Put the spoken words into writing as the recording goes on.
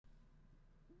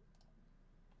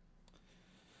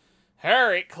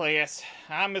Alright, class.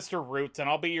 I'm Mr. Roots, and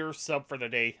I'll be your sub for the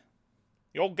day.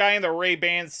 The old guy in the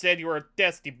Ray-Bans said you were a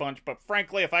dusty bunch, but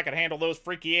frankly, if I could handle those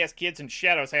freaky-ass kids in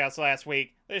Shadow's house last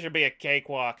week, this should be a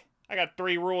cakewalk. I got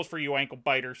 3 rules for you ankle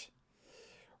biters.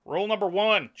 Rule number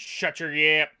 1, shut your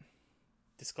yap.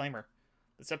 Disclaimer.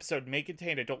 This episode may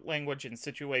contain adult language and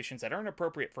situations that aren't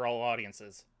appropriate for all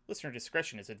audiences. Listener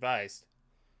discretion is advised.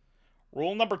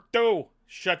 Rule number 2,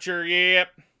 shut your yap.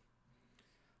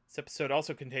 This episode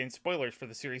also contains spoilers for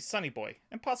the series Sonny Boy,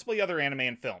 and possibly other anime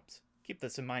and films. Keep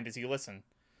this in mind as you listen.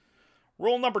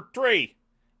 Rule number 3,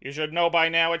 you should know by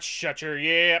now it's shut your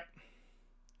yap.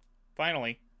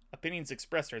 Finally, opinions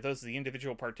expressed are those of the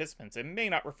individual participants and may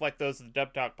not reflect those of the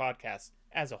Dub Talk podcast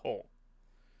as a whole.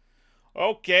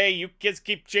 Okay, you kids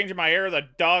keep changing my hair of the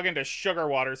dog into sugar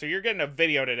water, so you're getting a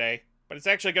video today, but it's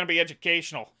actually going to be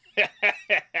educational.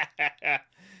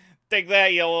 Take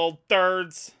that, you little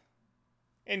turds.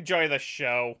 Enjoy the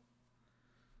show.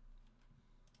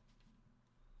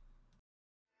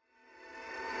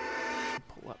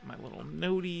 Pull up my little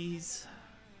noties.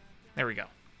 There we go.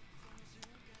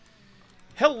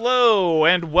 Hello,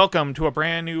 and welcome to a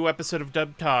brand new episode of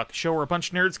Dub Talk, a show where a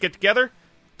bunch of nerds get together,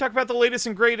 talk about the latest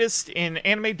and greatest in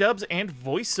anime dubs and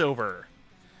voiceover.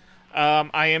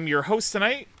 I am your host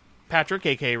tonight, Patrick,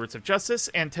 aka Roots of Justice,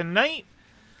 and tonight,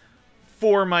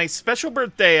 for my special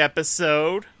birthday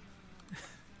episode...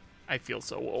 I feel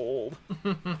so old.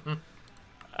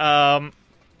 I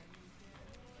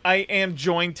am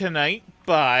joined tonight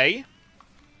by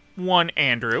one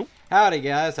Andrew. Howdy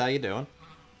guys, how you doing?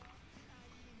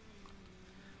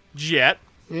 Jet.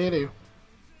 Yeah, do.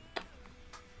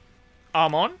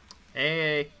 Amon.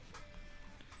 Hey.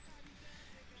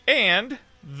 And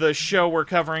the show we're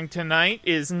covering tonight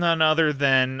is none other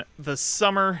than the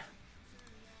summer...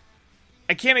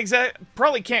 I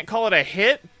probably can't call it a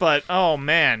hit, but oh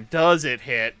man, does it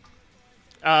hit.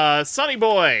 Sonny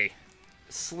Boy.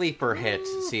 Sleeper hit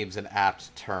seems an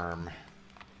apt term.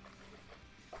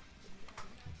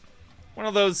 One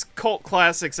of those cult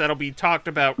classics that'll be talked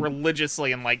about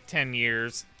religiously in like 10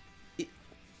 years.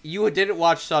 You didn't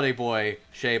watch Sonny Boy,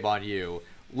 shame on you.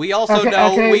 We also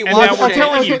we and watched now we're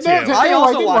telling you to. I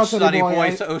also watched Sonny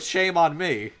Boy, so shame on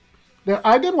me. No,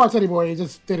 I did watch Sonny Boy, I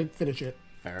just didn't finish it.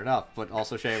 Fair enough, but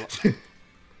also shame.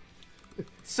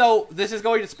 So, this is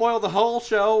going to spoil the whole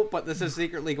show, but this is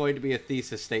secretly going to be a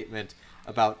thesis statement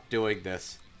about doing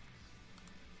this.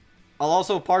 I'll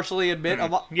also partially admit,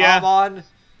 Amon,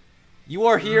 you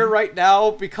are here right now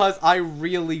because I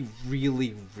really,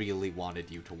 really, really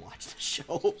wanted you to watch the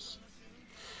show.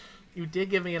 You did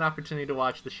give me an opportunity to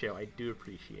watch the show. I do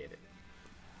appreciate it.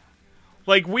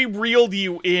 Like, we reeled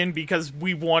you in because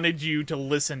we wanted you to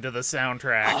listen to the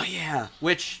soundtrack. Oh, yeah.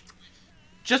 Which,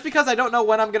 just because I don't know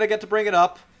when I'm going to get to bring it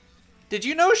up, did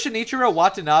you know Shinichiro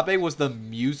Watanabe was the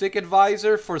music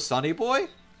advisor for Sonny Boy?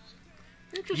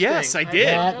 Interesting. Yes, I did.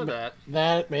 didn't know that.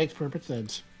 That makes perfect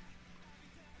sense.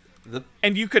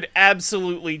 And you could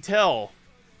absolutely tell,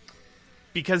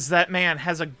 because that man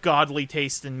has a godly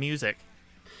taste in music.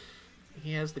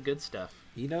 He has the good stuff.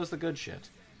 He knows the good shit.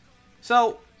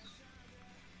 So...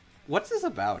 what's this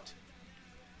about?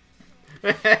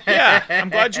 Yeah, I'm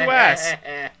glad you asked.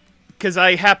 Because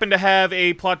I happen to have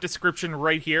a plot description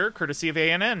right here, courtesy of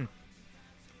ANN.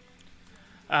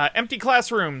 Empty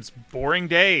classrooms, boring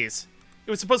days.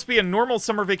 It was supposed to be a normal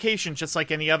summer vacation just like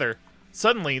any other.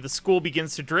 Suddenly, the school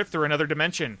begins to drift through another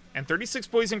dimension, and 36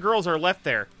 boys and girls are left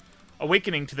there,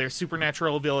 awakening to their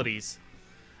supernatural abilities.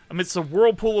 Amidst a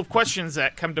whirlpool of questions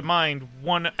that come to mind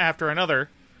one after another,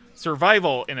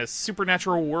 survival in a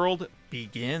supernatural world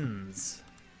begins.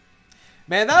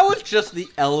 Man, that was just the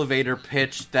elevator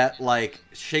pitch that, like,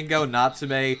 Shingo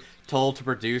Natsume told to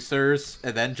producers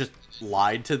and then just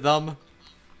lied to them.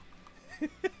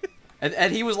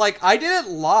 and he was like, I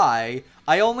didn't lie.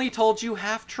 I only told you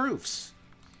half-truths.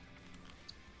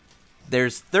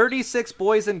 There's 36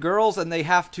 boys and girls and they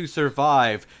have to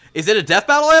survive. Is it a death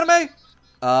battle anime?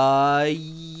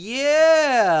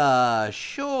 Yeah,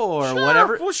 sure.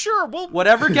 Whatever. Well, sure.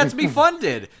 Whatever gets me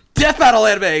funded. Death battle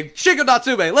anime. Shingo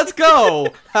Natsume. Let's go.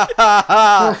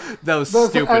 Those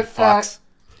stupid fucks.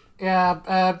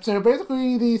 So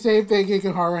basically the same thing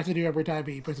Ikuhara has to do every time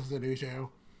he puts us a new show.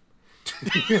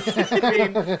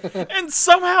 And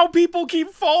somehow people keep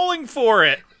falling for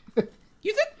it.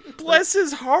 You think? Bless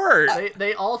his heart.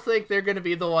 They all think they're going to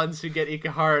be the ones who get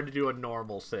Ikuhara to do a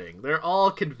normal thing. They're all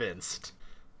convinced.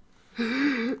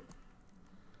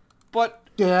 But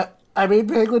yeah, I mean,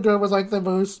 Penguin Drum was like the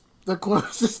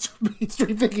closest to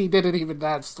mainstream thing he did, and even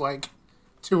that's like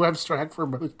too abstract for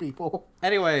most people.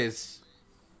 anyways,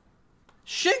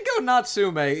 Shingo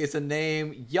Natsume is a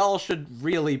name y'all should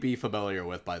really be familiar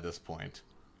with by this point.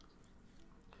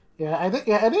 I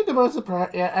think the most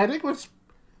surprising. Yeah, I think what's.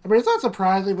 I mean, it's not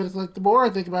surprising, but it's like the more I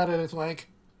think about it, it's like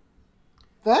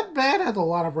that man has a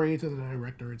lot of range as a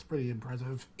director. It's pretty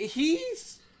impressive.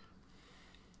 It's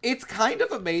kind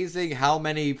of amazing how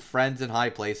many friends in high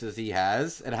places he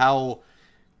has, and how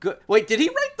good. Wait, did he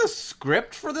write the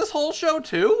script for this whole show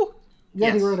too? Yeah,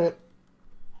 Yes. he wrote it.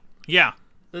 Yeah.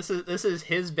 This is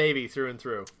his baby through and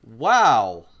through.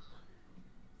 Wow.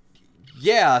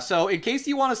 Yeah, so in case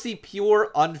you want to see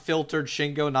pure, unfiltered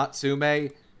Shingo Natsume,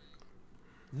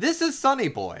 this is Sonny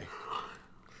Boy.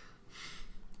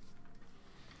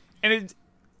 And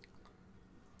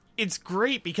it's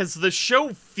great because the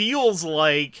show feels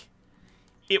like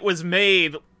it was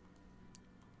made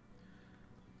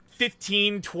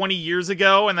 15, 20 years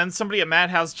ago, and then somebody at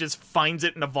Madhouse just finds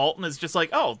it in a vault and is just like,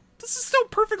 oh, this is still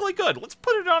perfectly good. Let's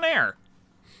put it on air.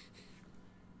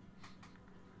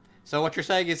 So what you're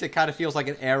saying is it kind of feels like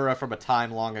an era from a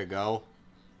time long ago?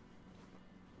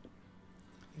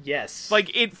 Yes.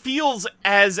 Like, it feels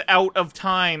as out of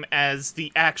time as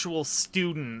the actual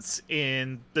students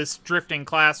in this drifting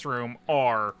classroom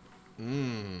are.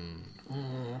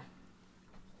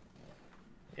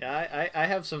 Yeah, I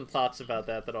have some thoughts about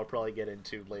that I'll probably get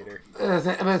into later.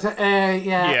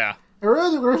 Yeah. I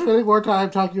really think we're spending more time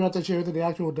talking about the show than the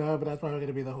actual dub, but that's probably going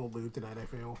to be the whole mood tonight, I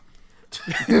feel.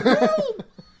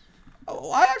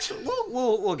 Oh, I actually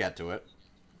we'll get to it.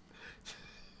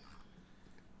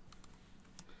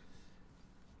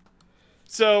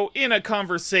 So, in a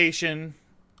conversation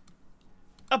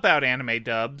about anime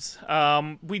dubs,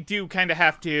 we do kind of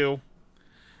have to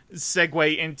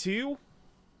segue into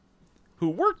who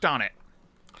worked on it.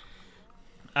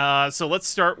 So let's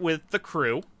start with the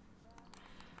crew.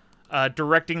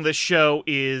 Directing the show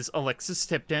is Alexis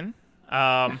Tipton.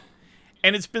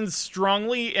 And it's been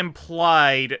strongly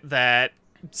implied that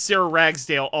Sarah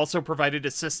Ragsdale also provided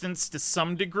assistance to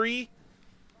some degree.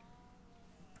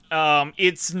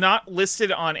 It's not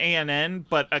listed on ANN,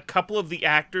 but a couple of the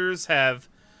actors have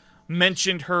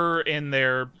mentioned her in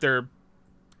their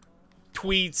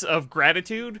tweets of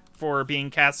gratitude for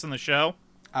being cast in the show.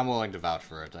 I'm willing to vouch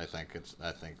for it. I think.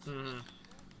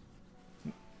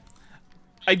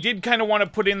 I did kind of want to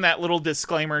put in that little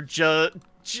disclaimer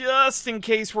just in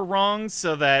case we're wrong,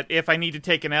 so that if I need to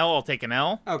take an L, I'll take an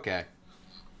L. Okay.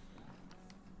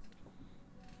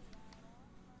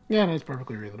 Yeah, that's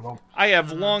perfectly reasonable. I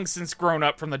have long since grown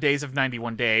up from the days of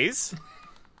 91 Days.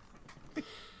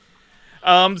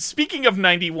 Speaking of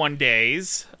 91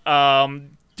 Days,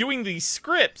 doing the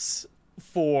scripts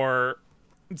for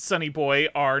Sonny Boy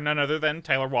are none other than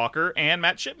Tyler Walker and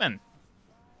Matt Shipman.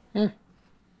 In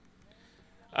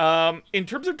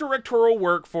terms of directorial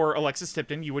work for Alexis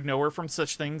Tipton, you would know her from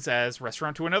such things as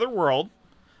Restaurant to Another World,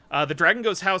 The Dragon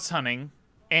Goes House Hunting,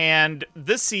 and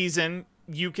this season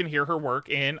you can hear her work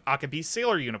in Akabe's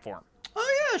Sailor Uniform.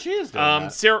 Oh yeah, she is doing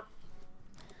that.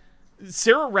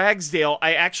 Sarah Ragsdale,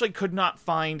 I actually could not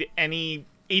find any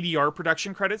ADR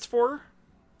production credits for.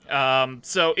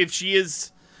 So if she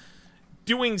is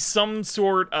doing some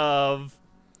sort of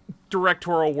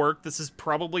directorial work, this is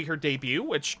probably her debut,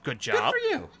 which, good job. Good for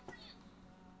you.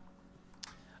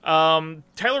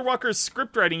 Tyler Walker's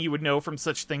scriptwriting you would know from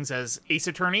such things as Ace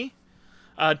Attorney,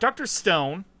 Dr.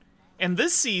 Stone, and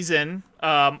this season,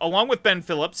 along with Ben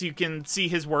Phillips, you can see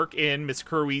his work in Miss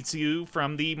Kuroitsu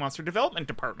from the Monster Development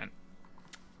Department.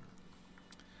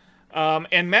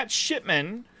 And Matt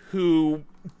Shipman, who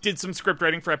did some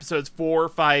scriptwriting for episodes 4,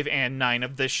 5, and 9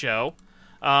 of this show.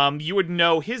 You would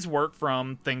know his work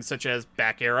from things such as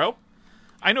Back Arrow,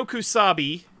 I Know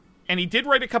Kusabi, and he did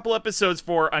write a couple episodes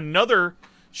for another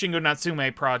Shingo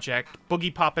Natsume project,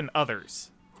 Boogie Pop and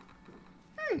Others.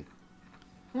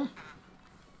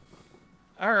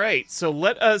 Alright, so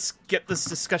let us get this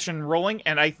discussion rolling,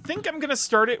 and I think I'm going to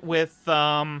start it with,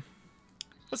 let's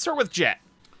start with Jet.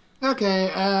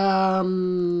 Okay,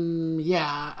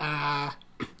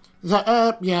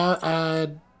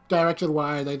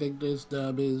 direction-wise, I think this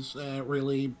dub is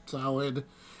really solid.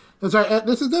 This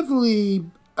is definitely,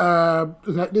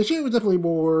 this show is definitely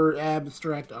more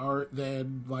abstract art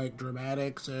than, like,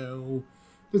 dramatic, so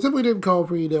it simply didn't call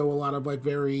for, a lot of, like,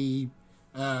 very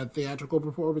theatrical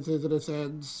performances in a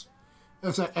sense.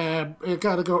 It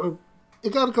gotta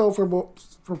go for more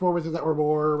performances that were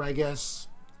more, I guess,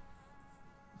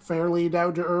 fairly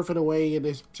down to earth in a way, and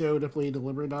this show definitely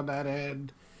delivered on that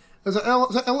end. A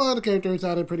lot of the characters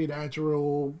sounded pretty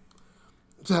natural.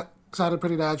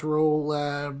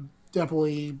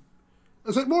 Definitely,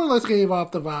 it's like more or less gave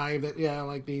off the vibe that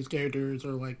like these characters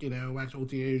are like actual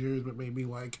teenagers, but maybe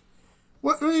like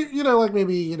what, like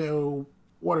maybe,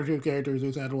 one or two characters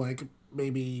who sounded like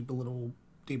maybe a little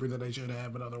deeper than they should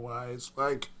have, but otherwise,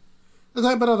 but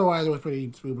otherwise it was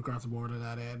pretty smooth across the board at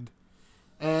that end.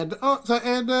 And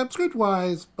script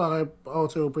wise, I'm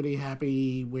also pretty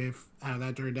happy with how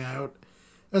that turned out.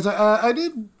 As I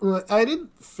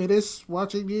didn't finish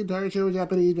watching the entire show in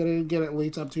Japanese, but I did get at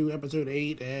least up to episode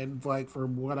 8, and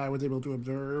from what I was able to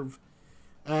observe,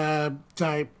 Tyler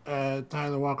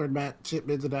Walker and Matt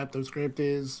Shipman's adaptive script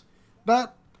is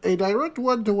not a direct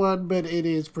one-to-one, but it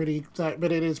is pretty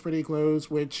close,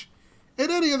 which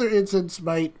in any other instance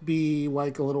might be a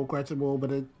little questionable,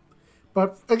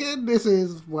 but again, this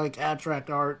is abstract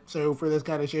art, so for this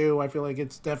kind of show, I feel like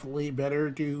it's definitely better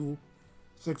to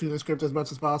stick to the script as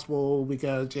much as possible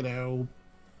because,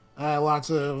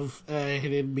 lots of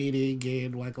hidden meaning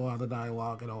and a lot of the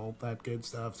dialogue and all that good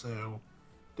stuff, so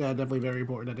definitely very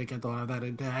important that they kept a lot of that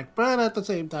intact. But at the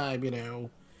same time,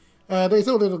 they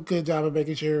still did a good job of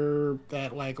making sure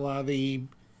that a lot of the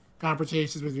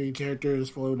conversations between characters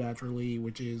flow naturally,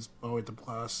 which is always a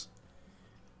plus.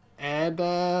 And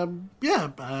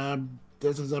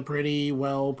this is a pretty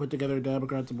well put together dub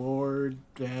across the board.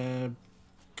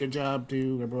 Good job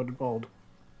to everyone involved.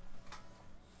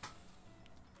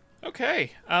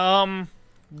 Okay.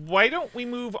 Why don't we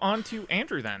move on to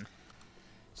Andrew then?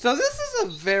 So this is a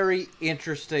very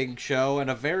interesting show and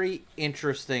a very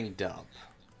interesting dub.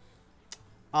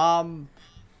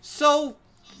 So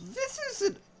this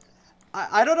is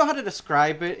I don't know how to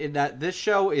describe it in that this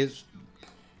show is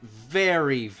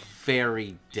very,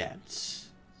 very dense.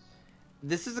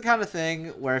 This is the kind of thing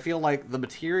where I feel like the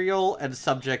material and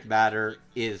subject matter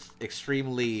is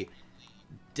extremely...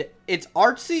 it's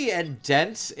artsy and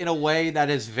dense in a way that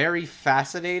is very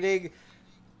fascinating,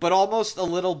 but almost a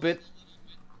little bit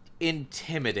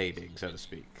intimidating, so to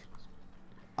speak.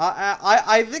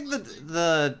 I think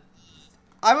that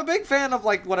I'm a big fan of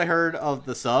what I heard of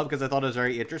the sub because I thought it was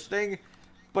very interesting,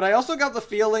 but I also got the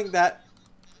feeling that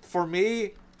for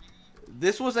me,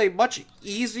 this was a much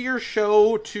easier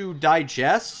show to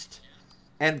digest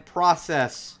and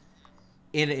process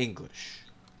in English.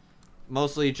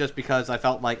 Mostly just because I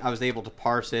felt like I was able to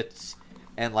parse it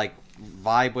and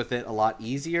vibe with it a lot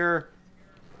easier.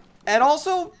 And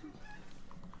also,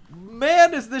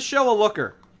 man, is this show a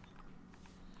looker.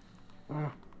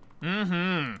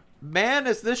 Mm-hmm. Man,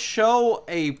 is this show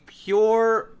a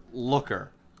pure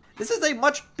looker. This is a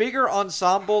much bigger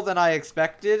ensemble than I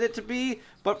expected it to be,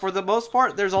 but for the most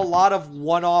part, there's a lot of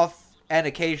one-off and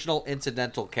occasional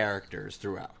incidental characters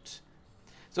throughout.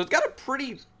 So it's got a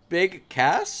pretty big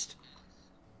cast,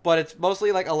 but it's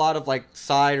mostly a lot of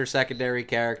side or secondary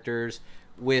characters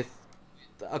with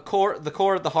the core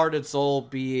of the heart and soul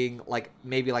being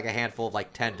maybe a handful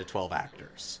of 10 to 12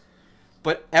 actors.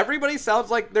 But everybody sounds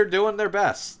like they're doing their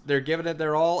best. They're giving it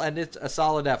their all, and it's a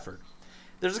solid effort.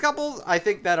 There's a couple I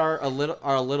think that are a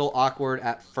little awkward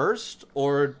at first,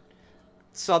 or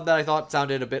some that I thought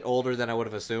sounded a bit older than I would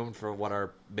have assumed for what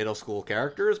are middle school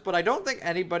characters. But I don't think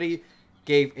anybody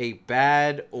gave a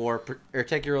bad or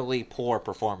particularly poor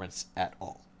performance at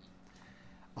all.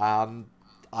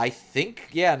 I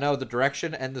think, the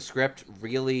direction and the script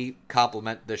really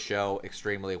complement the show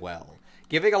extremely well,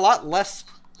 giving a lot less.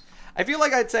 I feel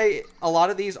like I'd say a lot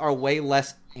of these are way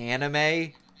less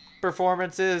anime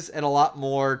performances and a lot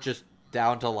more just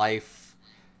down-to-life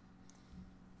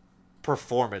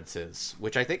performances,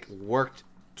 which I think worked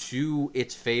to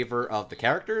its favor of the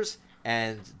characters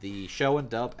and the show and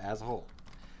dub as a whole.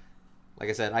 Like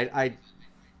I said,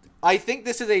 I think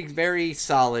this is a very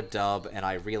solid dub, and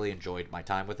I really enjoyed my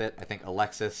time with it. I think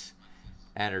Alexis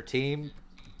and her team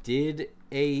did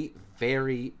a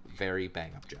very, very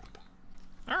bang-up job.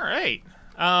 All right.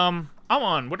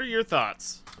 Amon, what are your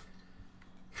thoughts?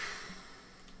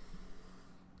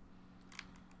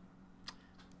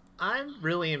 I'm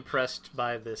really impressed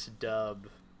by this dub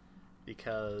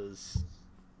because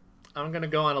I'm going to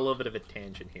go on a little bit of a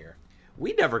tangent here.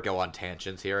 We never go on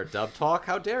tangents here at Dub Talk.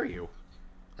 How dare you?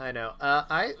 I know.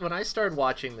 When I started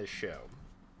watching this show,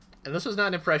 and this was not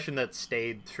an impression that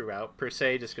stayed throughout per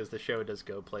se, just because the show does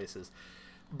go places,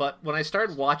 but when I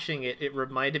started watching it, it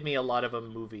reminded me a lot of a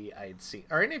movie I'd seen.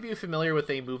 Are any of you familiar with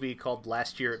a movie called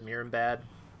Last Year at Mirimbad?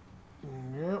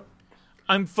 Yep.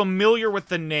 I'm familiar with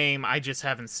the name, I just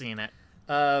haven't seen it.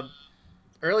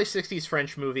 Early 60s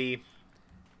French movie.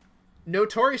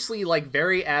 Notoriously,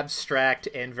 very abstract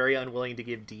and very unwilling to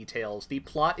give details. The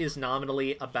plot is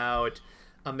nominally about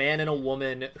a man and a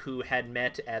woman who had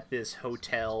met at this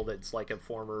hotel that's a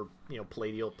former,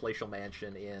 palatial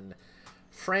mansion in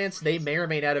France. They may or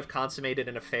may not have consummated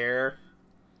an affair.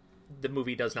 The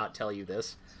movie does not tell you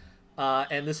this.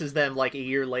 And this is them, like, a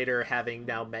year later having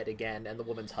now met again, and the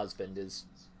woman's husband is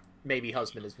maybe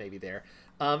there.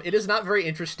 It is not very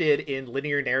interested in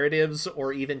linear narratives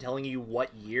or even telling you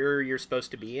what year you're supposed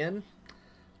to be in.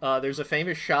 There's a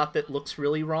famous shot that looks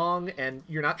really wrong, and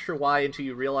you're not sure why until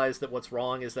you realize that what's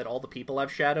wrong is that all the people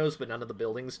have shadows, but none of the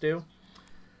buildings do.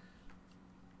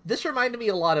 This reminded me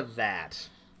a lot of that.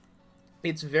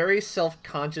 It's very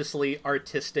self-consciously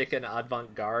artistic and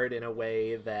avant-garde in a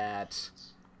way that,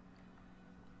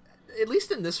 at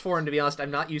least in this form, to be honest, I'm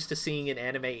not used to seeing in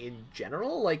anime in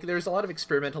general. Like, there's a lot of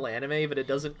experimental anime, but it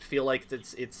doesn't feel like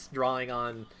it's drawing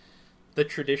on the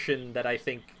tradition that I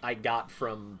think I got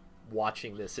from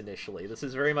watching this initially. This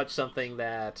is very much something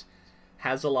that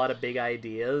has a lot of big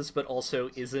ideas, but also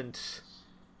isn't...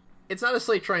 It's not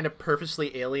necessarily trying to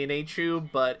purposely alienate you,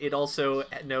 but it also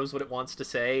knows what it wants to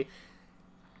say.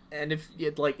 And if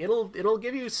it, like, it'll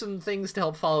give you some things to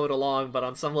help follow it along, but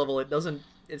on some level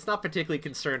it's not particularly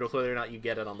concerned with whether or not you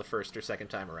get it on the first or second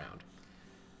time around.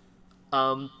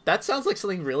 That sounds like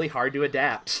something really hard to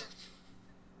adapt.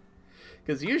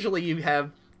 Because usually you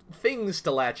have things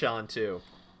to latch onto.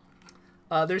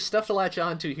 There's stuff to latch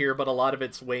onto here, but a lot of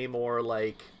it's way more,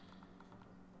 like,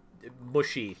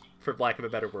 mushy, for lack of a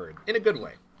better word. In a good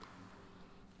way.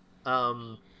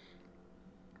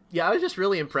 Yeah, I was just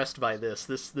really impressed by this.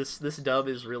 This dub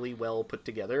is really well put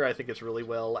together. I think it's really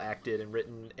well acted and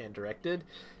written and directed,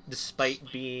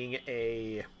 despite being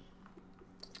a...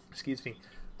 Excuse me.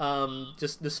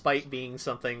 Just despite being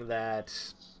something that...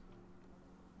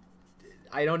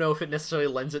 I don't know if it necessarily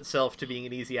lends itself to being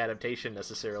an easy adaptation,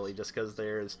 necessarily, just because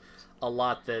there's a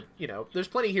lot that, you know, there's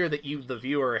plenty here that you, the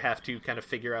viewer, have to kind of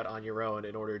figure out on your own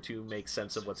in order to make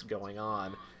sense of what's going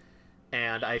on.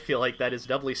 And I feel like that is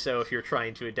doubly so if you're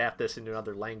trying to adapt this into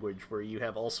another language, where you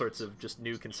have all sorts of just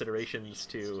new considerations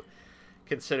to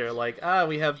consider. Like,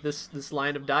 we have this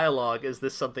line of dialogue. Is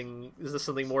this something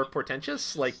more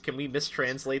portentous? Like, can we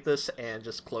mistranslate this and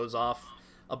just close off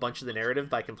a bunch of the narrative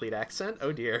by complete accent?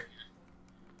 Oh dear.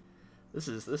 This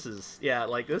is yeah,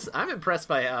 like this. I'm impressed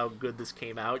by how good this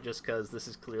came out, just because this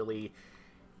is clearly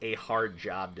a hard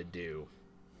job to do.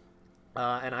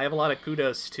 And I have a lot of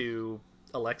kudos to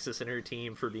Alexis and her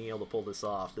team for being able to pull this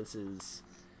off. This is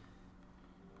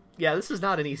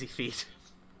not an easy feat.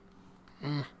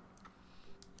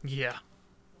 Yeah.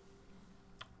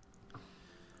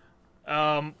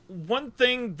 One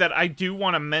thing that I do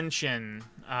want to mention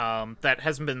that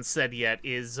hasn't been said yet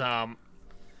is not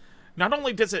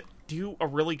only does it do a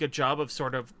really good job of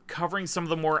sort of covering some of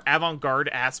the more avant-garde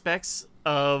aspects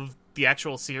of the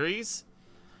actual series,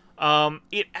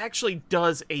 it actually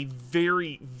does a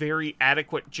very, very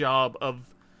adequate job of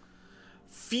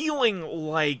feeling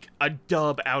like a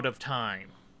dub out of time.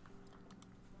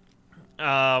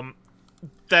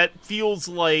 That feels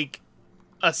like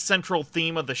a central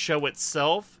theme of the show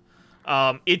itself.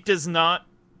 It does not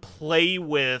play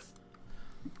with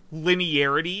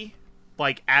linearity,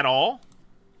 like, at all.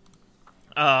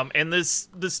 And this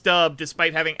dub,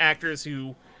 despite having actors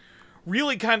who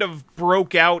really kind of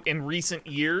broke out in recent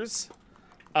years,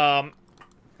 kind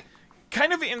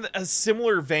of in a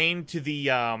similar vein to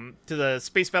the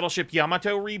Space Battleship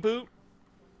Yamato reboot,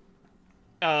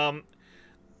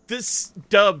 this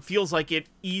dub feels like it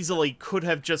easily could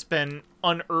have just been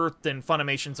unearthed in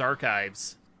Funimation's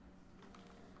archives.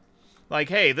 Like,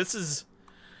 hey, this is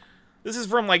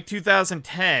from, like,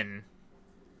 2010.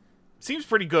 Seems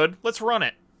pretty good. Let's run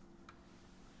it.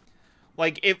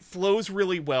 Like, it flows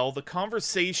really well. The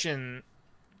conversation...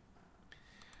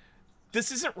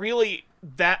 This isn't really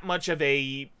that much of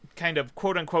a kind of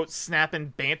quote-unquote snap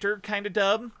and banter kind of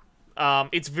dub.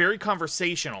 It's very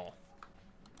conversational.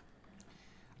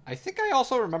 I think I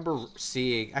also remember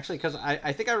seeing... Actually, because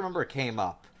I think I remember it came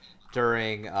up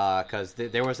during... Because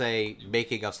there was a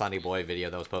making of Sunny Boy video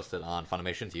that was posted on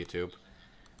Funimation's YouTube.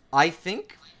 I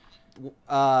think...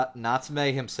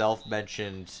 Natsume himself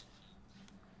mentioned,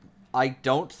 I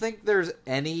don't think there's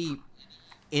any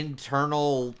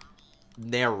internal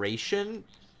narration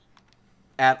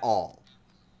at all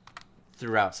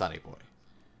throughout Sunny Boy.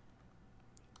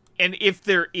 And if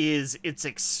there is, it's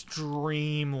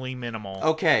extremely minimal.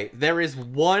 Okay, there is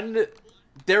one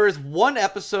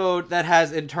episode that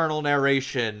has internal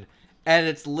narration, and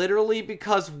it's literally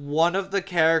because one of the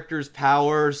characters'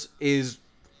 powers is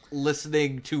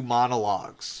listening to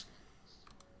monologues.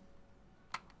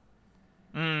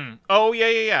 Oh,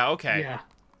 yeah, okay. Yeah.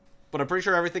 But I'm pretty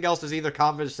sure everything else is either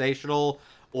conversational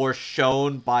or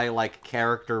shown by, like,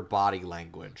 character body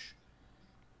language.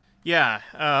 Yeah,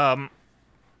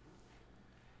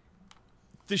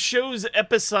 the show's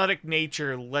episodic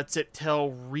nature lets it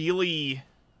tell really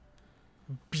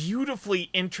beautifully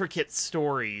intricate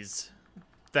stories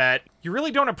that you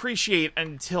really don't appreciate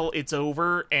until it's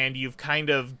over and you've kind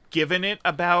of given it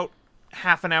about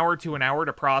half an hour to an hour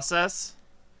to process.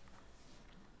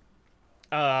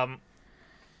 And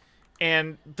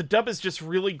the dub is just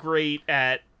really great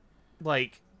at,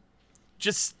 like,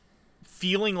 just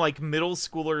feeling like middle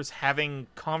schoolers having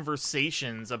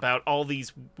conversations about all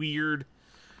these weird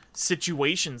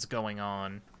situations going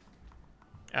on.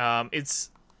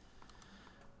 It's...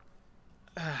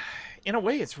 in a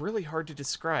way, it's really hard to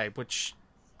describe, which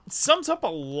sums up a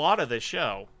lot of the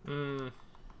show.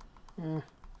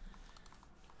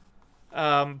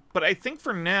 But I think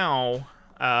for now,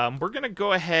 we're going to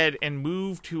go ahead and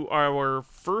move to our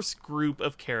first group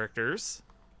of characters.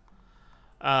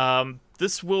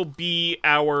 This will be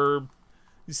our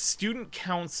student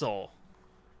council.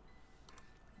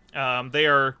 They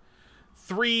are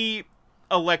 3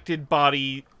 elected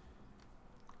body...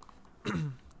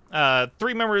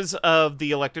 3 members of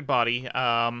the elected body.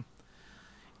 And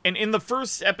in the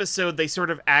first episode, they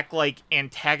sort of act like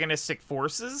antagonistic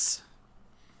forces.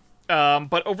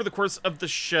 But over the course of the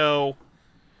show,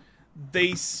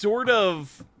 they sort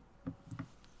of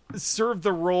serve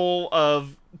the role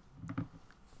of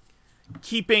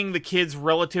keeping the kids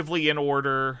relatively in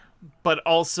order, but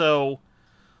also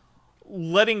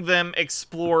letting them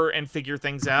explore and figure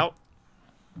things out.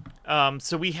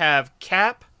 So we have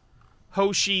Cap,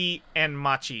 Hoshi, and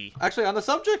Machi. Actually, on the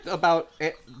subject about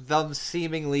them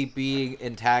seemingly being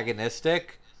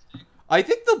antagonistic, I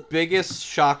think the biggest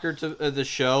shocker to the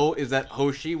show is that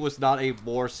Hoshi was not a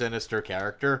more sinister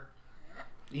character.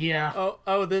 Yeah.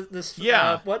 This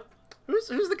yeah. What? Who's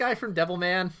the guy from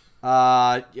Devilman?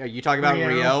 Are you talking about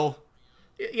Rio?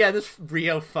 Yeah, this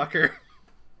Rio fucker.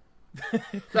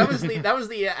 that was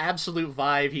the absolute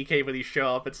vibe he gave when he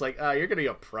showed up. It's like, you're gonna be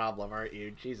a problem, aren't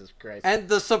you? Jesus Christ. And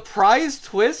the surprise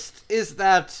twist is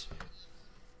that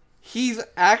he's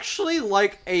actually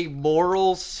like a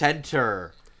moral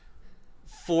center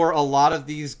for a lot of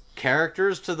these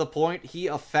characters, to the point he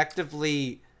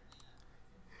effectively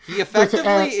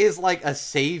is like a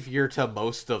savior to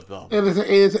most of them.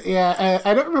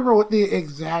 I don't remember what the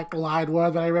exact line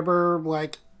was, but I remember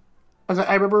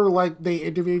they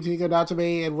interviewed Chico Natsume,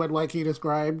 and when he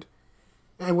described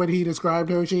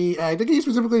Hoshi, I think he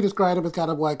specifically described him as kind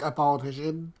of like a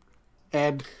politician,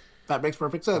 and that makes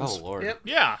perfect sense. Oh Lord. Yep.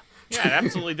 Yeah, it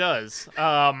absolutely does.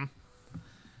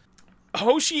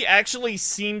 Hoshi actually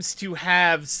seems to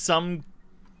have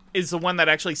is the one that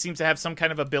actually seems to have some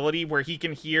kind of ability where he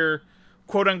can hear,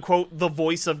 quote unquote, the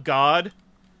voice of God.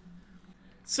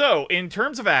 So, in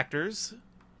terms of actors,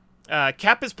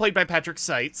 Cap is played by Patrick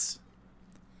Seitz,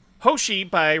 Hoshi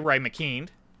by Ry McKean,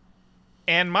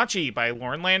 and Machi by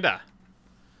Lauren Landa.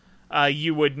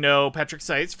 You would know Patrick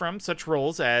Seitz from such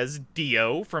roles as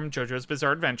Dio from JoJo's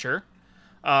Bizarre Adventure,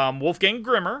 Wolfgang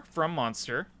Grimmer from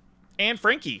Monster, and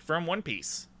Frankie from One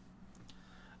Piece.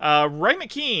 Ry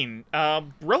McKean,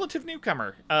 relative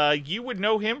newcomer. You would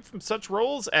know him from such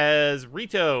roles as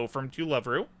Rito from To Love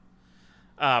Ru,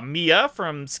 Mia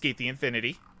from Skate the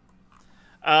Infinity,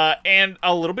 and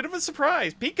a little bit of a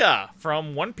surprise, Pika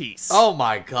from One Piece. Oh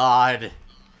my god.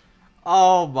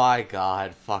 Oh my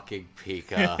god, fucking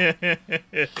Pika.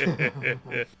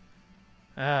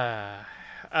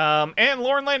 And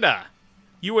Lauren Landa.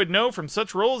 You would know from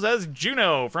such roles as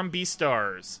Juno from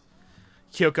Beastars,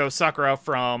 Kyoko Sakura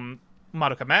from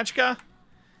Madoka Magica,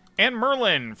 and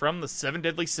Merlin from The Seven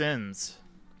Deadly Sins.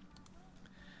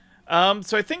 So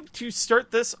I think to start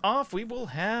this off, we will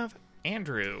have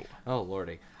Andrew. Oh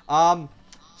lordy.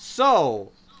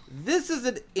 So this is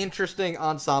an interesting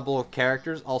ensemble of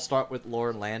characters. I'll start with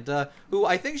Lauren Landa, who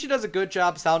I think she does a good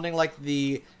job sounding like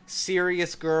the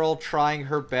serious girl trying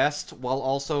her best while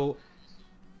also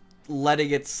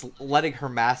letting her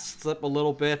mask slip a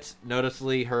little bit.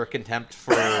 Noticeably, her contempt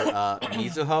for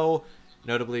Mizuho,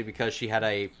 notably because she had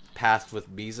a past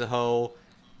with Mizuho,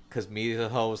 because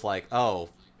Mizuho was like, "Oh,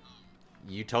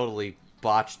 you totally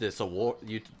botched this award.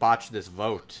 You botched this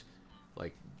vote.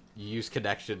 Like, you used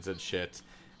connections and shit."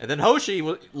 And then Hoshi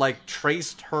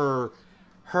traced her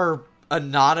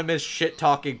anonymous shit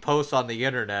talking posts on the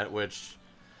internet, which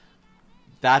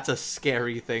that's a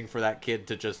scary thing for that kid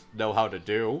to just know how to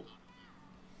do.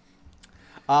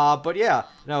 But yeah,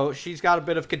 no, she's got a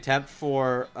bit of contempt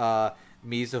for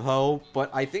Mizuho,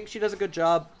 but I think she does a good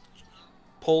job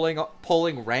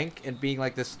pulling rank and being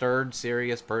like this stern,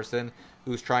 serious person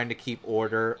who's trying to keep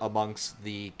order amongst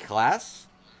the class.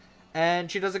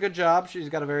 And she does a good job. She's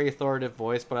got a very authoritative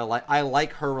voice, but I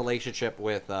like her relationship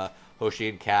with Hoshi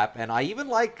and Cap, and I even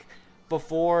like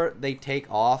before they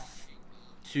take off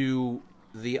to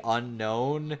the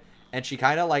unknown and she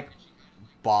kind of like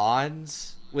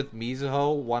bonds with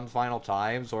Mizuho one final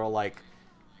time, sort of like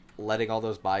letting all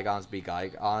those bygones be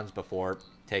bygones before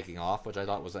taking off, which I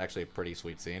thought was actually a pretty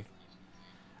sweet scene.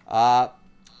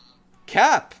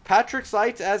 Cap, Patrick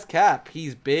Seitz as Cap.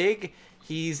 He's big.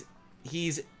 He's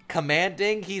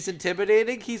commanding. He's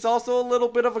intimidating. He's also a little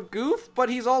bit of a goof, but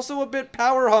he's also a bit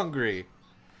power hungry.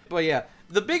 But yeah,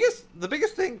 the biggest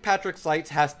thing Patrick Seitz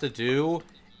has to do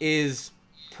is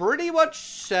pretty much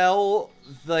sell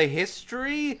the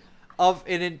history of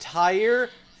an entire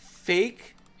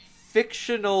fake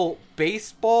fictional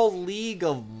baseball league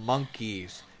of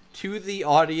monkeys to the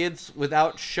audience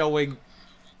without showing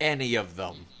any of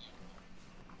them.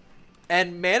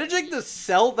 And managing to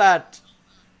sell that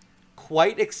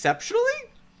quite exceptionally?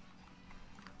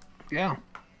 Yeah.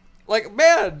 Like,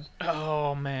 man.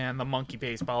 Oh, man, the monkey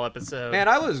baseball episode. Man,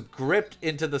 I was gripped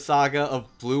into the saga of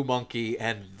Blue Monkey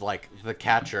and, like, the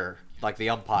catcher, like, the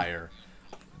umpire.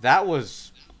 That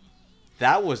was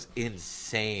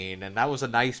insane, and that was a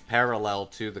nice parallel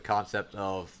to the concept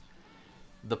of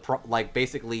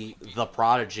basically the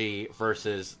prodigy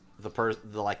versus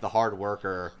the hard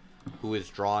worker who is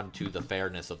drawn to the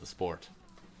fairness of the sport.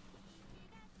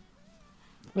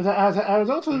 I was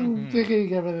also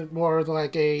thinking of it more as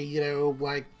like a,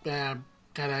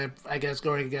 kind of, I guess,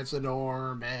 going against the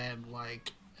norm and,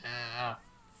 like,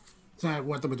 it's not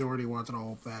what the majority wants and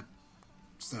all of that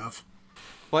stuff.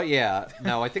 But yeah,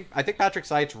 no, I think Patrick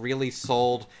Seitz really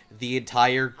sold the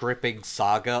entire gripping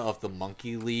saga of the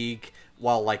Monkey League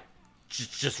while, like,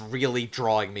 just really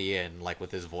drawing me in, like,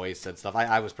 with his voice and stuff.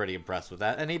 I was pretty impressed with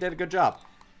that, and he did a good job.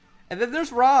 And then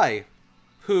there's Rai,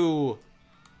 who,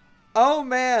 oh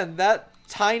man, that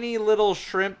tiny little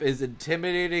shrimp is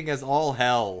intimidating as all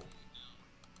hell.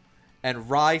 And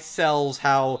Rai sells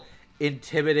how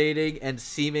intimidating and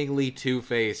seemingly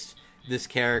two-faced this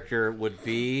character would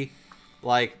be.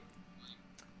 Like,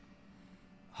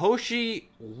 Hoshi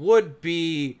would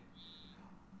be...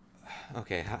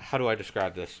 Okay, how do I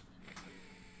describe this?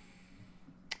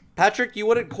 Patrick, you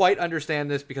wouldn't quite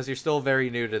understand this because you're still very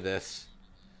new to this.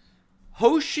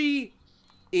 Hoshi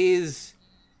is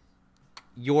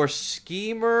your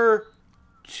schemer,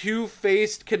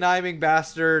 two-faced, conniving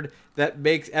bastard that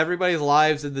makes everybody's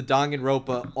lives in the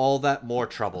Danganronpa all that more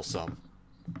troublesome.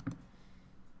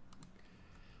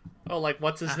 Oh, like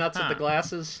what's his nuts with the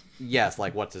glasses? Yes,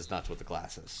 like what's his nuts with the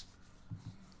glasses.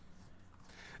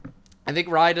 I think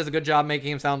Rai does a good job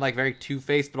making him sound like very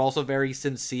two-faced, but also very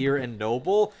sincere and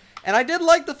noble. And I did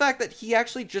like the fact that he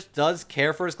actually just does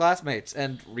care for his classmates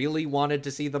and really wanted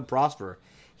to see them prosper.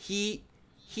 He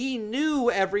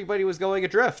knew everybody was going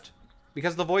adrift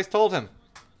because the voice told him.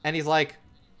 And he's like,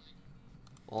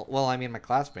 well, I mean, my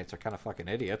classmates are kind of fucking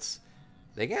idiots.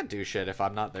 They can't do shit if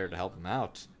I'm not there to help them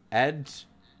out. And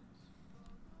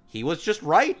he was just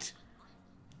right.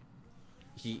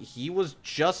 He was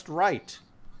just right.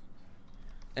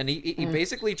 And he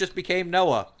basically just became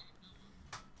Noah.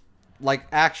 Like,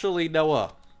 actually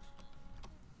Noah.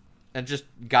 And just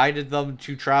guided them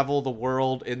to travel the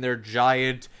world in their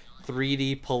giant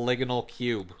 3D polygonal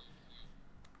cube.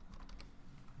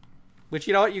 Which,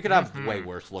 you know what? You could have way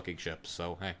worse looking ships,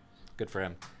 so hey, good for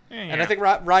him. Yeah. And I think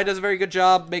Rai does a very good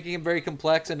job making him very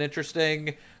complex and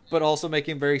interesting, but also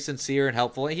making him very sincere and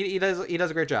helpful. And he does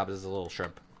a great job as a little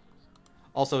shrimp.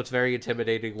 Also, it's very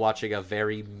intimidating watching a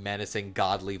very menacing,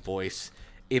 godly voice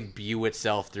imbue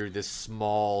itself through this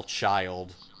small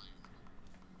child.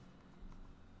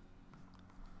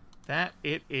 That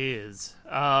it is.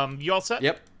 You all set?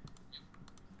 Yep.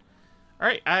 All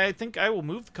right, I think I will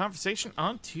move the conversation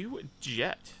on to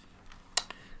Jet.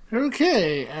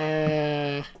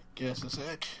 Okay, just a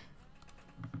sec.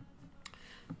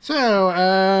 So,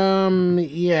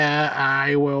 yeah,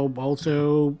 I will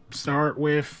also start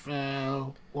with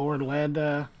Lord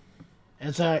Landa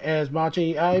as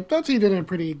Machi. I thought he did a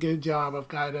pretty good job of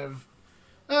kind of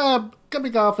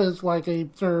coming off as like a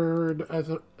third,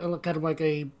 kind of like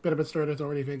a bit of a stern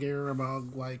authority figure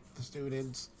among like the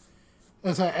students.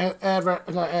 And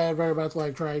very much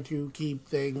like trying to keep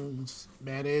things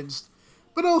managed,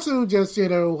 but also just,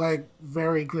 like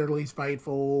very clearly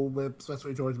spiteful,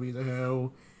 especially towards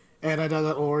Mizuho. And I know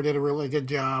that Lord did a really good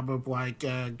job of like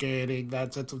getting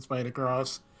that sense of spite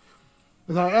across.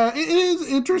 It is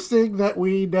interesting that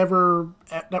we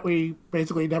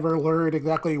basically never learned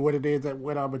exactly what it is that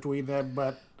went on between them,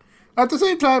 but at the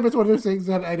same time, it's one of those things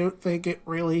that I don't think it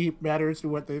really matters to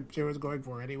what the show is going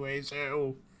for anyway.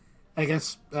 So, I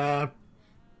guess you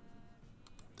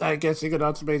could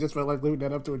not may just felt like leaving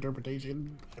that up to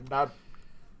interpretation. I'm not.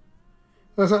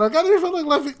 I said, I kind of felt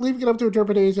like leaving it up to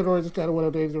interpretation, or it's kind of one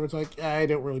of those things where it's like, I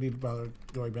don't really need to bother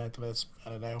going back to this.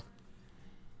 I don't know.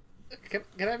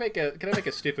 Can I make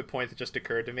a stupid point that just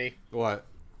occurred to me? What?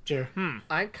 Sure.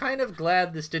 I'm kind of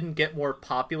glad this didn't get more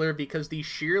popular because the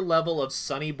sheer level of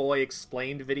Sunny Boy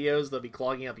explained videos that'll be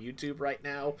clogging up YouTube right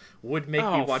now would make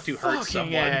me want to hurt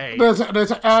someone.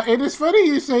 It is funny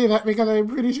you say that because I'm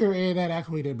pretty sure ANN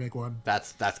actually did make one.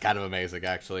 That's kind of amazing,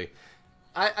 actually.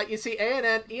 You see,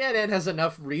 ENN has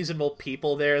enough reasonable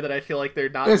people there that I feel like they're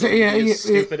not as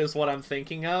stupid as what I'm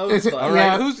thinking of. All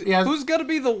right, who's gonna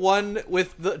be the one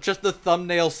with just the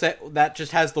thumbnail set that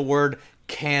just has the word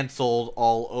canceled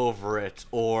all over it,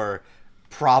 or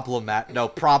problematic?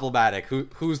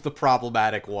 Who's the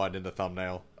problematic one in the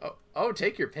thumbnail? Oh,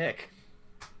 take your pick.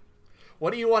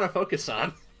 What do you want to focus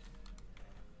on?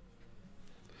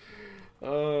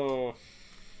 Oh.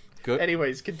 Good.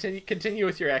 Anyways, continue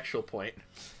with your actual point.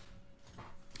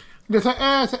 But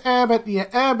I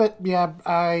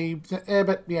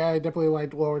definitely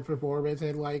liked Lauren's performance,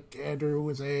 and like Andrew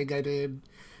was saying, I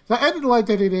did like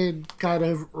that he did kind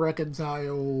of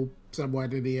reconcile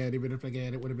somewhat in the end, even if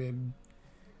again it would have been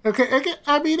okay.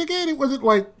 Again, it wasn't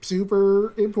like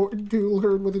super important to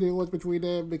learn what the deal was between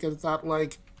them because it's not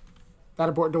like that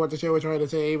important to what the show was trying to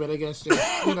say. But I guess just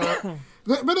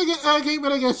but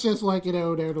I guess just like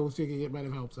Daredevil's thinking it might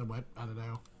have helped somewhat. I don't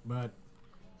know, but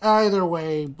either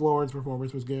way, Lauren's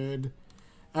performance was good.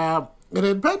 And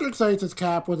then Patrick Seitz's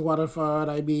Cap was a lot of fun.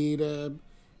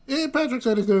 Patrick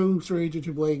Seitz's no stranger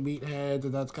to playing meatheads,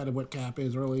 and that's kind of what Cap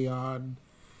is early on.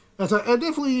 And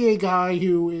definitely a guy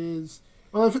who is,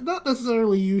 well, if not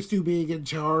necessarily used to being in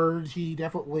charge, he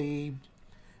definitely,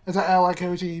 as I like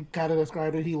Hoshi kind of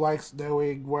described it, he likes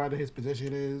knowing what his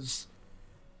position is.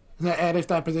 And if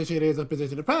that position is a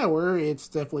position of power, it's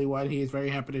definitely one he is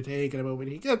very happy to take. And the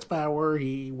moment he gets power,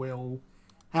 he will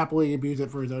happily abuse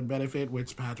it for his own benefit,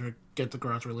 which Patrick gets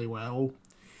across really well.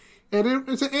 And it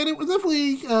was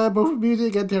definitely both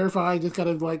amusing and terrifying, just kind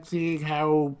of like seeing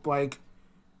how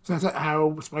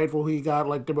spiteful he got,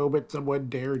 like the moment someone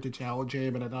dared to challenge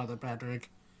him, and I thought that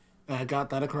Patrick got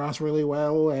that across really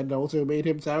well, and also made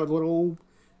him sound a little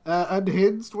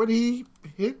unhinged when he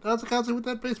hit Natsukazu with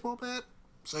that baseball bat.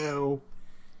 So,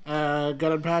 good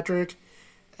on Patrick.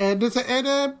 And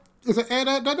that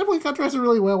definitely contrasted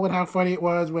really well with how funny it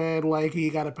was when like he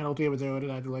got a penalty of his own and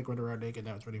had to like run around naked.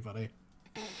 That was pretty funny.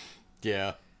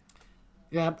 Yeah.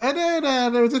 Yeah, and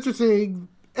then it was interesting.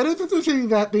 And it's interesting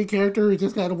that the character is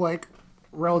just kind of like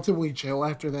relatively chill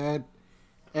after that.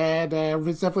 And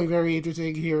it's definitely very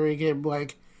interesting hearing him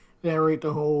like narrate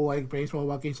the whole like baseball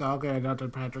monkey saga. And not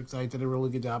that Patrick Seitz did a really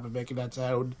good job of making that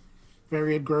sound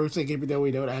very engrossing, even though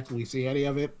we don't actually see any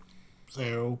of it.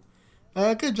 So,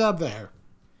 good job there.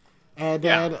 And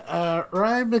then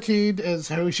Ryan McKean as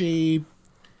Hoshi,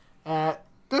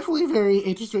 definitely very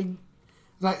interesting.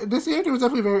 This character was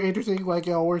definitely very interesting, like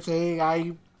y'all were saying.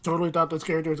 I totally thought this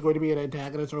character was going to be an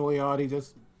antagonist early on. He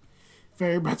just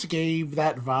very much gave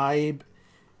that vibe.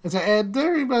 And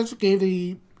very much gave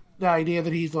the idea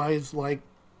that he's like,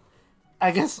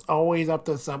 I guess, always up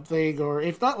to something, or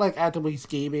if not like actively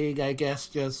scheming, I guess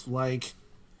just like,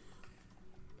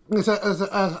 I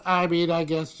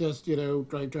guess just,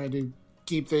 trying to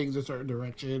keep things a certain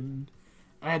direction.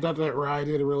 I thought that Ryan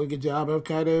did a really good job of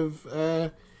kind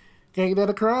of getting that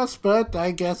across, but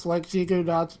I guess like Shigo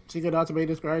Natsume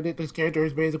described it, this character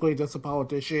is basically just a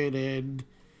politician, and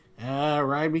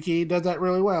Ryan McKean does that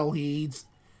really well. This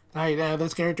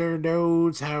character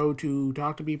knows how to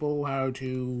talk to people, how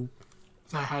to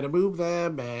move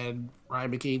them, and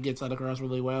Ryan McKean gets that across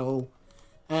really well.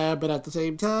 But at the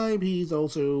same time, he's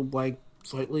also like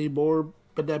slightly more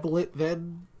benevolent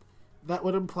than that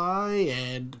would imply,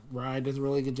 and Ryan does a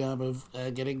really good job of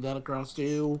getting that across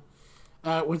too.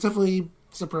 Was definitely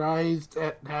surprised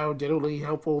at how diddly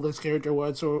helpful this character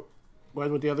was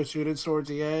with the other students towards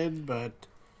the end, but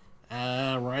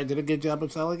Ryan did a good job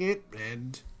of selling it,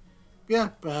 and yeah,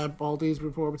 all these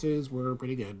performances were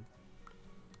pretty good.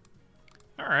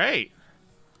 All right.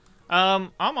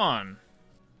 I'm on.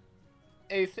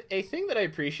 A thing that I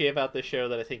appreciate about the show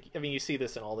that I think, you see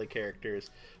this in all the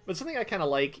characters, but something I kind of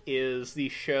like is the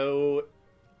show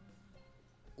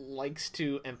likes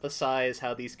to emphasize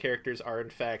how these characters are in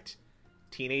fact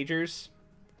teenagers,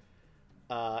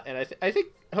 and I think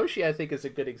Hoshi is a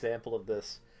good example of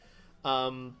this.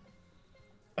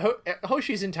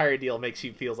 Hoshi's entire deal makes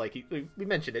you feel like we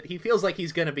mentioned it. He feels like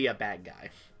he's gonna be a bad guy.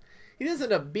 He doesn't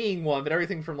end up being one, but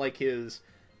everything from like his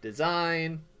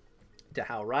design to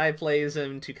how Rai plays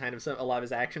him to kind of a lot of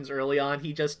his actions early on,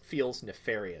 he just feels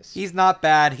nefarious. He's not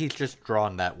bad. He's just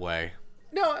drawn that way.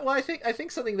 No, well, I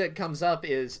think something that comes up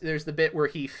is there's the bit where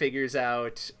he figures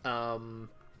out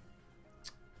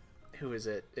who is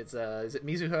it? Is it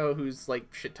Mizuho who's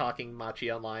like shit talking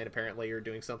Machi online apparently, or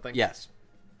doing something? Yes.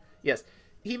 Yes.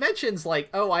 He mentions like,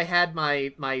 oh, I had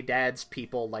my dad's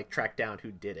people like track down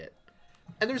who did it.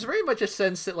 And there's very much a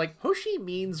sense that like Hoshi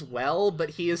means well,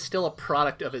 but he is still a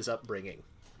product of his upbringing.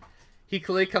 He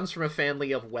clearly comes from a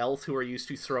family of wealth who are used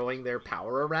to throwing their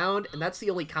power around, and that's the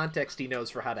only context he knows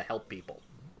for how to help people.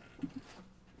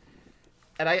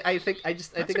 And I think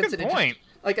that's an point.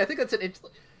 Like, I think that's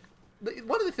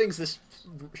one of the things this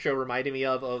show reminded me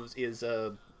of is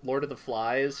Lord of the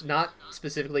Flies, not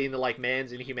specifically in the like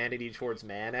man's inhumanity towards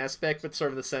man aspect, but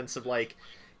sort of the sense of like,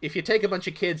 if you take a bunch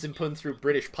of kids and put them through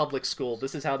British public school,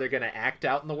 this is how they're going to act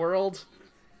out in the world.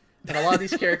 And a lot of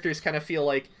these characters kind of feel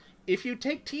like, if you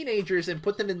take teenagers and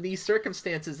put them in these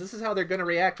circumstances, this is how they're going to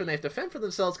react when they have to fend for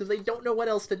themselves, because they don't know what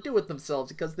else to do with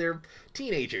themselves because they're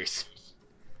teenagers.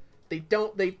 They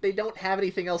don't have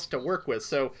anything else to work with.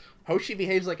 So Hoshi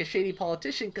behaves like a shady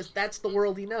politician because that's the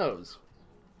world he knows.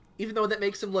 Even though that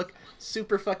makes him look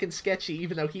super fucking sketchy,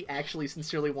 even though he actually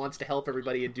sincerely wants to help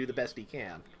everybody and do the best he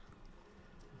can.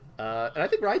 And I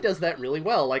think Rai does that really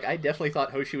well. Like, I definitely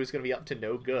thought Hoshi was going to be up to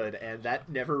no good, and that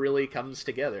never really comes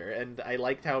together. And I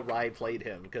liked how Rai played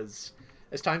him, because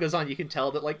as time goes on, you can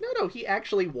tell that, like, no, he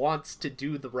actually wants to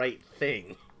do the right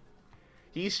thing.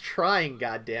 He's trying,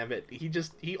 goddammit.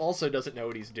 He also doesn't know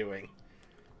what he's doing.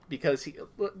 Because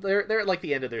they're at, like,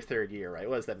 the end of their third year, right?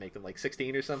 What does that make them, like,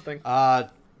 16 or something?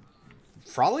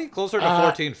 Probably closer to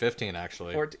 14, 15,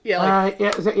 actually. With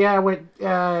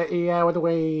the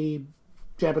way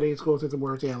Japanese school system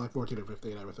works, like 14 or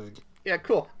 15, I would think. Yeah,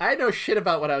 cool. I know shit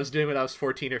about what I was doing when I was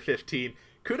 14 or 15.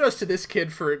 Kudos to this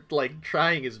kid for, like,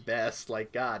 trying his best.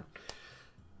 Like, God.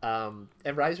 And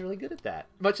Rai's really good at that.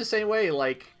 Much the same way,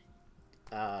 like,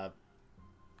 I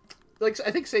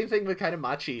think same thing with kind of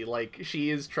Machi. Like,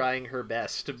 she is trying her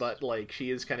best, but, like,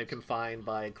 she is kind of confined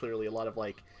by clearly a lot of,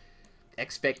 like,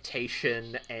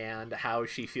 expectation and how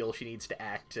she feels she needs to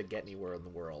act to get anywhere in the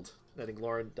world. I think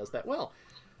Lauren does that well.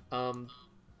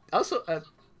 Also,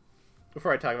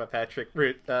 before I talk about Patrick,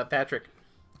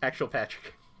 actual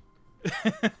Patrick,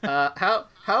 how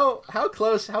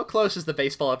close is the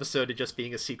baseball episode to just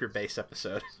being a secret base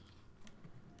episode?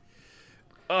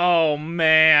 Oh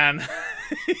man.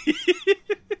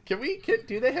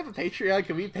 Do they have a Patreon?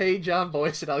 Can we pay John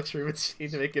Boyce and Alex Rubenstein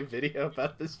to make a video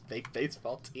about this fake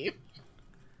baseball team?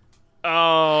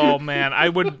 Oh man, I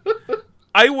would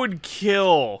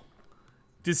kill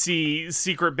to see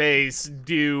Secret Base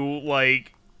do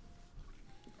like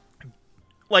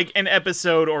an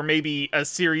episode or maybe a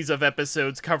series of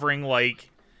episodes covering like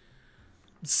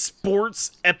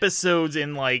sports episodes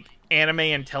in like anime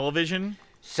and television.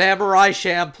 Samurai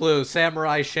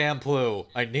Champloo.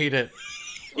 I need it.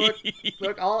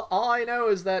 Look, all I know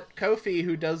is that Kofi,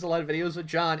 who does a lot of videos with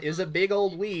John, is a big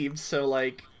old weeb, so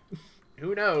like,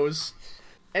 who knows?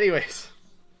 Anyways,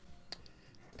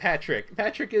 Patrick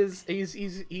is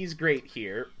he's great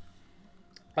here,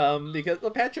 because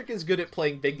Patrick is good at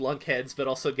playing big lunkheads, but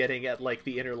also getting at like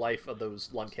the inner life of those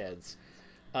lunkheads.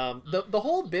 The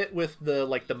whole bit with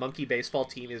the monkey baseball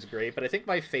team is great, but I think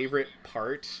my favorite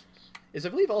part is, I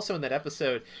believe also in that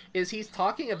episode, is he's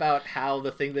talking about how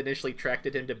the thing that initially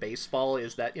attracted him to baseball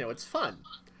is that, you know, it's fun,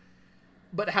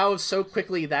 but how so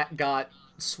quickly that got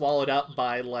swallowed up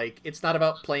by, like, it's not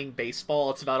about playing baseball,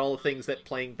 it's about all the things that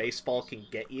playing baseball can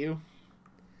get you.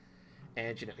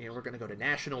 And, you know, we're going to go to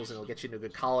nationals and it'll get you into a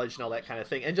good college and all that kind of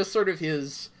thing. And just sort of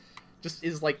his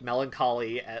like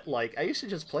melancholy at, like, I used to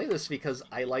just play this because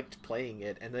I liked playing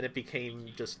it, and then it became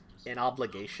just an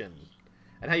obligation.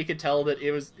 And how you could tell that it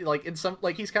was, like, in some,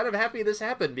 like, he's kind of happy this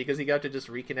happened because he got to just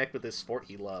reconnect with this sport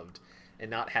he loved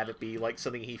and not have it be, like,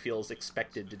 something he feels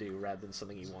expected to do rather than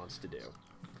something he wants to do.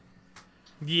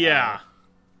 Yeah.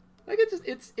 Like,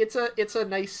 it's a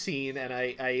nice scene, and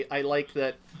I like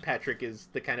that Patrick is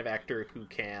the kind of actor who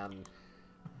can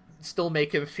still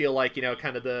make him feel like, you know,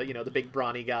 kind of the, you know, the big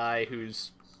brawny guy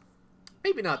who's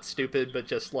maybe not stupid, but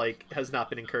just, like, has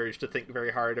not been encouraged to think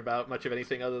very hard about much of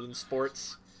anything other than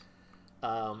sports.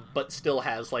 But still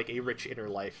has, like, a rich inner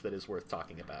life that is worth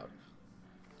talking about.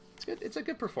 It's good. It's a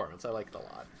good performance. I like it a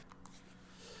lot.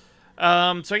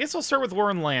 So I guess I'll start with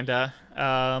Lauren Landa.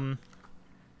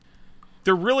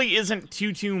 There really isn't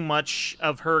too much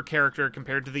of her character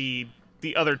compared to the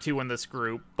other two in this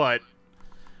group, but,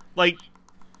 like,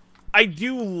 I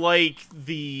do like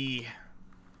the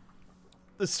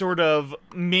sort of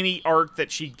mini arc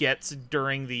that she gets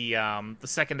during the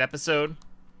second episode,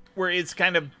 where it's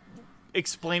kind of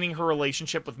explaining her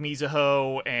relationship with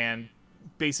Mizuho, and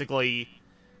basically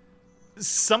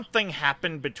something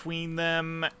happened between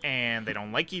them and they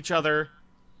don't like each other.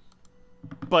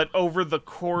 but over the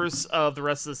course of the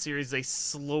rest of the series, they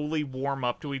slowly warm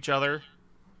up to each other.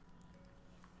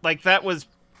 Like, that was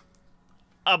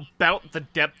about the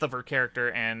depth of her character,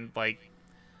 and, like,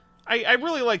 I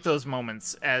really like those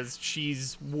moments as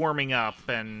she's warming up,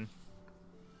 and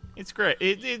it's great.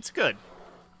 It's good.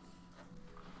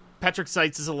 Patrick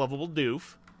Seitz is a lovable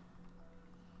doof.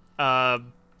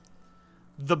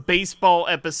 The baseball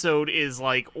episode is,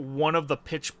 like, one of the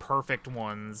Pitch Perfect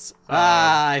ones.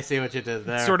 I see what you did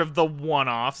there. Sort of the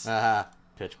one-offs.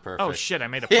 Pitch Perfect. Oh, shit, I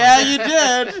made a pun Yeah, there. you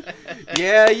did!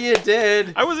 Yeah, you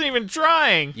did! I wasn't even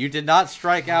trying! You did not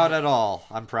strike out at all.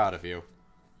 I'm proud of you.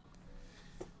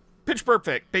 Pitch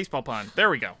Perfect, baseball pun. There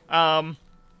we go.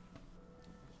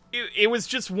 It was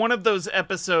just one of those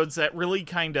episodes that really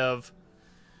kind of...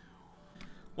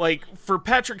 Like, for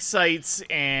Patrick Seitz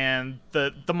and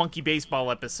the Monkey Baseball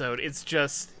episode, it's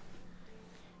just...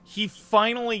 He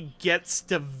finally gets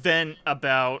to vent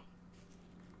about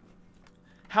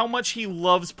how much he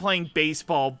loves playing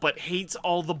baseball, but hates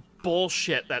all the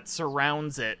bullshit that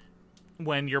surrounds it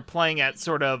when you're playing at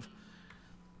sort of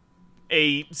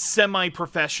a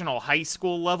semi-professional high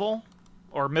school level,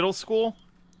 or middle school,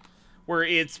 where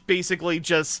it's basically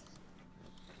just,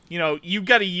 you know, you've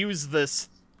got to use this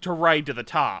to ride to the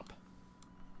top.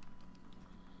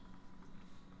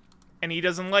 And he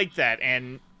doesn't like that,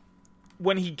 and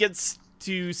when he gets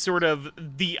to sort of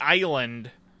the island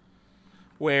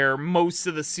where most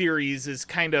of the series is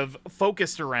kind of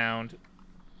focused around,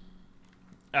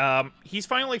 he's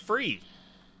finally free.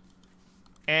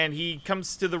 And he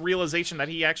comes to the realization that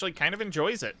he actually kind of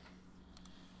enjoys it.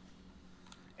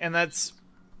 And that's...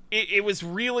 It was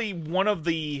really one of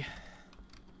the...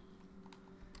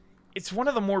 It's one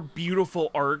of the more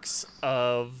beautiful arcs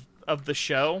of the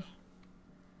show.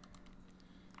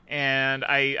 And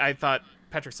I thought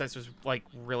Patrick Seitz was, like,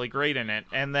 really great in it.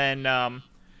 And then,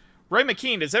 Ray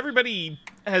McKean, as everybody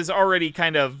has already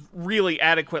kind of really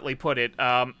adequately put it,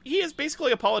 he is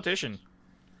basically a politician.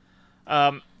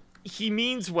 He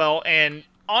means well, and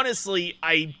honestly,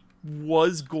 I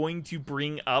was going to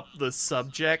bring up the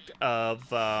subject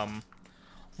of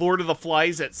Lord of the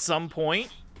Flies at some point.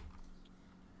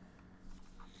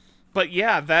 But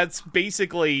yeah, that's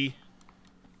basically...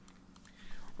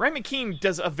 Ray McKean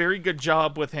does a very good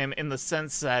job with him in the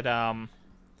sense that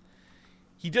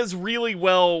he does really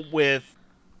well with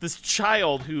this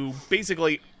child who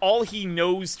basically all he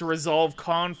knows to resolve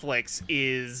conflicts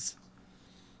is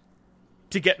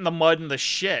to get in the mud and the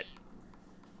shit.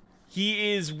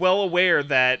 He is well aware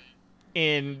that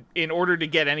in order to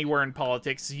get anywhere in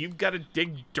politics, you've got to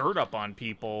dig dirt up on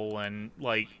people and,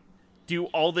 like, do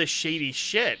all this shady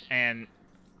shit, and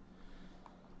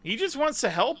he just wants to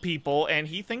help people, and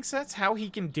he thinks that's how he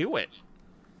can do it.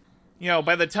 You know,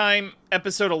 by the time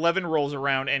episode 11 rolls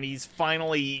around and he's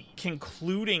finally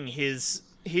concluding his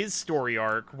story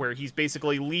arc, where he's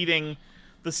basically leading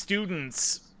the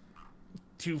students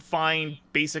to find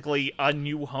basically a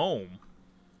new home.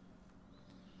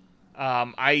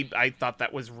 I thought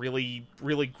that was really,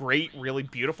 really great, really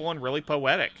beautiful, and really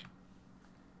poetic.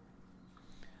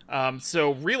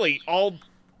 So really, all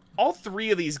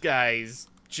three of these guys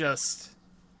just...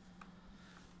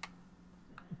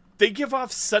 They give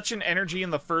off such an energy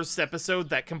in the first episode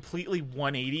that completely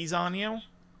 180s on you.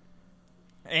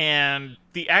 And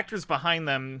the actors behind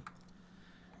them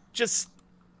just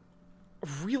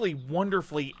really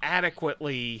wonderfully,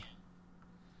 adequately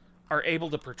are able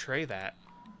to portray that.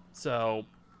 So,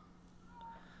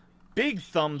 big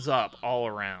thumbs up all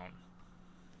around.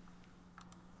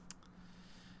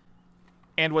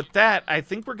 And with that, I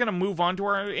think we're going to move on to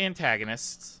our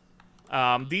antagonists.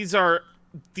 These are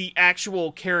the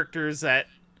actual characters that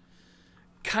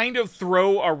kind of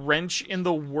throw a wrench in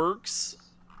the works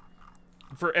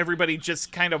for everybody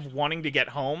just kind of wanting to get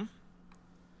home.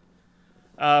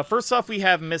 First off, we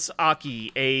have Miss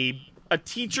Aki, a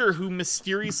teacher who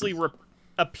mysteriously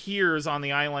appears on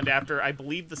the island after, I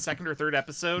believe, the second or third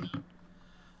episode.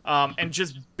 And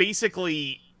just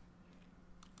basically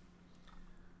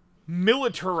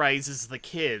militarizes the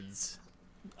kids.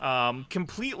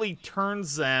 Completely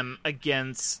turns them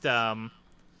against Nagara.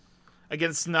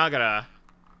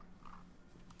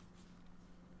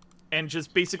 And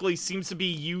just basically seems to be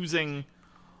using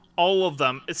all of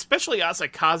them, especially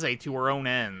Asakaze, to her own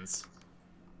ends.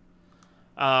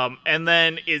 And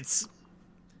then it's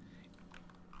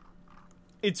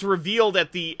revealed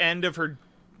at the end of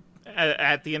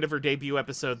her debut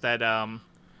episode that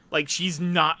like she's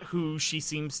not who she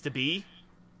seems to be.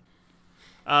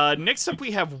 Next up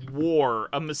we have War,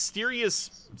 a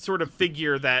mysterious sort of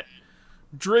figure that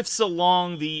drifts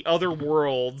along the other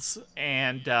worlds,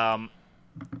 and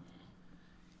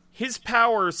his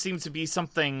power seems to be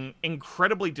something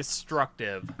incredibly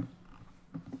destructive.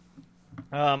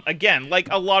 Again, like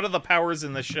a lot of the powers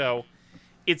in the show,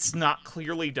 it's not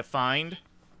clearly defined.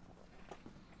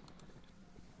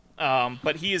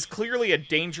 But he is clearly a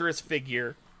dangerous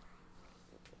figure.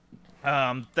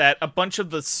 That a bunch of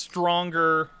the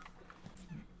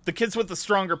kids with the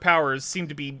stronger powers seem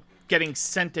to be getting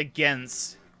sent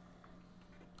against.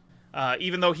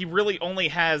 Even though he really only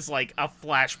has, like, a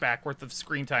flashback worth of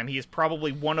screen time, he is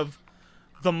probably one of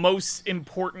the most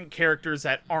important characters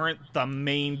that aren't the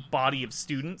main body of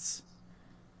students.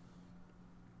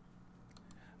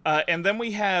 And then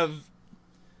we have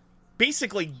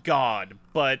basically God,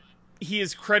 but he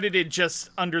is credited just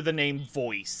under the name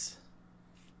Voice.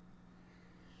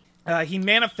 He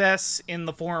manifests in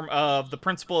the form of the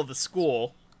principal of the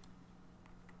school,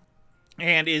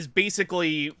 and is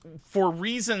basically, for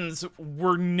reasons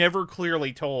we're never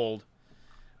clearly told,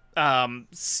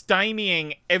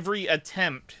 stymieing every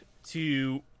attempt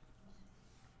to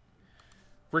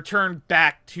return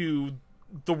back to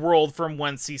the world from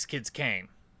whence these kids came.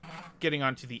 Getting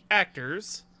on to the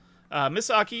actors, Miss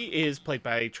Aki is played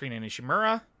by Trina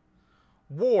Nishimura,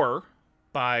 War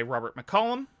by Robert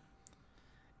McCollum,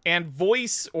 and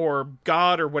Voice, or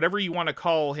God, or whatever you want to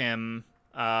call him,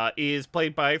 is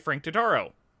played by Frank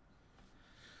Todaro.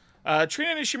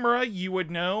 Trina Nishimura you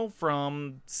would know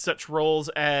from such roles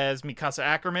as Mikasa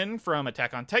Ackerman from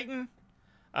Attack on Titan,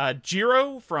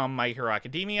 Jiro from My Hero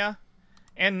Academia,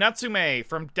 and Natsume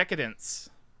from Decadence.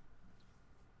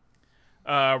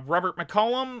 Robert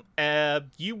McCollum,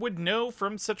 you would know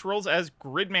from such roles as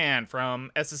Gridman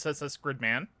from SSSS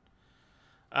Gridman,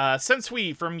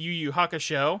 Sensui from Yu Yu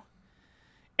Hakusho,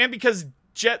 and because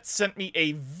Jet sent me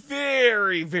a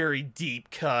very, very deep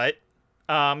cut,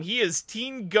 he is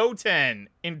Teen Goten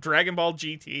in Dragon Ball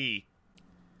GT.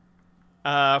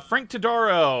 Frank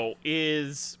Todaro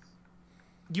is...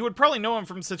 You would probably know him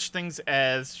from such things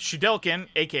as Shudelkin,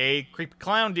 aka Creepy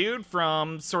Clown Dude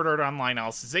from Sword Art Online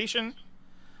Alicization.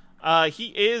 He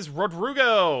is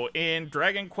Rodrigo in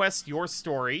Dragon Quest Your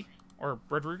Story. Or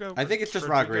Rodrigo? I think it's just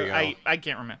Rodrigo. I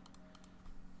can't remember.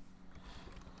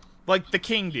 Like the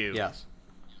King Dude. Yes.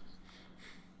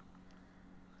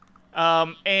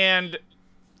 And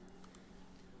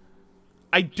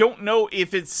I don't know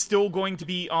if it's still going to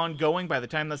be ongoing by the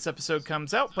time this episode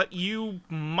comes out, but you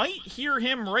might hear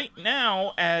him right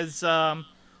now as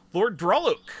Lord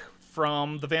Droluk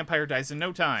from The Vampire Dies in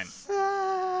No Time.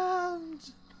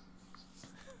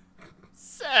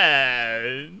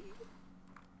 Sad.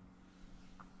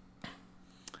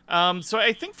 So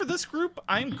I think for this group,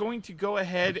 I'm going to go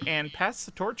ahead and pass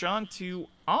the torch on to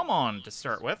Amon to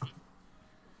start with.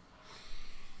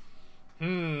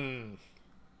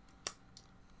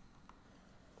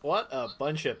 What a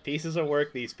bunch of pieces of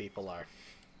work these people are.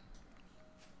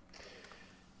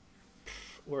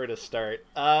 Where to start?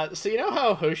 So you know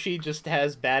how Hoshi just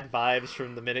has bad vibes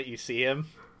from the minute you see him?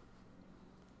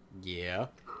 Yeah.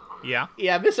 Yeah?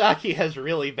 Yeah, Miss Aki has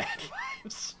really bad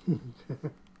vibes.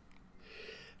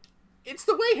 It's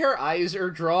the way her eyes are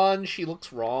drawn. She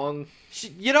looks wrong.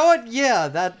 You know what? Yeah,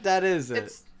 that is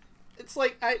it. It's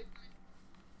like, I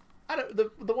don't,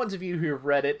 the ones of you who have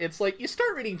read it, it's like, you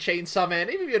start reading Chainsaw Man,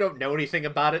 even if you don't know anything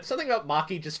about it, something about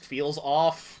Maki just feels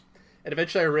off. And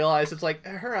eventually I realized it's like,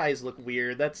 her eyes look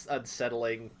weird. That's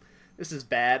unsettling. This is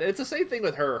bad. And it's the same thing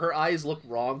with her. Her eyes look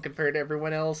wrong compared to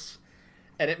everyone else.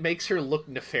 And it makes her look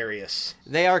nefarious.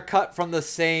 They are cut from the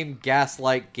same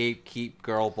gaslight gatekeep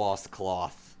girl boss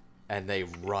cloth. And they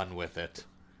run with it.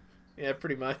 Yeah,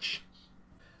 pretty much.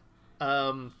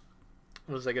 What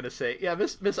was I gonna say? Yeah,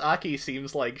 Miss Aki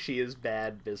seems like she is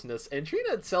bad business. And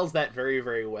Trina sells that very,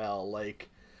 very well. Like,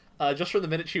 just from the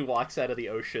minute she walks out of the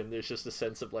ocean, there's just a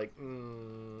sense of like,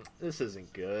 this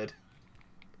isn't good.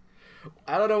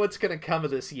 I don't know what's gonna come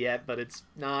of this yet, but it's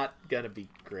not gonna be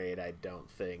great, I don't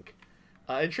think.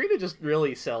 And Trina just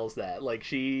really sells that. Like,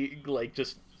 she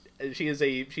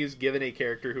is given a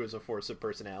character who is a force of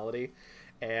personality,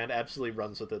 and absolutely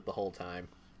runs with it the whole time.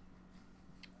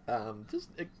 Just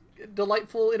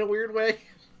delightful in a weird way,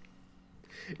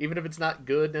 even if it's not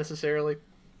good necessarily.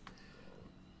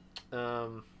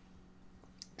 Same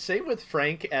with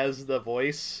Frank as the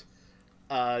voice.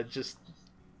 Just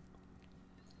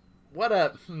what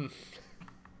a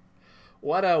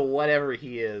whatever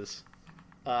he is.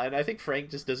 And I think Frank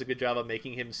just does a good job of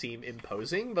making him seem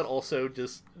imposing, but also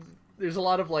just, there's a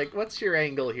lot of like, what's your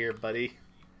angle here, buddy?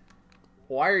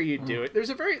 Why are you doing? There's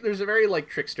a very like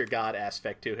trickster god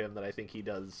aspect to him that I think he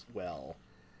does well.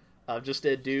 Just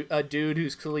a dude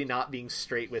who's clearly not being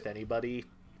straight with anybody,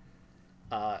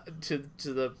 to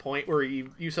the point where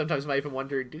you sometimes might even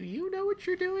wonder, do you know what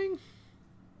you're doing?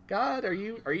 God, are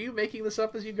you making this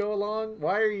up as you go along?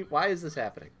 Why is this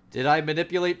happening? Did I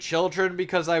manipulate children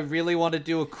because I really want to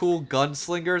do a cool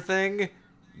gunslinger thing?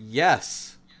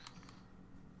 Yes.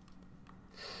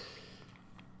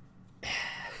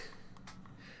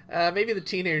 Maybe the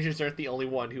teenagers aren't the only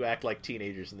one who act like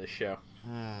teenagers in this show.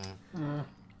 You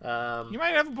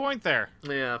might have a point there.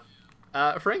 Yeah.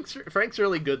 Frank's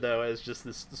really good, though, as just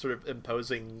this sort of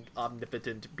imposing,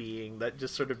 omnipotent being that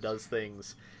just sort of does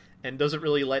things and doesn't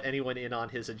really let anyone in on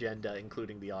his agenda,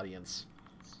 including the audience.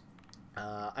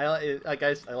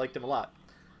 I liked him a lot.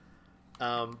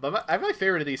 But my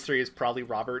favorite of these three is probably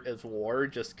Robert as War,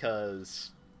 just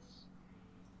because...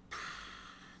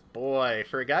 Boy,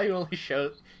 for a guy who only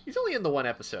showed... He's only in the one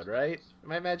episode, right?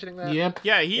 Am I imagining that? Yep.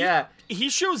 Yeah, he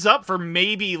shows up for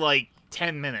maybe,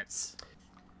 10 minutes.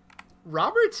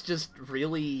 Robert's just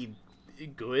really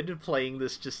good playing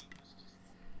this just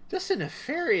a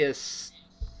nefarious...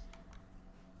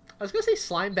 I was going to say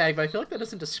slime bag, but I feel like that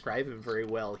doesn't describe him very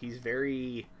well. He's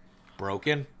very...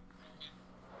 Broken?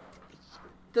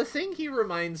 The thing he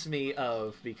reminds me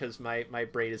of, because my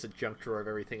brain is a junk drawer of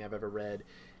everything I've ever read,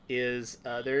 is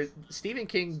Stephen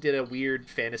King did a weird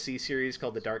fantasy series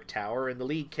called The Dark Tower, and the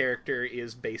lead character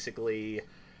is basically...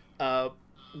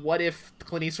 what if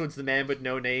Clint Eastwood's the man with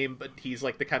no name, but he's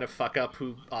like the kind of fuck-up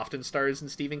who often stars in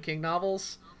Stephen King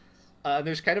novels?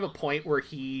 There's kind of a point where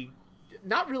he...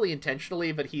 Not really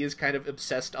intentionally, but he is kind of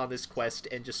obsessed on this quest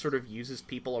and just sort of uses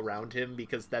people around him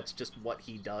because that's just what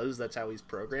he does. That's how he's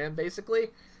programmed, basically.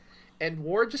 And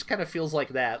Ward just kind of feels like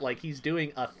that. Like, he's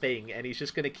doing a thing, and he's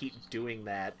just going to keep doing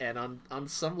that. And on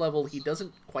some level, he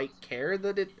doesn't quite care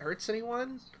that it hurts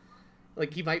anyone.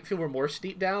 Like, he might feel remorse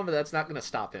deep down, but that's not going to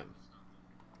stop him.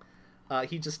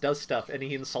 He just does stuff, and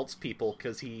he insults people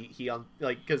because he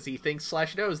thinks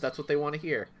 / knows that's what they want to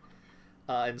hear.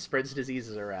 And spreads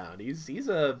diseases around. He's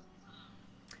a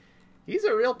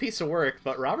real piece of work,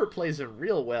 but Robert plays him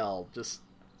real well. Just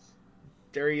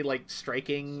very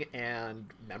striking and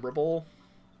memorable.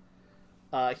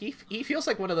 He feels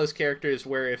like one of those characters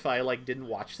where if I didn't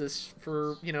watch this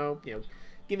for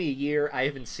give me a year, I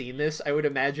haven't seen this, I would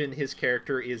imagine his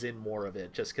character is in more of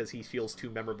it just because he feels too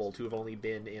memorable to have only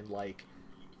been in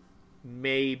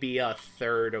maybe a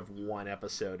third of one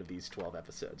episode of these 12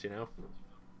 episodes.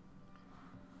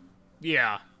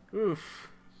 Yeah. Oof.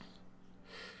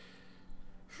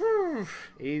 I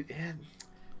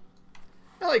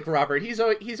like Robert. He's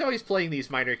always playing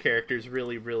these minor characters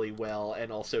really, really well,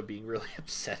 and also being really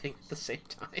upsetting at the same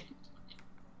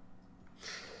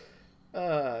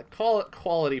time.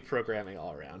 Quality programming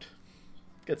all around.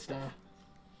 Good stuff.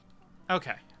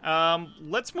 Okay.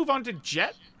 Let's move on to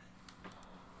Jet.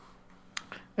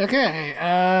 Okay,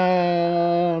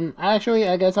 actually,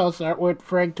 I guess I'll start with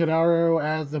Frank Todaro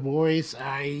as the voice.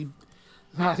 I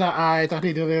thought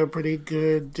he did a pretty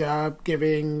good job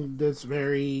giving this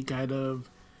very kind of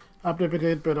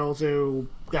omnipotent but also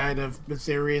kind of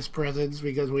mysterious presence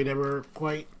because we never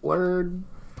quite learned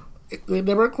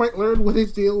what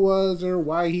his deal was or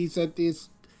why he sent these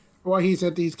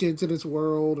kids to this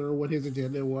world or what his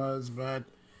agenda was, but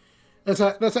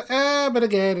but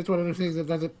again, it's one of those things that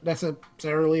doesn't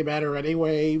necessarily matter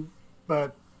anyway.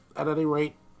 But at any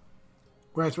rate,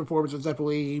 Grant's performance was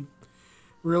definitely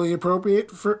really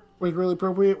appropriate with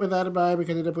that in mind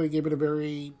because it definitely gave it a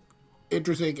very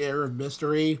interesting air of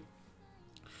mystery.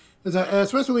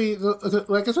 Especially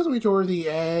towards the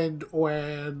end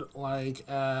when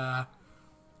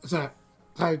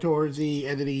towards the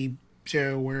end of the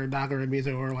show where Naga and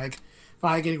Mizo are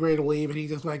finally getting ready to leave, and he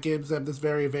just gives them this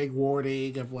very vague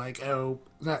warning of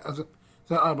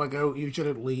you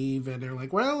shouldn't leave, and they're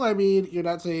like, well, I mean, you're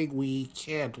not saying we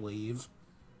can't leave,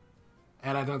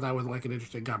 and I thought that was an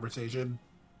interesting conversation.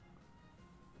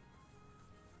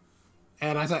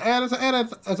 And I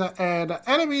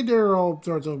mean, there are all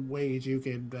sorts of ways you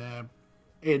can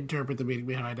interpret the meaning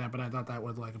behind that, but I thought that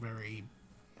was a very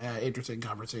interesting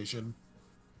conversation.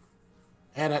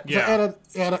 And I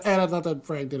thought that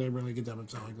Frank did a really good job of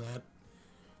selling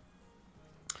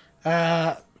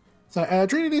that.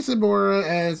 Trinity Samora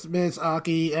as Miss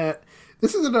Aki.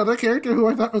 This is another character who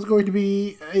I thought was going to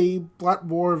be a lot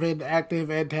more of an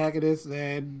active antagonist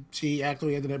than she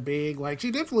actually ended up being. She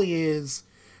definitely is.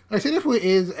 She definitely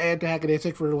is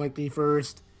antagonistic for the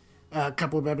first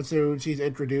couple of episodes she's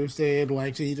introduced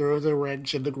in. She throws a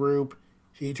wrench in the group.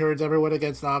 She turns everyone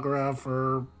against Nagara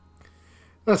for.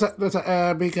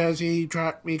 Because she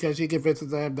convinces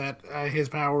them that his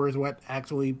power is what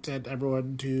actually sent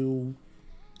everyone to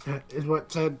is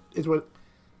what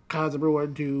caused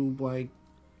everyone to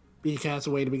be cast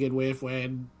away to begin with,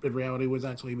 when in reality was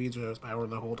actually Mizuno's power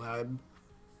the whole time.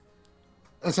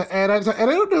 And I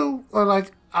don't know,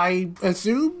 like, I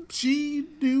assume she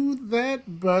knew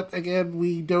that, but again,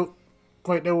 we don't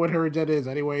quite know what her agenda is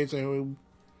anyway, so,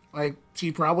 like,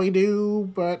 she probably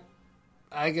knew, but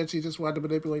I guess she just wanted to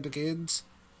manipulate the kids.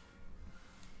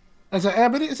 But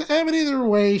either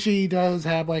way, she does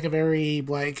have, like, a very,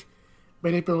 like,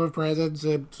 manipulative presence,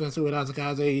 and especially with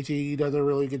Asakaze, she does a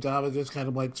really good job of just kind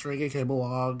of, like, stringing him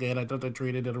along, and I thought that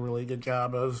Trina did a really good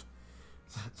job of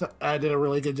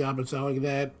selling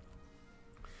that.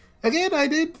 Again, I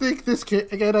did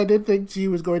think she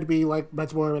was going to be like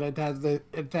much more of an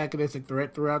antagonistic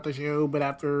threat throughout the show, but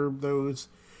after those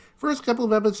first couple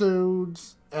of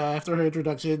episodes, after her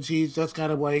introduction, she's just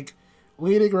kind of like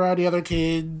leading around the other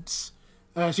kids.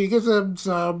 She gives them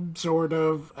some sort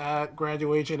of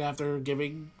graduation after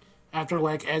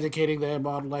like educating them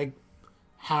on like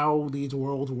how these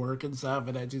worlds work and stuff,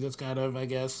 and then she just kind of, I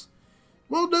guess.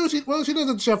 She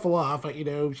doesn't shuffle off, but,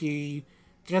 she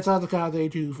gets on the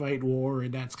Kaze to fight war,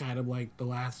 and that's kind of, like, the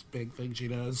last big thing she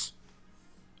does.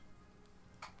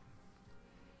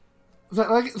 It's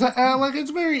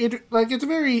a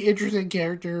very interesting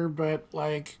character, but,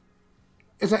 like,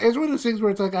 it's one of those things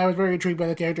where it's like, I was very intrigued by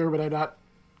the character, but I'm not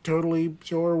totally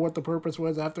sure what the purpose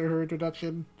was after her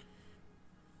introduction.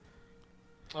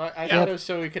 I thought it was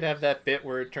so we could have that bit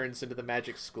where it turns into the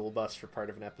magic school bus for part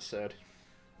of an episode.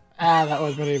 That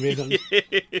was pretty amazing.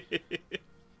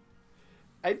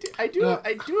 I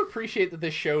do appreciate that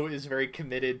this show is very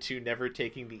committed to never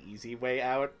taking the easy way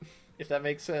out, if that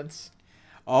makes sense.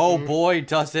 Oh boy,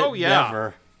 does it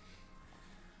never.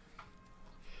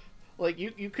 Like,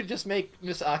 you could just make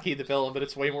Miss Aki the villain, but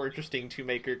it's way more interesting to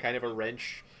make her kind of a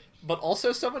wrench, but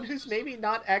also someone who's maybe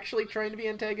not actually trying to be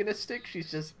antagonistic,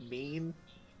 she's just mean?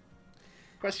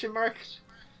 Question mark?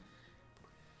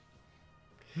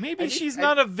 Maybe she's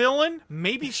not a villain.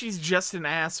 Maybe she's just an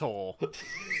asshole.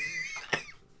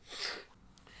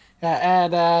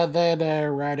 And then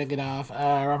rounding it off,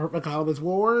 Robert McCallum's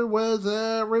War was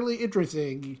really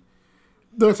interesting.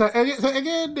 This was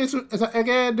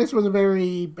a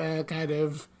very kind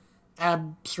of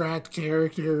abstract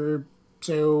character.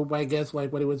 So I guess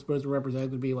like what it was supposed to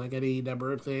represent would be like any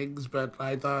number of things. But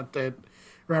I thought that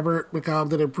Robert McCallum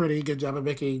did a pretty good job of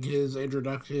making his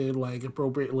introduction like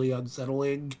appropriately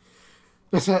unsettling.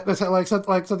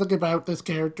 Something about this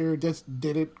character just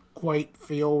didn't quite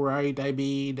feel right. I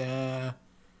mean,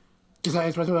 because I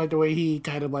especially like the way he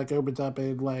kind of like opens up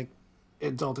and like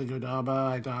insulting Kodama.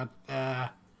 I thought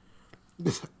that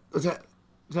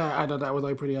was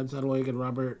like pretty unsettling, and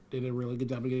Robert did a really good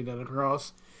job of getting that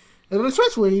across. And then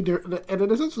especially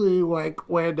like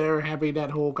when they're having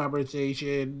that whole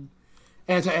conversation.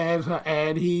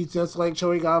 And he's just like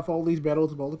showing off all these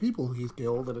medals of all the people he's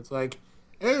killed, and it's like,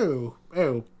 oh,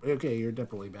 okay, you're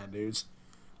definitely bad news.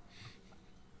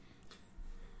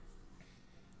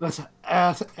 And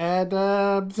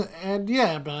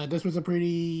yeah, but this was a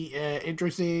pretty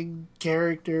interesting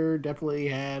character. Definitely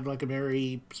had like a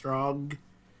very strong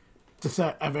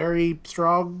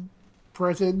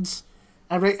presence.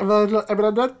 I mean,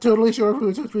 I'm not totally sure if it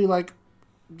was supposed to be like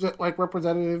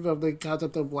representative of the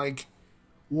concept of like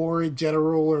war in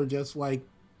general, or just like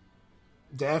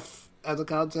death as a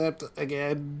concept.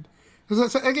 Again,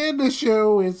 this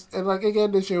show is not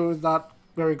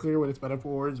very clear with its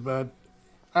metaphors, but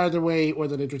either way, it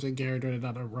was an interesting character, and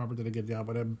I thought Robert did a good job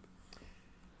with him.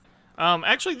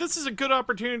 Actually, this is a good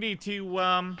opportunity to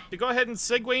go ahead and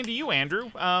segue into you,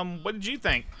 Andrew. What did you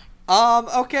think?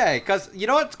 Okay, because you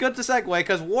know what's good to segue,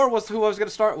 because War was who I was going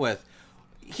to start with.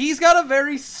 He's got a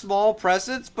very small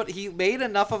presence, but he made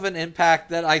enough of an impact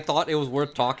that I thought it was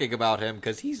worth talking about him,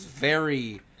 because he's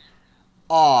very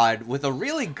odd, with a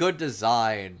really good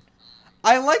design.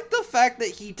 I like the fact that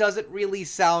he doesn't really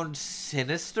sound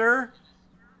sinister,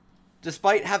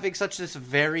 despite having such this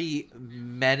very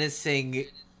menacing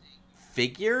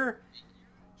figure.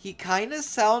 He kind of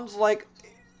sounds like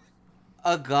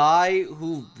a guy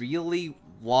who really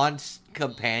wants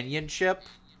companionship,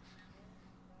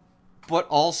 but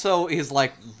also is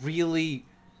like really,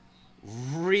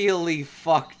 really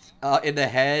fucked in the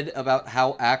head about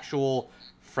how actual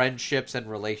friendships and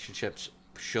relationships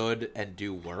should and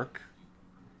do work.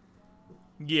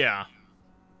 Yeah.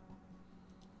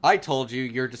 I told you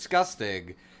you're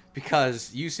disgusting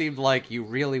because you seemed like you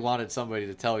really wanted somebody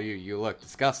to tell you you look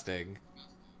disgusting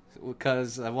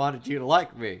because I wanted you to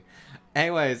like me.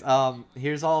 Anyways,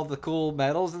 here's all the cool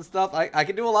medals and stuff. I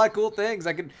can do a lot of cool things.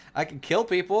 I can kill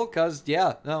people because,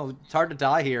 yeah, no, it's hard to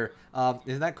die here.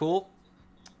 Isn't that cool?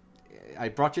 I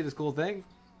brought you this cool thing.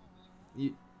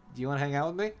 Do you want to hang out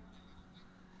with me?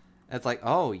 And it's like,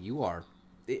 oh, you are.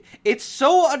 It's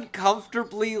so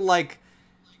uncomfortably like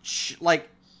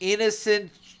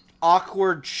innocent,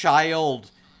 awkward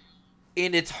child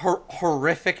in its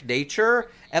horrific nature,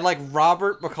 and like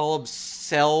Robert McCollum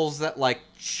sells that like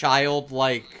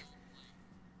childlike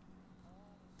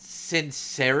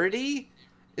sincerity,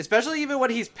 especially even when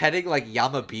he's petting like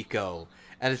Yamabiko,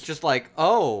 and it's just like,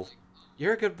 oh,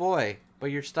 you're a good boy, but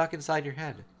you're stuck inside your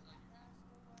head.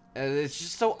 And it's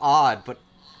just so odd, but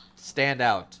stand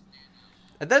out.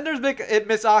 And then there's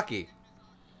Misaki.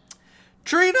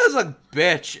 Trina's a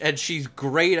bitch, and she's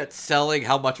great at selling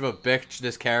how much of a bitch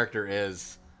this character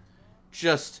is.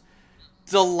 Just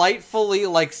delightfully,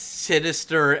 like,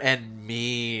 sinister and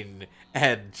mean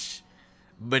and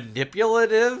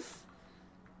manipulative.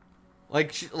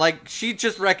 Like she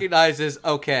just recognizes,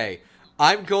 okay,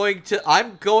 I'm going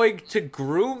to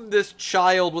groom this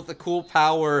child with a cool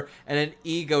power and an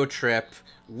ego trip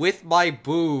with my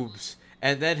boobs,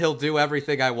 and then he'll do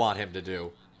everything I want him to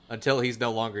do until he's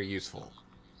no longer useful.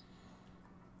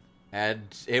 And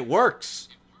it works.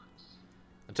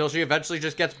 Until she eventually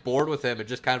just gets bored with him and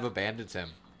just kind of abandons him.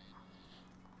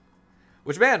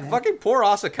 Which, man, fucking poor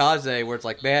Asakaze, where it's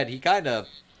like, man, he kind of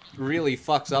really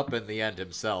fucks up in the end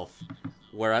himself.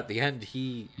 Where at the end,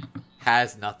 he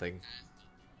has nothing.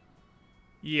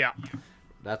 Yeah.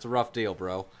 That's a rough deal,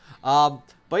 bro.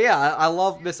 But yeah, I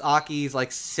love Miss Aki's,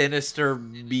 like, sinister,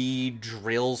 mean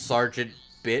drill sergeant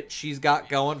bit she's got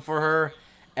going for her.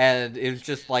 And it was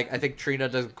just, like, I think Trina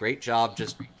does a great job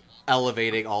just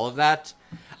elevating all of that.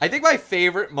 I think my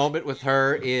favorite moment with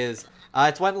her is,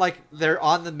 it's when, like, they're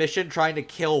on the mission trying to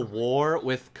kill War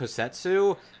with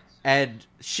Kosetsu, and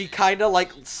she kind of,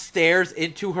 like, stares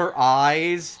into her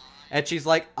eyes, and she's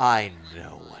like, I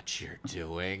know what you're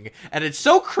doing. And it's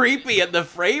so creepy, and the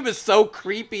frame is so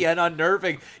creepy and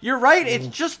unnerving. You're right, it's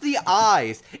just the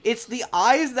eyes. It's the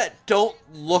eyes that don't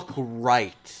look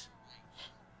right.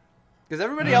 Because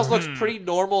everybody else looks pretty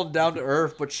normal and down to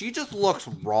earth, but she just looks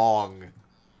wrong.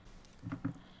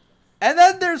 And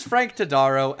then there's Frank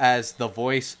Tadaro as the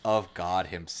voice of God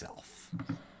himself.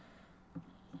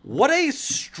 What a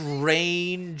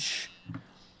strange...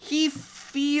 He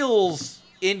feels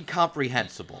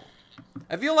incomprehensible.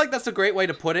 I feel like that's a great way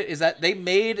to put it, is that they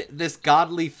made this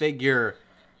godly figure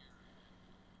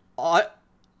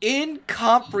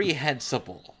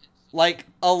incomprehensible. Like,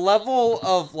 a level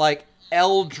of, like,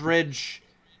 eldritch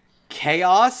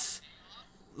chaos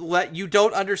that you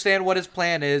don't understand what his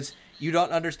plan is. You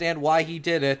don't understand why he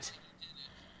did it.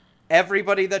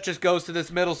 Everybody that just goes to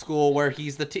this middle school where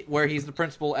he's the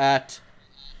principal at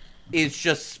is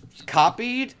just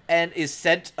copied and is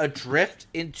sent adrift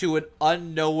into an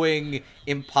unknowing,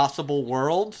 impossible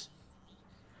world.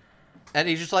 And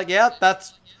he's just like, yeah,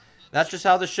 that's just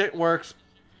how this shit works.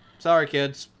 Sorry,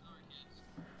 kids.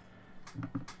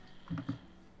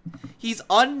 He's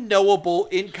unknowable,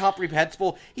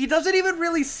 incomprehensible. He doesn't even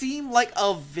really seem like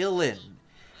a villain.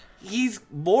 He's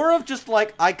more of just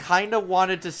like, I kind of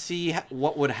wanted to see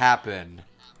what would happen.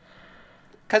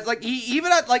 Because, like, he,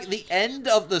 even at, like, the end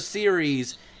of the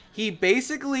series, he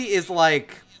basically is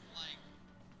like,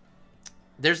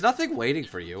 there's nothing waiting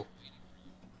for you.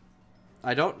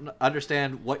 I don't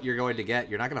understand what you're going to get.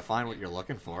 You're not going to find what you're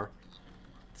looking for.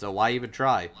 So why even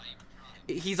try?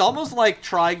 He's almost, like,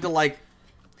 trying to, like,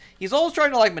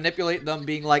 manipulate them,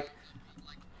 being like,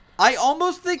 I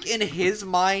almost think in his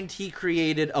mind he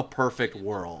created a perfect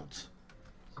world.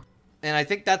 And I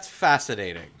think that's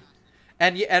fascinating.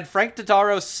 And Frank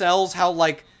Tadaro sells how,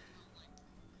 like,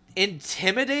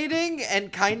 intimidating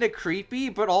and kind of creepy,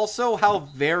 but also how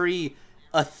very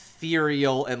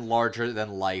ethereal and larger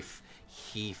than life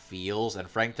he feels. And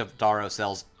Frank Tadaro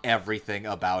sells everything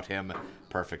about him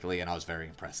perfectly, and I was very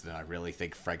impressed. And I really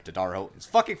think Frank Tadaro is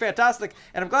fucking fantastic,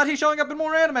 and I'm glad he's showing up in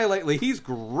more anime lately. He's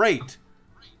great.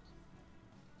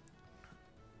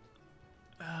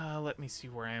 Let me see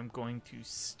where I am going to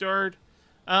start.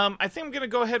 I think I'm going to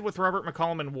go ahead with Robert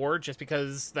McCollum and War, just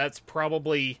because that's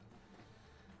probably...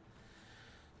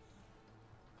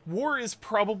 War is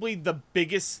probably the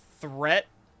biggest threat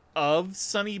of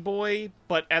Sonny Boy,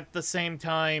 but at the same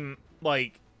time,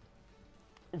 like,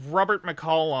 Robert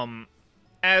McCollum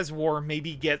as War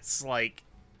maybe gets, like,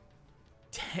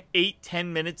 8-10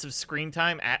 minutes of screen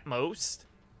time at most.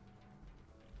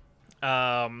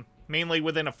 Mainly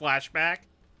within a flashback.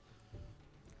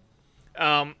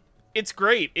 It's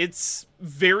great. It's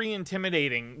very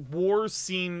intimidating. War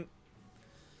seems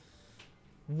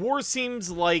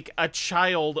like a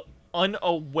child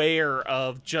unaware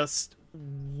of just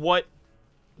what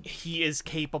he is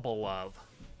capable of.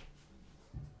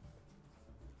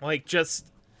 Like, just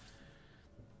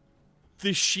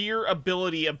the sheer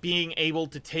ability of being able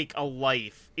to take a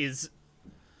life is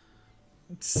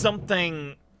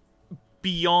something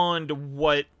beyond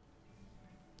what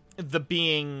the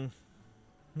being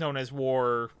known as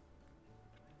War,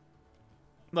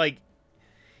 like,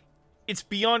 it's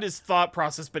beyond his thought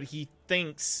process, but he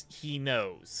thinks he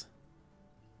knows.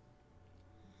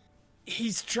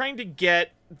 He's trying to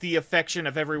get the affection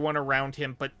of everyone around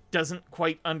him, but doesn't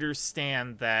quite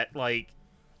understand that, like,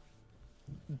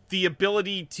 the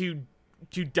ability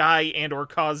to die and or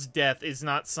cause death is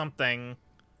not something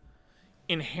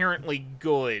inherently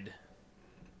good.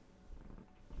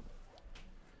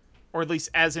 Or at least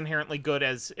as inherently good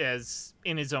as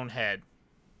in his own head.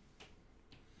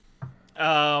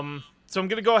 So I'm going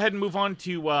to go ahead and move on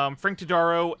to Frank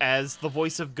Todaro as the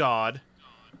voice of God.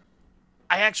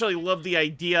 I actually love the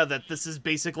idea that this is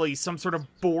basically some sort of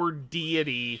bored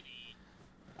deity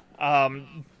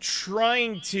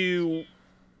trying to,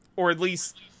 or at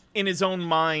least in his own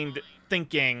mind,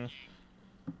 thinking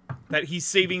that he's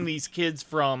saving these kids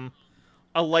from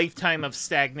a lifetime of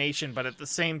stagnation, but at the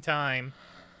same time,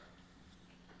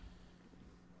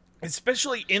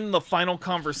 especially in the final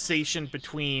conversation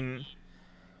between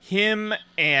him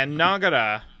and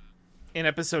Nagara in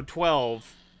episode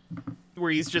 12,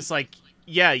 where he's just like,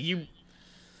 yeah,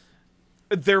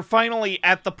 they're finally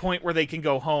at the point where they can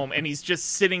go home, and he's just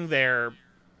sitting there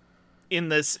in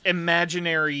this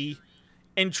imaginary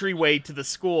entryway to the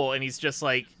school, and he's just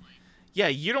like, yeah,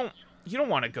 you don't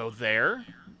want to go there.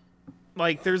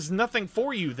 Like, there's nothing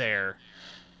for you there.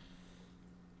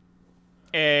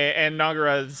 And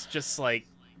Nagara's just like,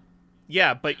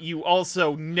 yeah, but you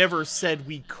also never said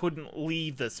we couldn't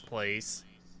leave this place.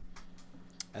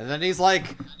 And then he's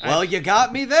like, well, you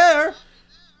got me there.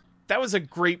 That was a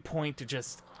great point to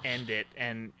just end it,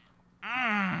 and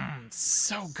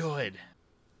so good.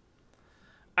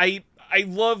 I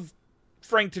love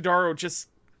Frank Todaro just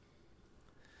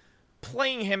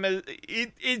playing him as,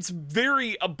 it's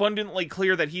very abundantly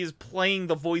clear that he is playing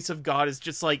the voice of God as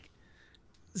just like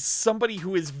somebody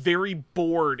who is very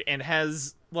bored and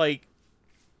has like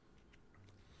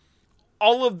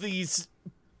all of these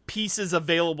pieces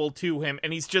available to him,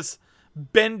 and he's just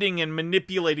bending and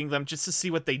manipulating them just to see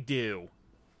what they do.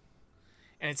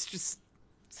 And it's just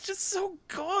so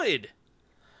good.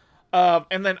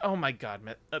 And then, oh my god,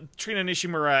 Trina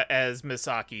Nishimura as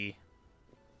Misaki.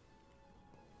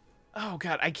 Oh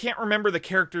god, I can't remember the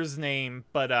character's name,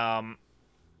 but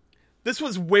this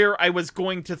was where I was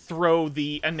going to throw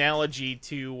the analogy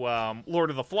to Lord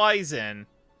of the Flies in.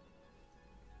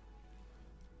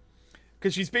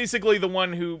 Because she's basically the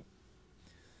one who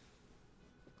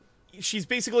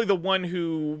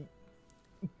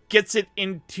gets it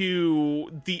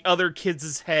into the other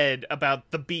kids' head about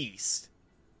the beast.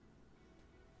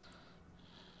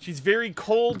 She's very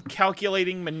cold,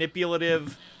 calculating,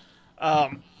 manipulative.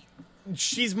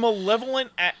 She's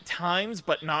malevolent at times,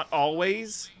 but not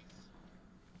always.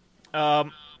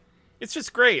 It's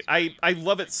just great. I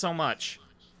love it so much.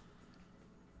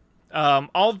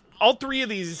 All three of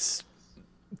these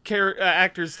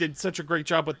actors did such a great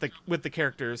job with the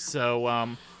characters.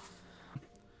 So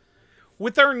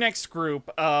with our next group,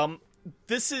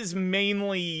 this is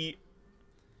mainly,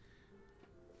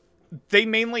 they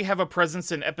mainly have a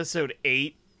presence in episode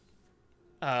 8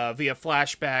 via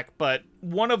flashback, but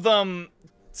one of them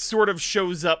sort of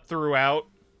shows up throughout.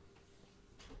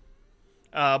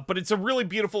 But it's a really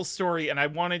beautiful story, and I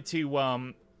wanted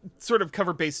to sort of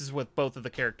cover bases with both of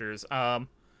the characters.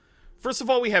 First of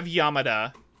all, we have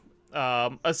Yamada,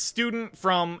 a student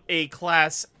from a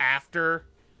class after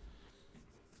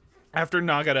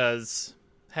Nagara's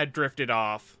had drifted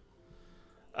off.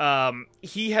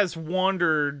 He has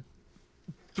wandered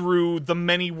through the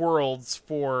many worlds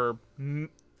for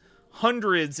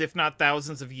hundreds, if not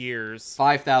thousands of years.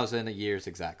 5,000 years,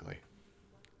 exactly.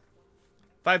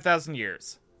 5,000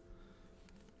 years.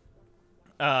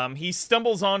 He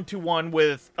stumbles onto one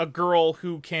with a girl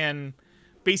who can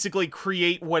basically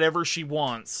create whatever she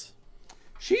wants.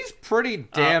 She's pretty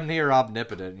damn near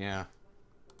omnipotent, yeah.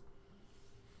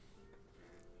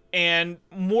 And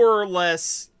more or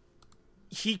less,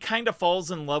 he kind of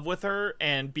falls in love with her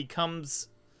and becomes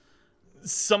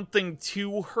something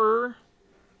to her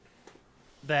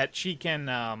that she can,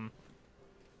 I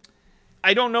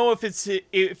don't know if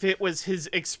it was his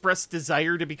expressed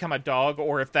desire to become a dog,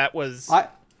 or if that was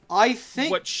I think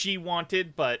what she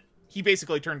wanted, but he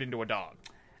basically turned into a dog.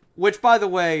 Which, by the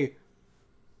way,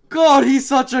 God, he's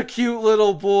such a cute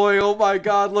little boy. Oh my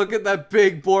god, look at that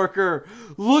big Borker.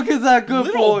 Look at that good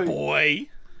little boy.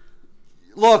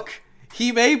 Look,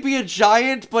 he may be a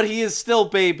giant, but he is still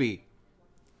baby.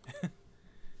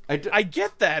 I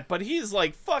get that, but he's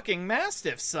like fucking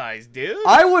mastiff size, dude.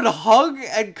 I would hug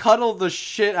and cuddle the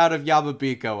shit out of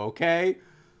Yamabiko, okay?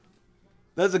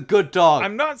 That's a good dog.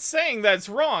 I'm not saying that's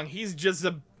wrong. He's just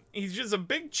a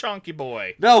big chunky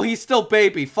boy. No, he's still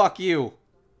baby. Fuck you.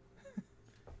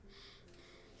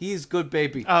 He's good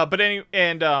baby.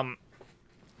 And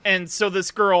so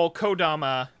this girl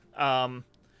Kodama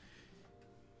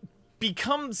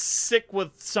becomes sick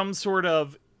with some sort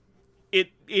of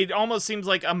it almost seems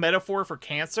like a metaphor for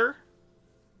cancer.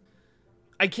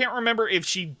 I can't remember if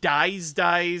she dies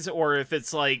or if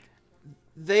it's like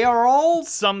they are all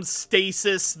some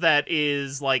stasis that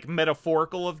is like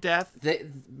metaphorical of death.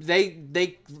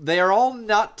 They are all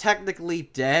not technically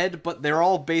dead, but they're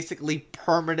all basically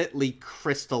permanently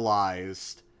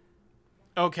crystallized.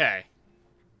 Okay.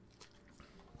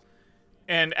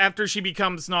 And after she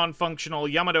becomes non-functional,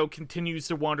 Yamato continues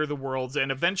to wander the worlds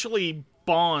and eventually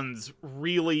bonds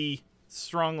really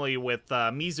strongly with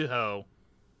Mizuho.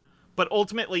 But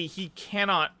ultimately, he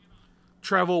cannot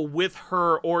travel with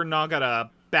her or Nagata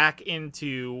back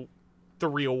into the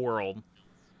real world.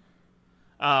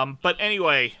 But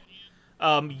anyway,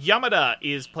 Yamada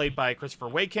is played by Christopher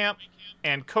Waycamp,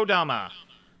 and Kodama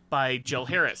by Jill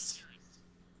Harris.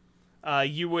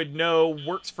 You would know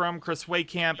works from Chris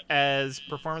Waycamp as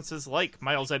performances like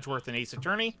Miles Edgeworth in Ace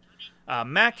Attorney,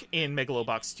 Mac in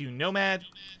Megalobox 2 Nomad,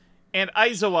 and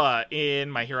Aizawa in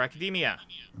My Hero Academia.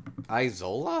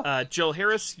 Aizola? Jill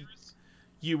Harris,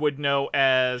 you would know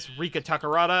as Rika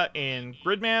Takarada in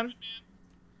Gridman,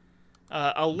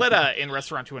 Aletta in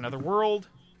Restaurant to Another World,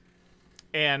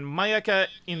 and Mayaka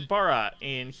Inbara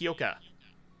in Hyoka.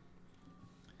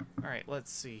 Alright,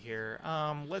 let's see here.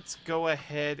 Let's go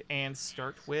ahead and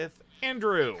start with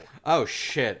Andrew. Oh,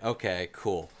 shit. Okay,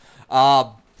 cool.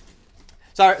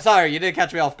 Sorry, you didn't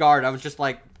catch me off guard. I was just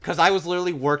like, because I was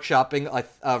literally workshopping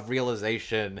a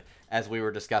realization as we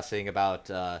were discussing about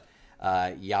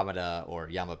Yamada or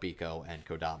Yamabiko and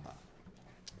Kodama.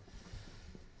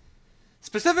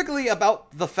 Specifically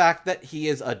about the fact that he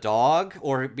is a dog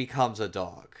or becomes a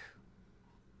dog.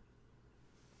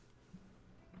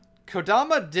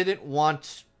 Kodama didn't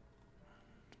want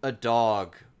a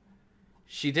dog.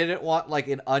 She didn't want, like,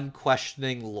 an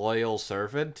unquestioning, loyal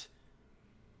servant.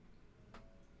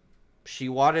 She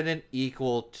wanted an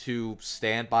equal to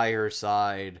stand by her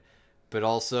side, but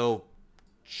also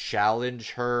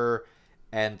challenge her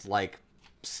and, like,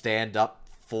 stand up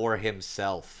for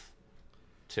himself,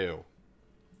 too.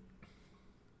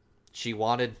 She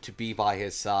wanted to be by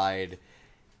his side.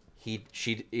 He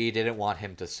didn't want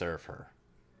him to serve her.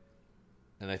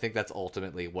 And I think that's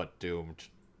ultimately what doomed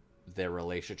their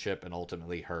relationship and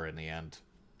ultimately her in the end.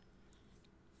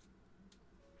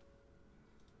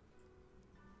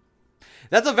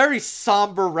 That's a very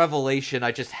somber revelation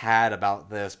I just had about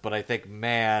this, but I think,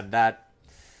 man, that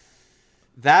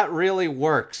really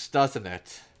works, doesn't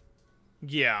it?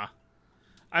 Yeah.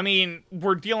 I mean,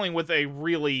 we're dealing with a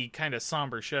really kind of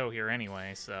somber show here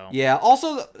anyway, so... Yeah,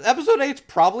 also, episode 8's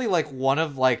probably, like, one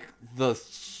of, like, the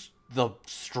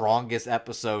strongest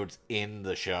episodes in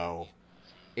the show.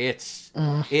 It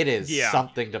is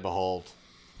something to behold.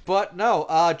 But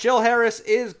no, Jill Harris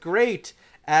is great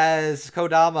as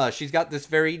Kodama. She's got this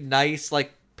very nice,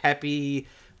 like, peppy,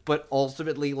 but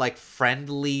ultimately, like,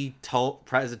 friendly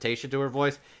presentation to her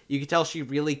voice. You can tell she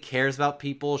really cares about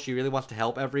people. She really wants to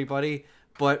help everybody.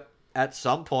 But at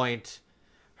some point,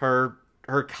 her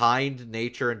kind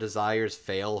nature and desires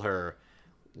fail her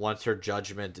once her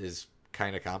judgment is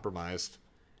kind of compromised.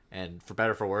 And for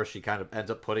better or for worse, she kind of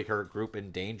ends up putting her group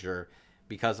in danger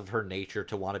because of her nature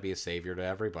to want to be a savior to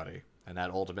everybody. And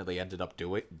that ultimately ended up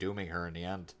dooming her in the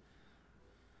end.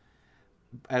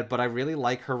 But I really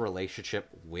like her relationship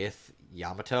with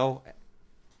Yamato.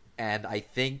 And I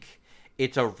think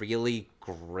it's a really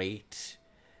great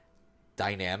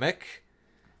dynamic.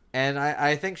 And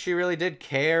I think she really did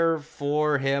care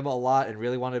for him a lot and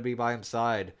really wanted to be by his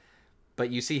side. But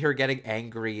you see her getting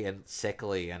angry and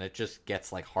sickly, and it just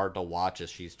gets, like, hard to watch as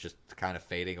she's just kind of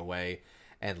fading away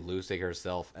and losing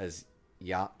herself as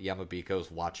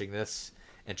Yamabiko's watching this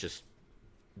and just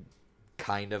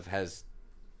kind of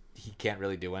he can't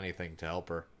really do anything to help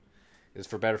her. Because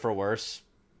for better or for worse,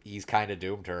 he's kind of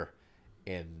doomed her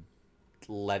in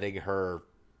letting her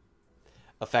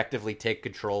effectively take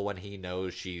control when he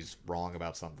knows she's wrong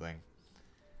about something.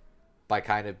 By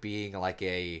kind of being like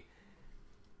a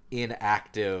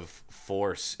inactive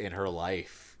force in her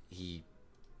life, he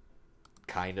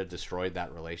kind of destroyed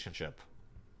that relationship.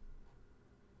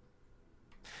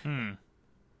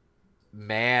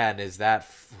 Man, is that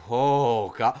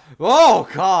oh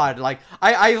god, like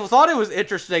I thought it was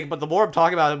interesting, but the more I'm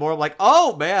talking about it, the more I'm like,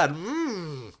 oh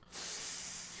man,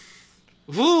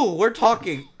 Ooh, we're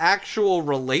talking actual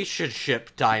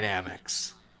relationship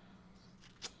dynamics.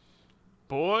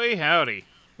 Boy, howdy.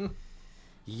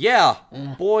 Yeah,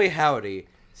 boy howdy.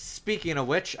 Speaking of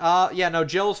which,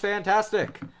 Jill's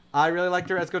fantastic. I really liked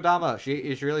her as Kodama.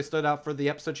 She really stood out for the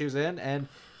episode she was in and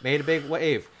made a big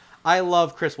wave. I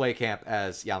love Chris Waycamp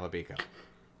as Yamabiko.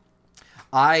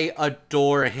 I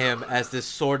adore him as this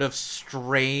sort of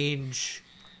strange...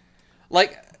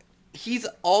 Like, he's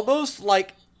almost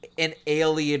like an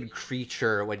alien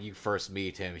creature when you first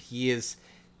meet him. He is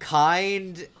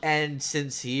kind and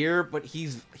sincere, but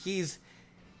he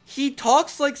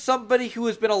talks like somebody who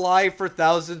has been alive for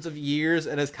thousands of years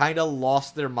and has kind of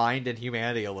lost their mind and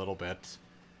humanity a little bit.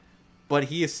 But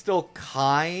he is still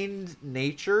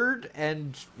kind-natured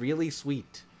and really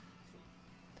sweet.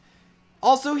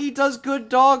 Also, he does good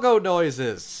doggo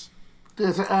noises.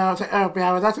 I was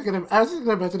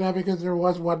gonna mention that because there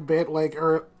was one bit like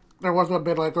early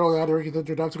on during his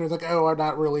introduction where he's like, "Oh, I'm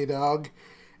not really a dog."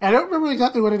 And I don't remember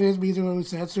exactly what it is Mizuho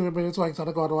says to him, but it's like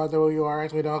something along the lines of, "Oh, you are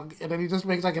actually a dog," and then he just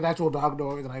makes like an actual dog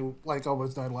noise, and I like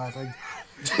almost died laughing.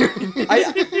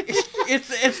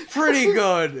 It's pretty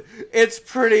good. It's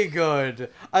pretty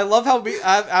good. I love how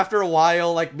after a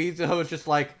while, like Mizuho is just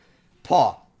like,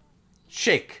 paw,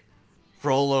 shake,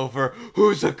 roll over.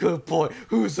 Who's a good boy?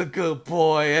 Who's a good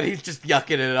boy? And he's just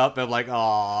yucking it up. And I'm like,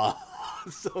 aw,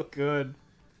 so good.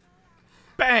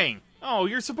 Bang! Oh,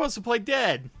 you're supposed to play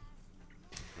dead.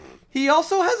 He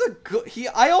also has a good...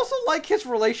 I also like his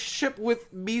relationship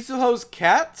with Mizuho's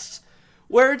cats,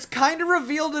 where it's kind of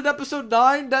revealed in episode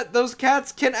 9 that those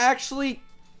cats can actually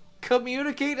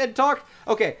communicate and talk.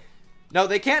 Okay, no,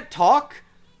 they can't talk,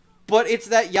 but it's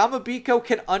that Yamabiko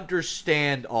can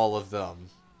understand all of them.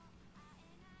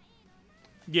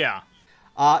 Yeah.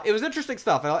 It was interesting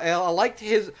stuff. I liked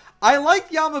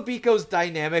Yamabiko's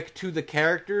dynamic to the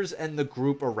characters and the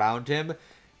group around him,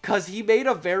 because he made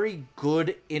a very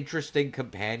good, interesting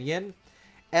companion.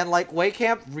 And, like,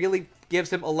 Waycamp really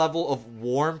gives him a level of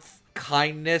warmth,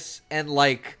 kindness, and,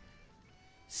 like,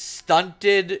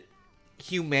 stunted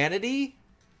humanity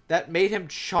that made him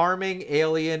charming,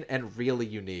 alien, and really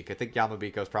unique. I think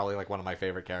Yamabiko is probably, like, one of my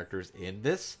favorite characters in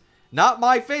this. Not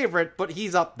my favorite, but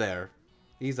he's up there.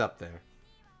 He's up there.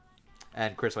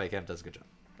 And Chris Waycamp does a good job.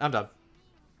 I'm done.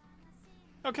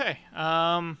 Okay,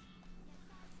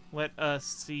 let us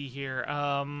see here.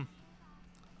 Amon,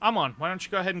 why don't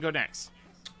you go ahead and go next?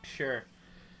 Sure.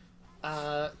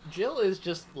 Jill is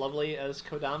just lovely as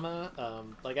Kodama.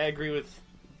 I agree with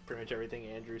pretty much everything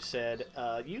Andrew said.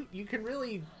 You can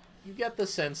really... You get the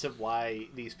sense of why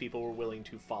these people were willing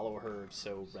to follow her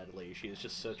so readily. She is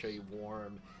just such a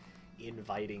warm,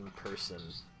 inviting person.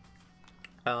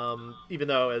 Even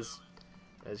though, as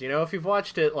you know, if you've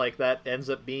watched it, like, that ends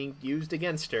up being used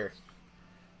against her.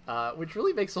 Which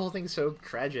really makes the whole thing so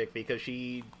tragic, because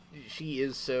she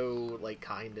is so, like,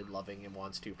 kind and loving and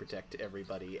wants to protect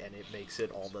everybody, and it makes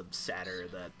it all the sadder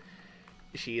that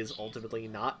she is ultimately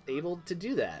not able to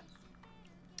do that.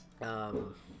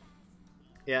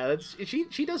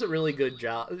 She does a really good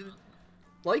job.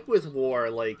 Like with War,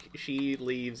 like, she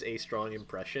leaves a strong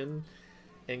impression,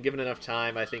 and given enough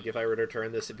time, I think if I were to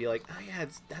return this, it'd be like, oh yeah,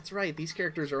 that's right, these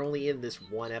characters are only in this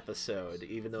one episode,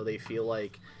 even though they feel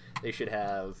like they should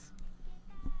have,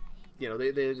 you know,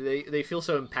 they feel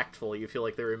so impactful. You feel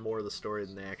like they're in more of the story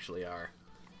than they actually are.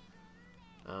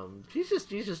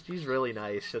 She's really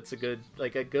nice. It's a good,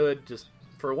 just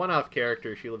for a one-off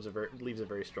character, she leaves a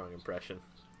very strong impression.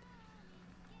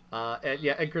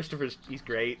 And Christopher's, he's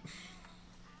great.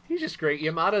 He's just great.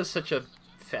 Yamada's such a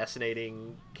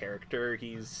fascinating character.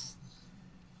 He's...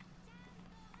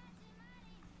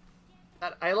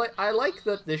 I like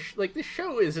that this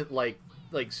show isn't like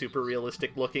super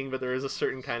realistic looking, but there is a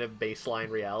certain kind of baseline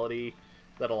reality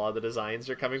that a lot of the designs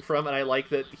are coming from, and I like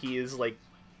that he is like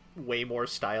way more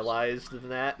stylized than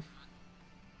that.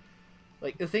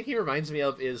 Like, the thing he reminds me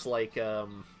of is like, have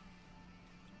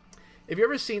you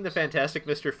ever seen the Fantastic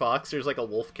Mr. Fox? There's like a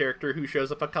wolf character who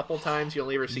shows up a couple times. You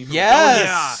only ever see from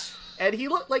yes, and he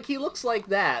looks like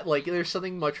that. Like, there's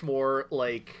something much more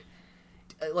like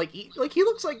he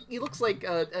looks like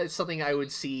something I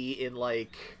would see in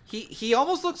like he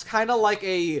almost looks kind of like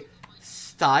a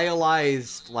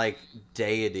stylized like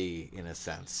deity in a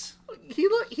sense. He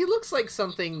looks like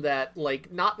something that,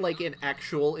 like, not like an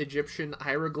actual Egyptian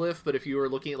hieroglyph, but if you were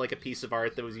looking at like a piece of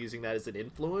art that was using that as an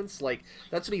influence, like,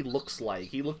 that's what he looks like.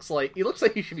 He looks like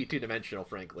he should be two-dimensional,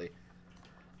 frankly.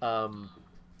 And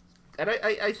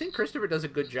I think Christopher does a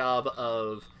good job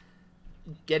of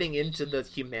getting into the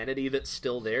humanity that's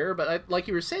still there, but like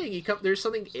you were saying, there's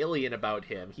something alien about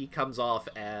him. He comes off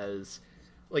as,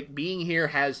 like, being here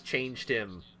has changed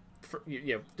him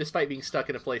despite being stuck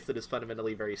in a place that is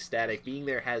fundamentally very static, being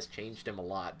there has changed him a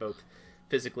lot, both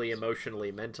physically,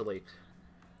 emotionally, mentally.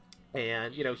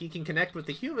 And, he can connect with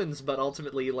the humans, but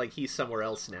ultimately, he's somewhere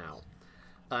else now.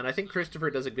 And I think Christopher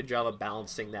does a good job of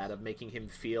balancing that, of making him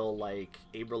feel like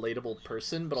a relatable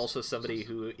person, but also somebody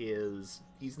who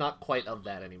he's not quite of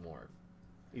that anymore.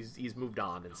 He's moved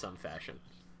on in some fashion.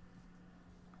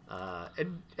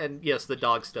 And yes, the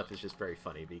dog stuff is just very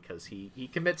funny because he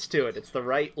commits to it. It's the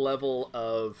right level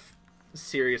of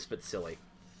serious but silly.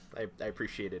 I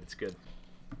appreciate it. It's good.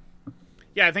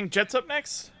 Yeah, I think Jet's up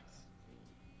next.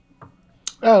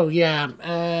 Oh, yeah.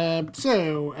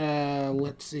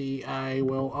 Let's see. I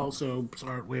will also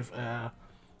start with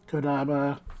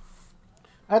Kodama.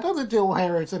 I thought that Jill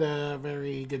Harris did a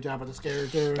very good job of this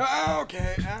character.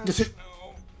 Okay.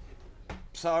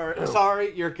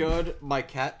 Sorry, you're good. My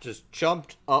cat just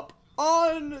jumped up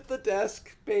on the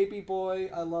desk. Baby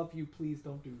boy, I love you. Please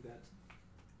don't do that.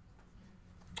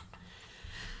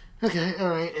 Okay,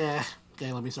 alright.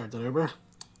 Okay, let me start that over.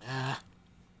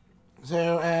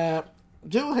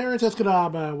 Jill Harris as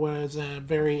Kodama was a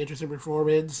very interesting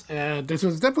performance. This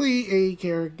was definitely a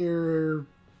character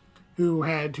who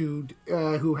had to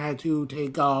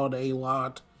take on a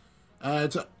lot.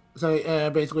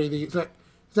 Basically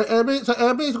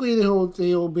the whole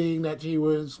deal being that she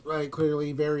was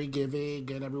clearly very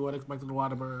giving and everyone expected a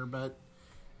lot of her, but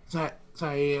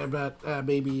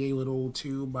maybe a little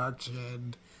too much,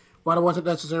 and while it wasn't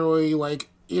necessarily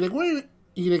eating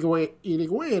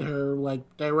away at her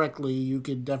directly, you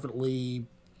could definitely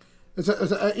you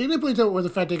definitely tell it was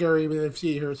affecting her even if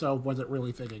she herself wasn't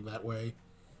really thinking that way.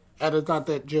 And I thought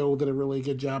that Jill did a really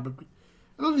good job of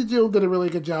of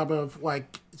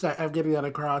getting that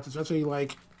across, especially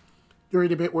during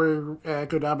the bit where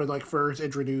Kodama first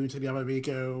introduced and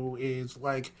Yamamiko is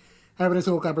having this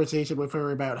whole conversation with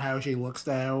her about how she looks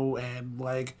now, and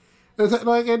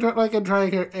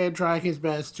trying his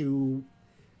best to.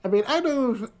 I mean, I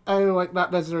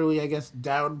not necessarily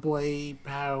downplay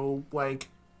how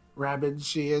rabid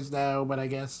she is now, but I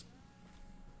guess.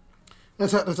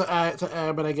 But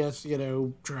I guess,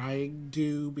 trying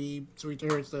to be sweet to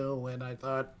her still, and I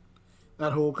thought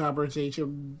that whole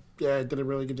conversation did a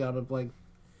really good job of,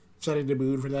 setting the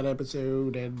mood for that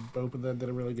episode, and both of them did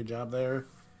a really good job there.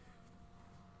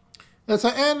 And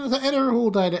her whole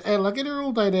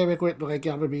dynamic with,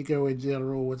 Yamamiko in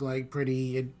general was,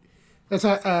 pretty...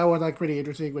 was pretty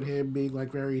interesting with him being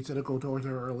very cynical towards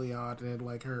her early on, and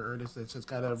her earnestness is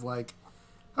kind of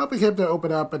helping him to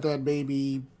open up, but then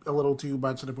maybe a little too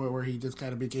much to the point where he just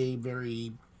kind of became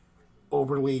very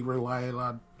overly reliant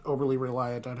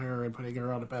on her and putting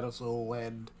her on a pedestal,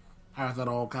 and how that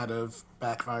all kind of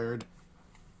backfired.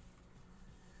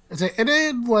 And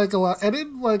then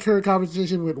her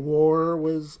conversation with War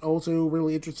was also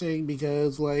really interesting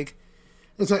because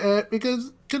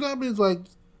because Konami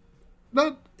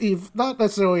is not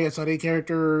necessarily a sunny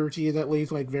character. She is at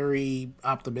least very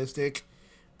optimistic.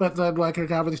 But then, her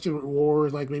conversation with War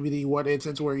is, maybe the one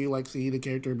instance where you, see the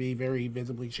character be very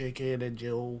visibly shaken, and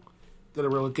Jill did a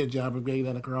really good job of getting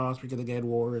that across, because, again,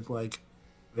 War is,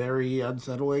 very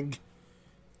unsettling.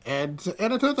 And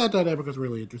I thought that dynamic was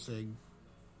really interesting.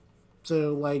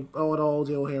 So, all in all,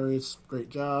 Jill Harris, great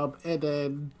job. And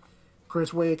then Chris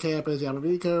Weahkamp as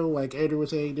Yamamiko, like Andrew was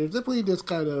saying, there's definitely this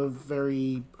kind of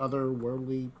very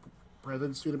otherworldly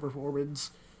presence to the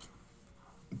performance.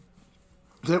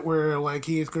 That where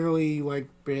he is clearly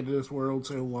been in this world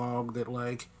so long that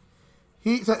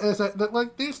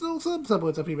there's still some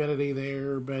semblance of humanity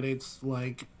there, but it's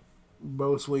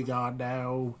mostly gone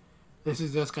now. This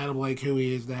is just kind of who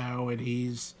he is now, and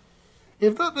he's,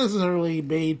 if not necessarily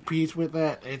made peace with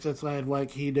that, it's just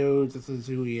he knows this is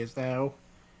who he is now.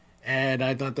 And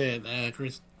I thought that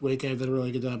Chris Weahkamp did a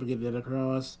really good job of getting it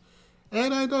across.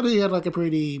 And I thought he had a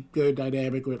pretty good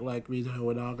dynamic with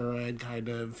Mizuho and Agara, and kind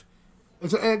of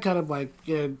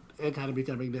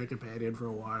becoming their companion for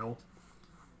a while.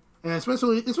 And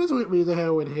especially with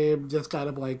Mizuho and him just kind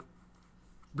of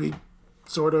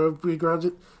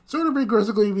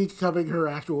begrudgingly becoming her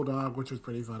actual dog, which was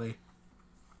pretty funny.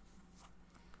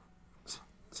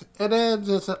 And then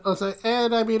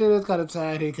I mean, it is kind of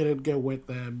sad he couldn't go with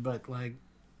them, but I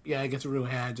guess Rue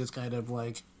had just kind of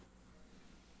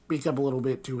become a little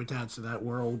bit too attached to that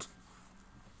world.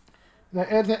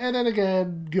 And then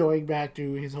again, going back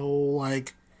to his whole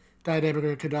dynamic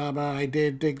with Kodama, I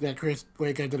did think that Chris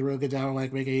Weahkamp did a real good job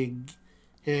of making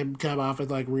him come off as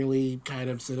really kind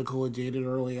of cynical and jaded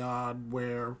early on,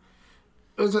 where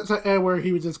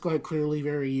he was just clearly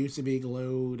very used to being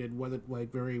alone and wasn't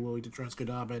very willing to trust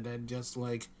Kodama, and then just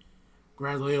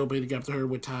gradually opening up to her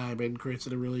with time, and Chris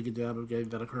did a really good job of getting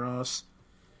that across.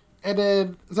 And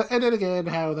then again,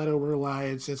 how that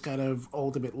over-reliance has kind of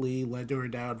ultimately led to her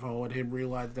downfall, and him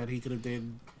realizing that he could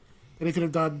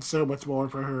have done so much more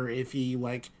for her if he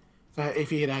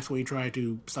had actually tried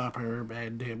to stop her,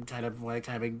 and him kind of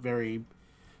having very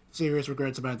serious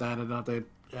regrets about that, and not that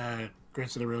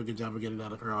Chris did a really good job of getting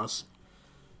that across.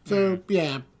 So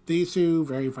yeah, these two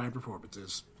very fine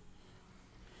performances.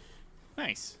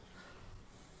 Nice.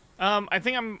 I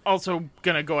think I'm also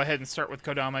gonna go ahead and start with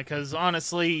Kodama, because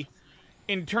honestly,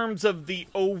 in terms of the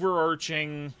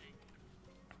overarching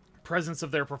presence of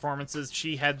their performances,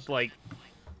 she had, the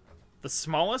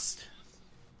smallest.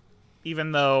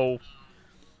 Even though,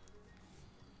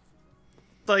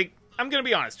 I'm gonna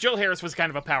be honest, Jill Harris was kind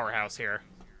of a powerhouse here.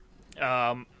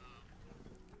 Kind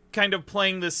of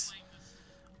playing this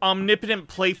omnipotent,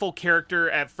 playful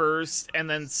character at first, and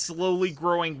then slowly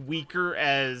growing weaker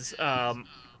as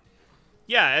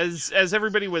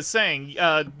everybody was saying,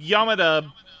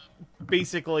 Yamada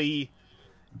basically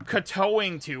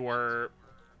kowtowing to her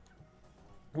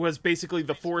was basically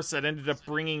the force that ended up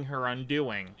bringing her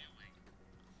undoing.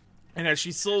 And as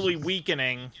she's slowly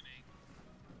weakening,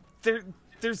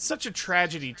 there's such a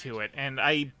tragedy to it, and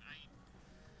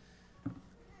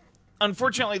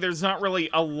unfortunately, there's not really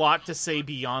a lot to say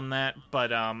beyond that,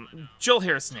 but Jill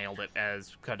Harris nailed it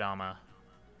as Kodama.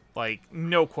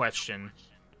 No question.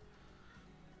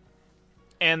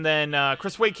 And then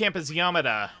Chris Wakekamp as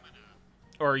Yamada,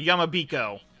 or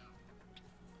Yamabiko.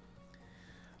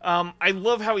 I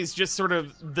love how he's just sort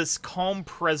of this calm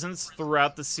presence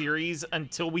throughout the series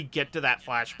until we get to that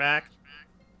flashback.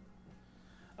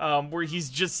 Where he's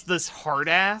just this hard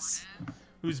ass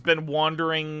who's been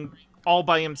wandering all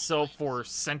by himself for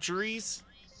centuries.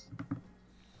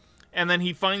 And then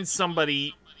he finds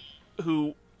somebody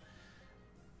who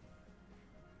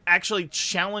actually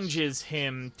challenges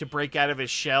him to break out of his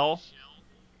shell.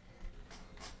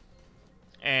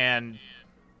 And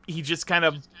he just kind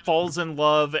of falls in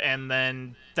love, and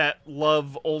then that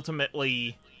love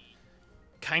ultimately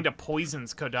kind of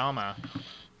poisons Kodama.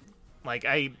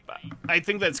 I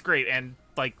think that's great, and,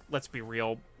 let's be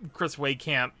real, Chris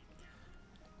Wakekamp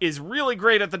is really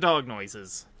great at the dog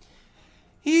noises.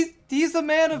 He's a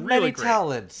man of really many great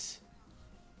talents.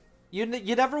 You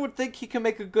never would think he can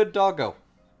make a good doggo,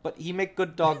 but he make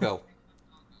good doggo.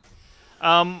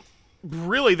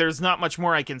 Really, there's not much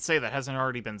more I can say that hasn't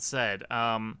already been said.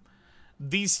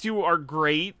 These two are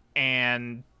great,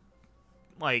 and,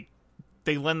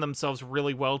 they lend themselves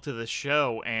really well to the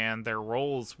show and their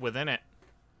roles within it.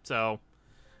 So,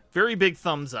 very big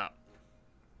thumbs up.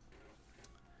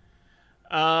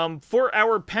 For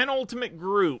our penultimate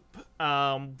group,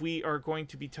 we are going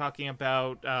to be talking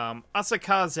about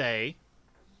Asakaze.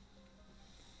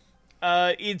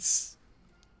 I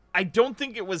don't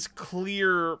think it was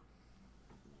clear,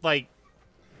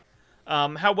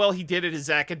 how well he did at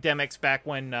his academics back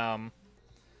when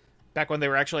they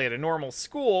were actually at a normal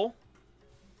school.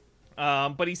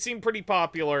 But he seemed pretty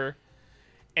popular,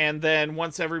 and then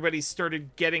once everybody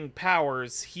started getting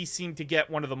powers, he seemed to get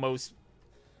one of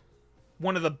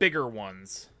the bigger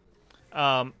ones.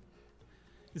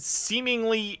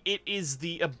 Seemingly, it is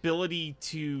the ability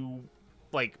to,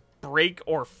 break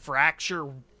or fracture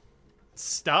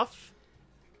stuff.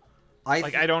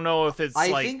 I don't know if it's,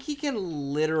 I think he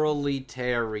can literally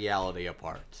tear reality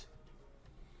apart.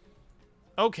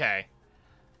 Okay.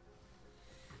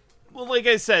 Well, like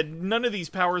I said, none of these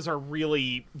powers are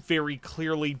really very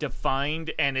clearly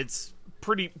defined, and it's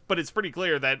pretty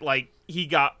clear that,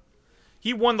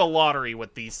 he won the lottery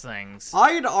with these things.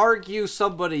 I'd argue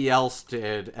somebody else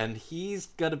did, and he's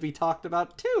gonna be talked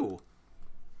about too.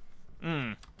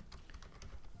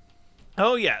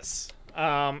 Oh, yes.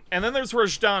 And then there's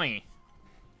Rajdani.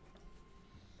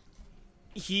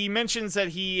 He mentions that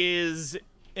he is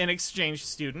an exchange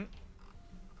student.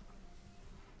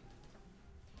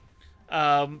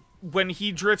 When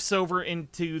he drifts over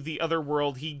into the other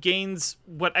world, he gains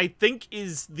what I think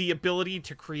is the ability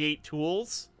to create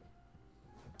tools.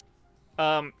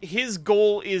 His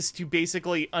goal is to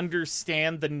basically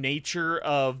understand the nature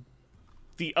of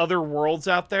the other worlds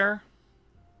out there.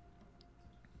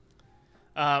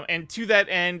 And to that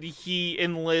end, he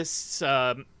enlists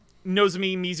Nozomi,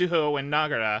 Mizuho, and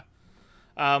Nagara,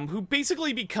 who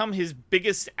basically become his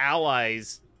biggest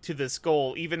allies to this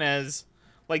goal, even as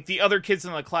the other kids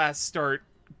in the class start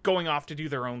going off to do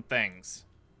their own things.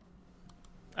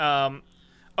 And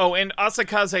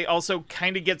Asakaze also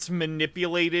kind of gets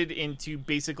manipulated into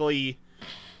basically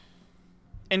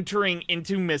entering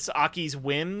into Miss Aki's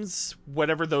whims,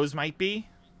 whatever those might be.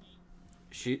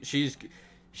 She's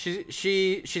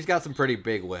She's got some pretty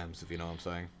big limbs, if you know what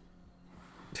I'm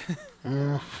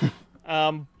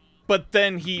saying. But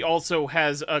then he also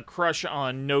has a crush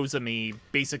on Nozomi,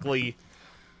 basically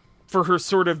for her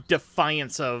sort of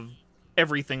defiance of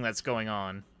everything that's going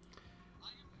on.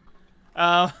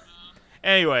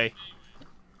 Anyway,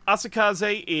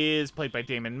 Asakaze is played by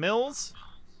Damon Mills,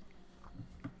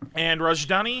 and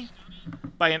Rajdani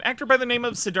by an actor by the name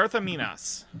of Siddhartha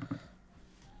Minas.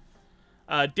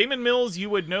 Damon Mills you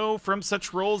would know from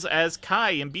such roles as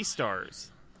Kai in Beastars,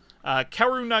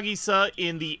 Kaoru Nagisa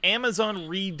in the Amazon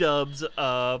redubs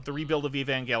of the rebuild of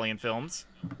Evangelion films,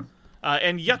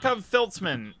 and Yakov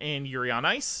Feltzman in Yuri on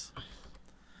Ice.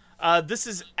 This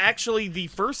is actually the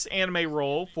first anime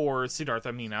role for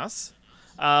Siddhartha Minas.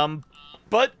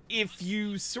 But if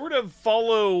you sort of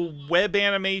follow web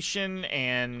animation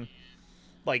and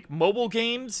like mobile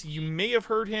games, you may have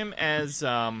heard him as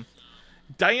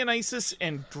Dionysus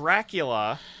and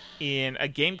Dracula in a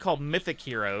game called Mythic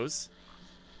Heroes.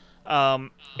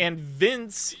 And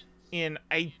Vince in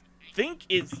I think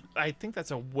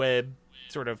that's a web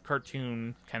sort of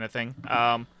cartoon kind of thing.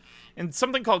 And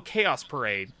something called Chaos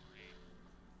Parade.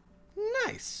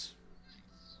 Nice.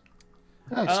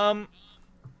 I'm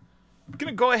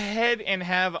gonna go ahead and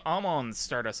have Amon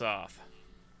start us off.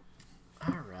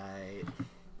 All right.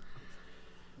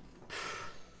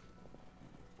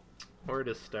 Where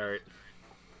to start?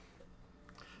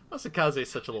 Asakaze is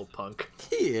such a little punk.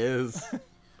 He is.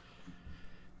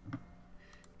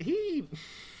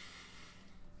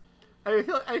 I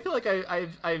feel like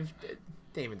I've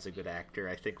Damon's a good actor.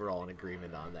 I think we're all in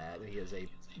agreement on that. He has a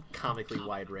comically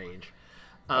wide range.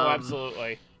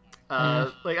 Absolutely.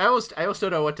 Like I almost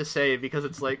don't know what to say because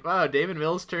it's like, wow, Damon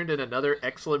Mills turned in another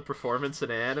excellent performance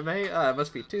in an anime. It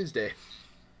must be Tuesday.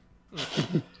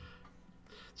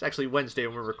 It's actually Wednesday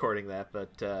when we're recording that, but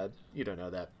you don't know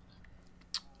that.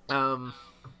 And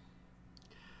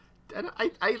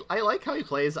I like how he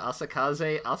plays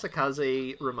Asakaze.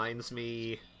 Asakaze reminds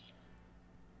me.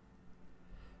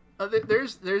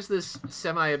 There's this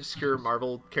semi-obscure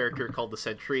Marvel character called the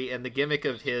Sentry, and the gimmick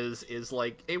of his is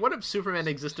like, hey, what if Superman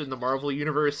existed in the Marvel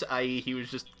universe, i.e. he was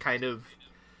just kind of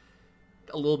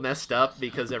a little messed up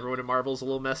because everyone in Marvel's a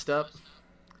little messed up?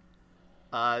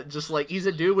 Just like, he's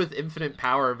a dude with infinite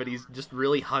power, but he's just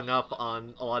really hung up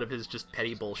on a lot of his just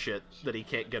petty bullshit that he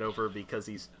can't get over because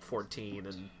he's 14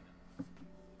 and,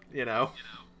 you know...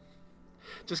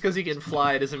 Just because he can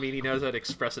fly doesn't mean he knows how to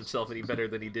express himself any better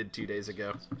than he did 2 days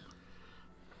ago.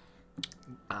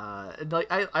 And like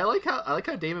I like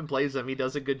how Damon plays him. He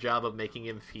does a good job of making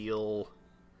him feel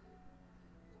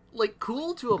like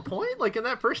cool to a point. Like in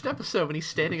that first episode when he's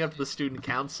standing up to the student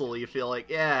council, you feel like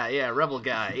yeah, rebel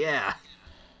guy, yeah.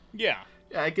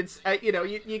 I can,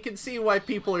 you can see why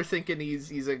people are thinking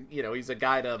he's a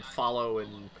guy to follow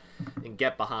and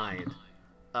get behind.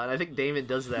 And I think Damon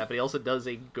does that, but he also does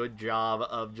a good job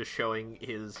of just showing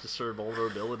his sort of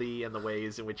vulnerability and the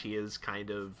ways in which he is kind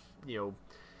of,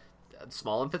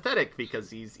 small and pathetic because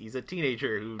he's a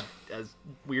teenager who has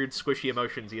weird squishy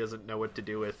emotions he doesn't know what to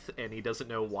do with, and he doesn't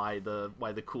know why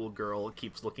the cool girl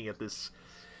keeps looking at this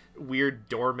weird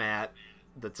doormat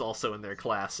that's also in their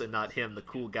class and not him, the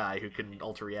cool guy who can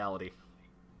alter reality.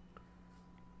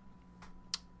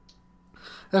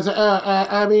 I'm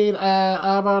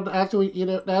on actually,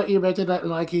 now that you mentioned that,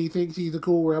 like, he thinks he's a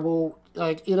cool rebel,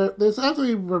 like, this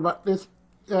actually, I was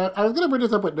going to bring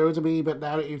this up with Nozomi, but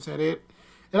now that you said it,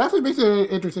 it actually makes an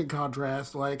interesting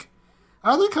contrast. Like,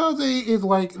 Asakaze is,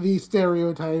 like, the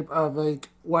stereotype of, like,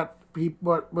 what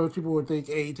most people would think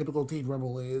a typical teen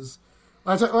rebel is.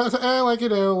 Pretends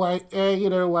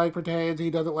he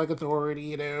doesn't like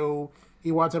authority,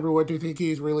 he wants everyone to think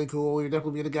he's really cool. He'd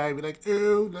definitely be the guy who'd be like,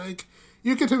 oh, like,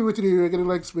 you can tell me what to do. I'm gonna,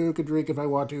 like, smoke and drink if I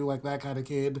want to, like, that kind of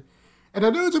kid. And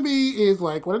that Nozomi is,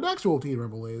 like, what an actual teen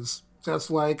rebel is.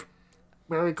 Just, like,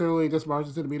 very clearly just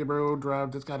marches to the beat of her own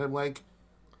drum, just kind of, like,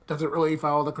 doesn't really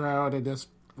follow the crowd, and just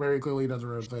very clearly does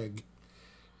her own thing.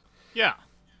 Yeah.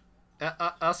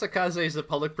 Asakaze is the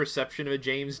public perception of a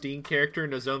James Dean character.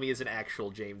 Nozomi is an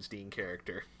actual James Dean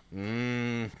character.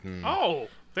 Mm-hmm. Oh,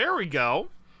 there we go.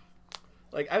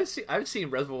 Like, I've seen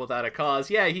Reservoir Without a Cause.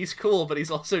 Yeah, he's cool, but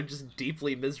he's also just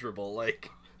deeply miserable. Like,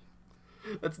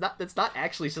 that's not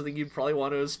actually something you'd probably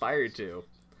want to aspire to,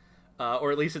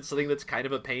 or at least it's something that's kind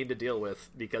of a pain to deal with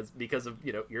because of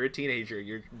you're a teenager,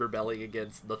 you're rebelling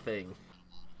against the thing.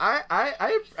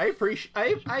 I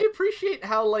appreciate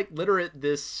how, like, literate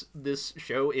this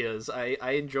show is. I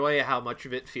enjoy how much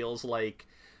of it feels like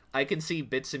I can see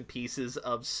bits and pieces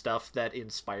of stuff that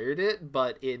inspired it,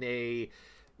 but in a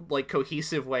like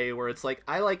cohesive way where it's like,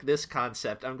 I like this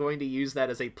concept, I'm going to use that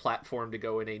as a platform to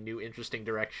go in a new interesting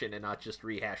direction and not just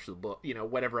rehash the book,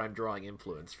 whatever I'm drawing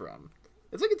influence from.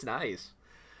 It's like, it's nice.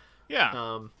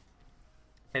 Yeah.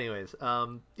 Anyways,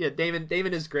 yeah,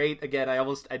 Damon is great. Again, I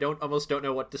almost don't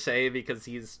know what to say because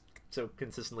he's so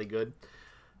consistently good.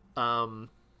 I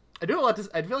feel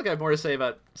like I have more to say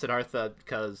about Siddhartha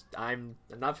because I'm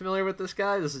not familiar with this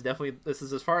guy. This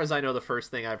is as far as I know the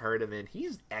first thing I've heard him in.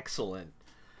 He's excellent.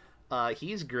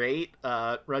 He's great.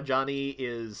 Rajani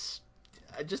is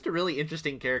just a really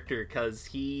interesting character because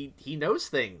he knows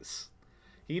things.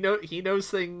 He knows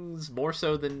things more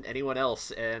so than anyone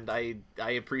else, and I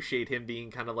appreciate him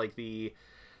being kind of like the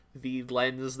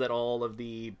lens that all of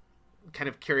the kind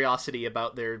of curiosity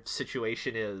about their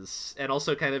situation is, and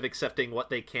also kind of accepting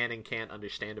what they can and can't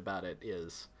understand about it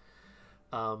is.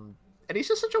 And he's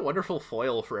just such a wonderful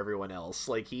foil for everyone else.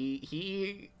 Like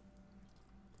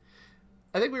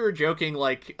I think we were joking,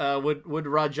 like, would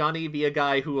Rajani be a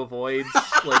guy who avoids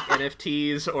like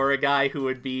NFTs, or a guy who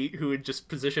would just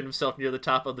position himself near the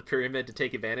top of the pyramid to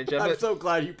take advantage of it? I'm so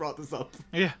glad you brought this up.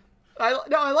 Yeah.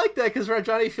 I like that because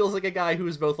Rajani feels like a guy who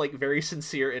is both like very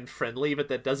sincere and friendly, but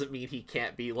that doesn't mean he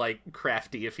can't be like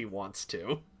crafty if he wants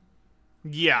to.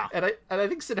 Yeah. And I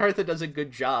think Siddhartha does a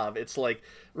good job. It's like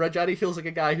Rajani feels like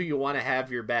a guy who you want to have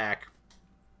your back.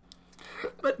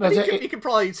 But he could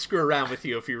probably screw around with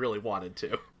you if you really wanted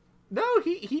to. No,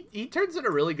 he turns in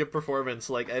a really good performance.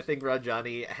 Like, I think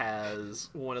Rajani has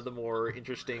one of the more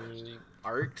interesting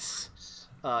arcs,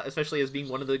 especially as being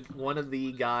one of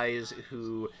the guys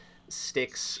who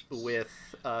sticks with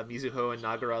Mizuho and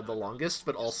Nagara the longest,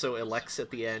 but also elects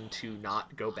at the end to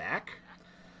not go back.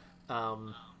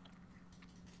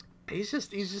 He's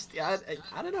just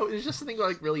I don't know. There's just something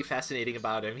like really fascinating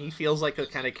about him. He feels like a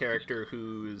kind of character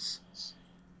who's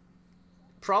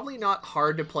probably not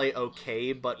hard to play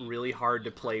okay, but really hard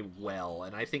to play well.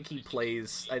 And I think he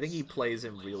plays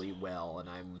him really well. And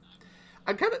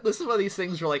I'm kind of, this is one of these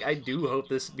things where like I do hope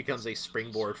this becomes a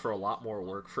springboard for a lot more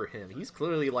work for him. He's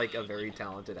clearly like a very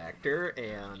talented actor,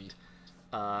 and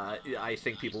I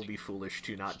think people will be foolish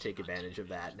to not take advantage of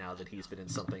that now that he's been in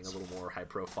something a little more high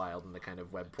profile than the kind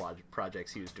of web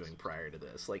projects he was doing prior to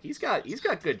this. Like he's got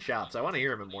good chops. I want to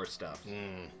hear him in more stuff.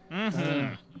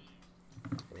 Mm-hmm.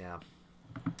 Yeah.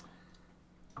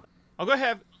 I'll go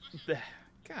ahead.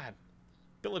 God,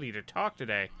 ability to talk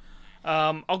today.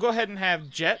 I'll go ahead and have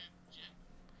Jet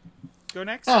go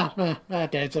next.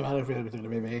 Okay, so how do I feel it's going to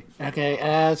be me?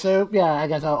 Okay, so yeah, I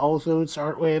guess I'll also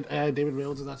start with David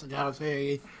Mills, and that's a gotta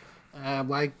say.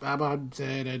 Like Babon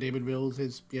said, David Mills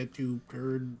has yet to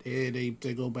turn in a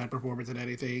single bad performance in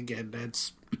anything, and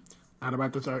that's not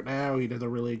about to start now. He does a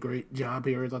really great job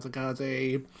here as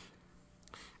Atsukase.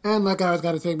 And like I was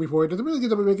kind of saying before, it doesn't really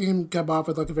get up making him come off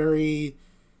as like a very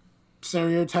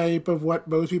stereotype of what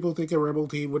most people think a rebel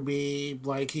team would be.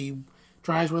 Like, he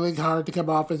tries really hard to come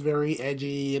off as very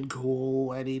edgy and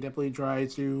cool, and he definitely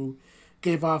tries to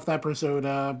give off that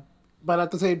persona. But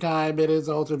at the same time, it is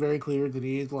also very clear that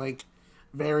he's, like,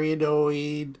 very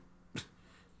annoyed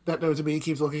that Nozomi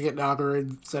keeps looking at Naga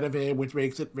instead of him, which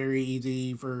makes it very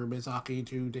easy for Misaki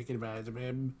to take advantage of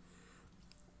him.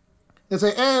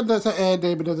 And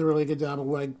David does a really good job of,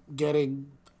 like,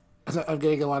 getting a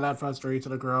lot of that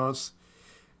frustration across.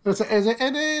 And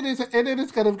then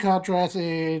it's kind of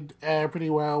contrasted pretty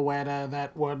well when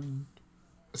that one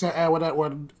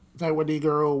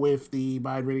girl with the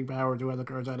mind reading powers who has a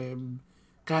crush on him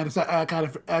kind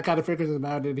of figures him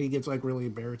out, and he gets like really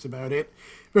embarrassed about it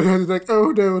because he's like,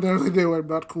 oh no, I'm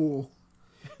not cool.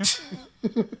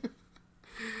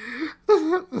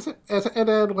 and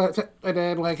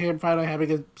then like him finally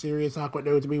having a serious talk with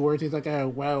Nozomi where he's like, oh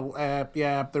well,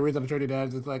 yeah, the reason I'm turning down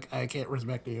is like I can't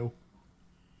respect you.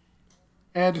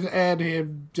 And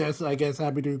him just, I guess,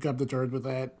 having to come to terms with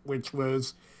that, which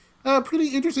was a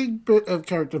pretty interesting bit of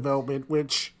character development,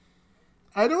 which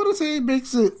I don't want to say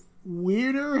makes it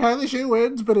weirder how the show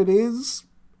ends, but it is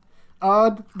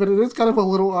odd. But it is kind of a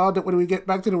little odd that when we get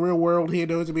back to the real world, he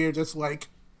and Nozomi are just, like,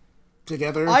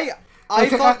 together. I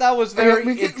thought that was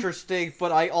very interesting,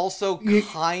 but I also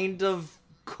kind of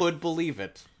could believe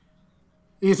it.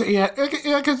 Yeah,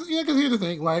 because here's the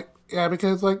thing, like, yeah,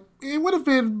 because, like, it would have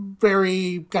been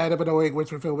very kind of annoying with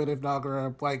fulfillment if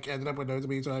Nagara, like, ended up with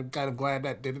Nozomi, so I'm kind of glad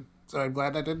that didn't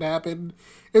happen.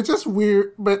 It's just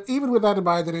weird, but even with that in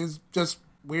mind, it is just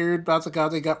weird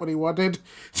Atsukase got what he wanted.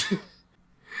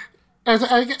 I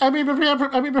mean,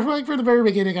 for the very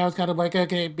beginning, I was kind of like,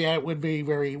 okay, yeah, it would be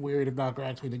very weird if Nagara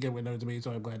actually did get with Nozomi,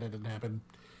 so I'm glad that didn't happen.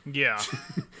 Yeah.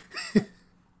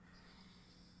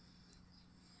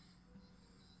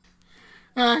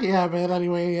 Yeah, man.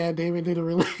 Anyway, yeah, David did a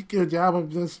really good job of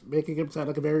just making him sound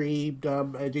like a very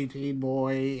dumb, edgy teen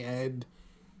boy, and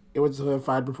it was a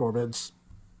fine performance.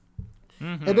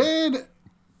 Mm-hmm. And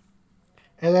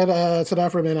then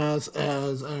Sinatra as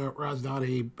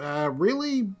Rajdani,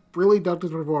 really dug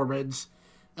his performance.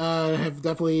 Have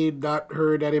definitely not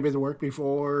heard any of his work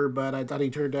before, but I thought he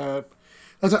turned out.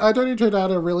 I thought he turned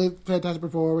out a really fantastic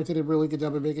performance and did a really good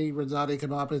job of making Rajdani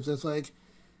come up as just like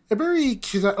a very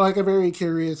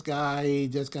curious guy,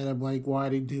 just kind of like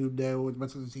wanting to know as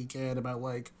much as he can about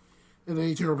like the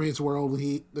nature of his world.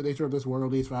 The nature of this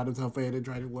world he's found himself in, and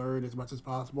trying to learn as much as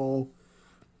possible.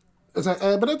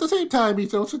 But at the same time,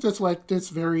 he's also just like this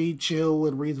very chill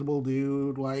and reasonable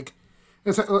dude.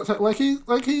 He's clearly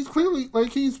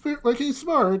he's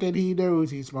smart and he knows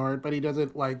he's smart, but he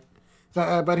doesn't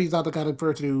but he's not the kind of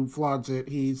person who flaunts it.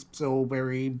 He's so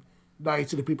very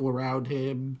nice to the people around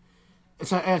him.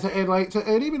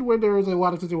 And even when there's a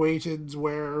lot of situations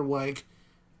where like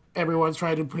everyone's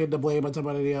trying to pin the blame on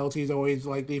somebody else, he's always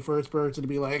like the first person to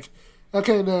be like,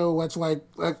 okay, no, let's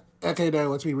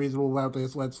be reasonable about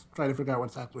this. Let's try to figure out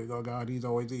what's actually going on. He's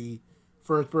always the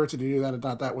first person to do that. I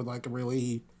thought that was like a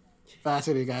really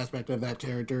fascinating aspect of that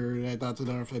character, and I thought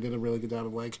Sinatra did a really good job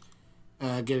of like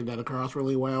getting that across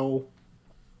really well.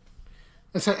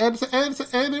 And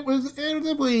it was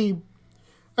definitely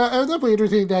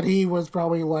interesting that he was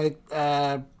probably like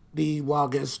the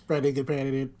longest running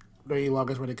companion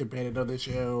on the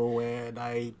show, and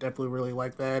I definitely really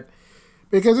like that.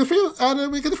 Because I feel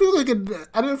like in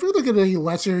a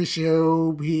lesser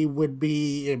show he would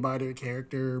be a minor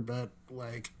character, but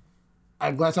like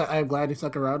I'm glad he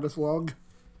stuck around this long.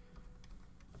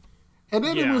 And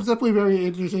then It was definitely very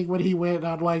interesting when he went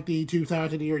on like the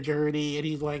 2,000-year journey, and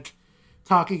he's like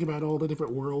talking about all the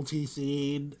different worlds he's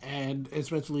seen, and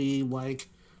especially like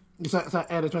this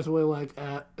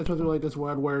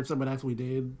one where someone actually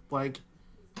did like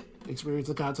experience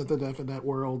the concept of death in that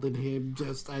world, and him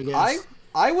just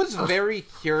I was very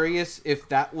curious if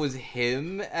that was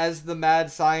him as the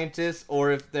mad scientist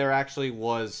or if there actually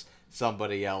was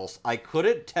somebody else. I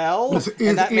couldn't tell,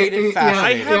 and that made it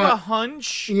fascinating. I have a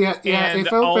hunch. Yeah. It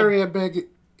felt very ambiguous.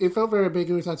 It felt very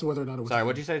ambiguous as to whether or not it was. Sorry,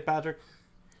 what'd you say, Patrick?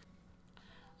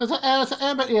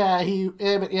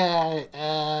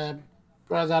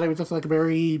 Razdani was just like a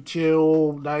very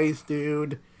chill, nice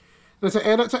dude.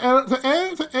 And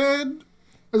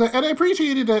I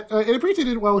appreciated that. I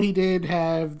appreciated while he did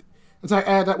have the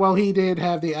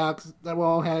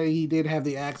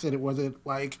accent, it wasn't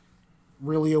like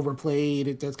really overplayed.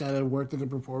 It just kind of worked in the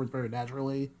performance very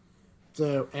naturally.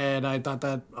 So, and I thought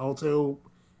that also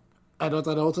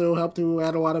helped to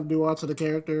add a lot of nuance to the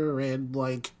character. And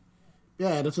like,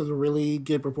 yeah, this was a really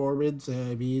good performance.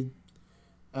 I mean,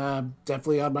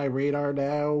 definitely on my radar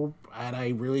now, and I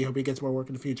really hope he gets more work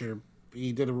in the future.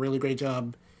 He did a really great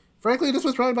job. Frankly, this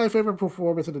was probably my favorite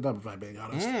performance in the dub, if I'm being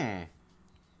honest.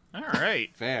 All right.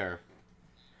 Fair.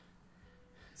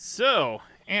 So,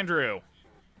 Andrew,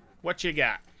 what you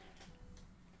got?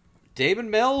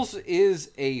 Damon Mills is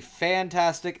a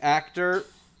fantastic actor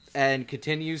and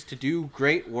continues to do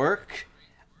great work.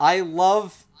 David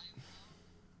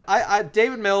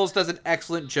Mills does an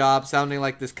excellent job sounding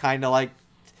like this kind of like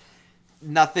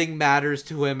nothing matters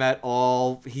to him at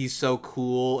all. He's so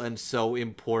cool and so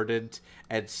important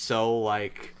and so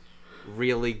like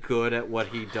really good at what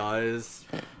he does,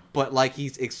 but like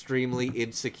he's extremely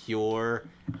insecure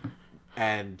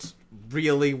and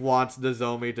really wants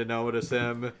Nozomi to notice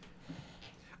him.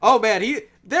 Oh man,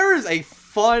 there is a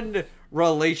fun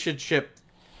relationship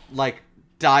like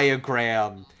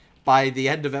diagram by the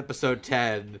end of episode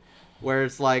 10 where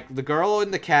it's like the girl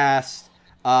in the cast,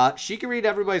 she can read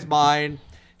everybody's mind.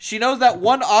 She knows that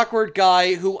one awkward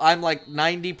guy who I'm like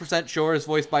 90% sure is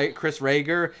voiced by Chris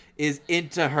Rager is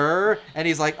into her, and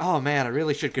he's like, oh man, I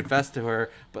really should confess to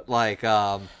her, but like,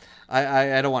 I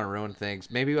don't want to ruin things.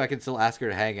 Maybe I can still ask her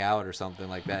to hang out or something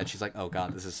like that. And she's like, oh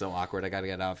god, this is so awkward, I gotta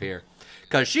get out of here.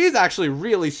 Because she's actually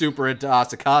really super into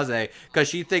Asakaze, because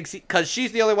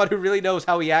she's the only one who really knows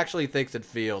how he actually thinks and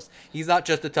feels. He's not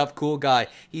just a tough, cool guy.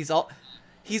 He's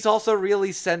also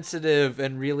really sensitive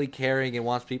and really caring and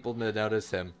wants people to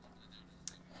notice him.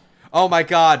 Oh my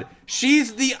god,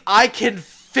 she's the I can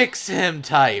fix him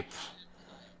type.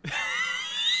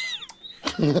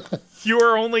 You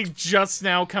are only just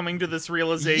now coming to this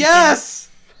realization. Yes,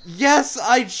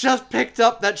 I just picked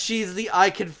up that she's the I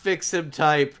can fix him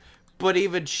type, but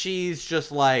even she's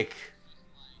just like,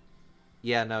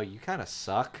 yeah, no, you kind of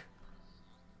suck.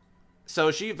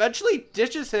 So she eventually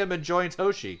ditches him and joins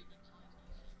Hoshi.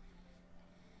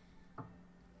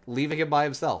 leaving him by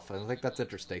himself. I think that's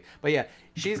interesting. But yeah,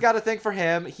 she's got a thing for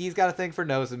him. He's got a thing for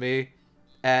Nozomi.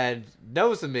 And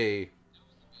Nozomi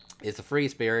is a free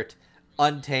spirit,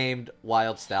 untamed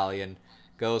wild stallion,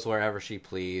 goes wherever she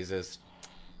pleases,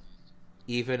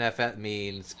 even if it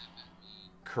means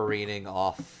careening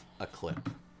off a cliff.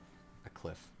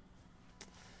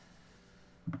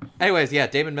 Anyways, yeah,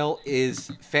 Damon Mill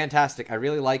is fantastic. I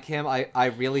really like him. I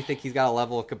really think he's got a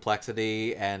level of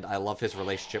complexity, and I love his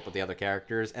relationship with the other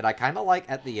characters. And I kind of like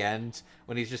at the end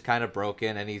when he's just kind of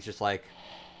broken and he's just like,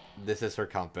 this is her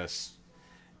compass.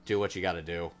 Do what you gotta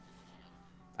do.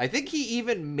 I think he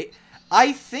even...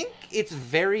 I think it's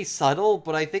very subtle,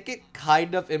 but I think it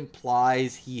kind of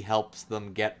implies he helps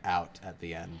them get out at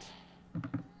the end.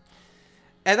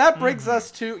 And that brings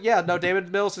us to... Yeah, no,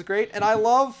 Damon Mills is great. And I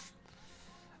love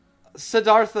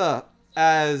Siddhartha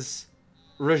as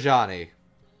Rajani.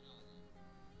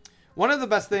 One of the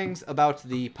best things about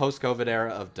the post-COVID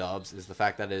era of dubs is the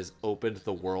fact that it has opened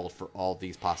the world for all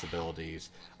these possibilities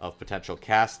of potential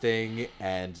casting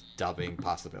and dubbing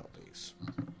possibilities.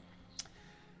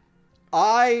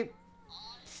 I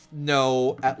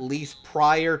know, at least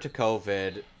prior to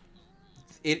COVID,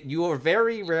 you will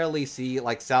very rarely see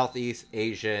like Southeast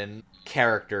Asian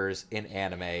characters in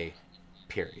anime,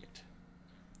 period.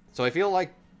 So I feel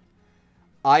like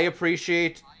I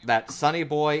appreciate that Sonny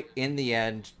Boy, in the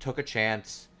end, took a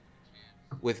chance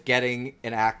with getting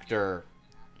an actor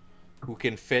who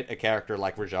can fit a character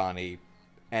like Rajani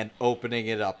and opening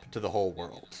it up to the whole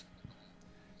world.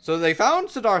 So they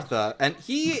found Siddhartha, and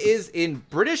he is in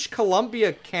British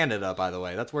Columbia, Canada, by the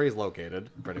way. That's where he's located,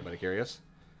 for anybody curious.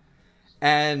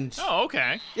 And... Oh,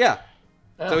 okay. Yeah.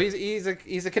 Oh. So he's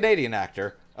a Canadian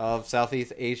actor of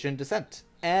Southeast Asian descent.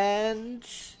 And...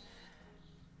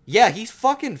 yeah, he's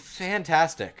fucking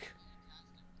fantastic.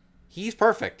 He's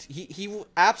perfect. He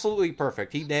absolutely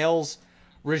perfect. He nails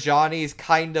Rajani's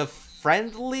kind of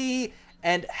friendly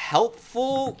and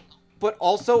helpful, but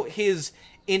also his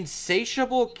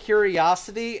insatiable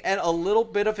curiosity and a little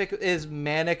bit of his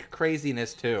manic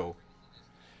craziness too.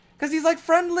 Because he's like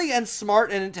friendly and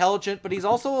smart and intelligent, but he's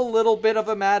also a little bit of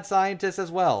a mad scientist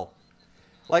as well.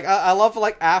 Like, I love,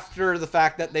 like, after the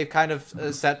fact that they've kind of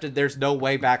accepted there's no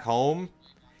way back home,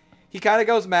 he kind of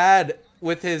goes mad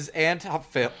with his ant.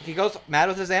 He goes mad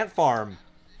with his ant farm,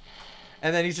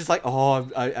 and then he's just like, "Oh,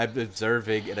 I'm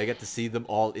observing, and I get to see them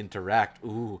all interact.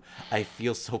 Ooh, I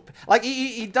feel so like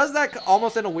he does that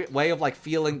almost in a way of like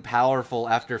feeling powerful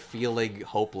after feeling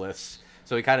hopeless.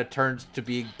 So he kind of turns to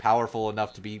being powerful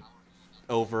enough to be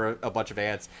over a bunch of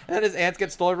ants, and then his ants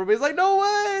get stolen from him. He's like, "No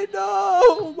way,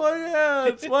 no, my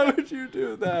ants! Why would you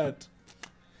do that?"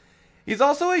 He's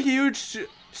also a huge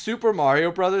Super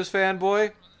Mario Brothers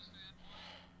fanboy.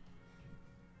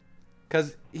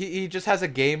 Because he just has a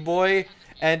Game Boy,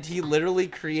 and he literally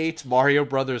creates Mario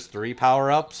Brothers 3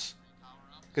 power-ups.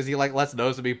 Because he, like, lets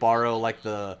Nozomi borrow, like,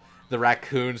 the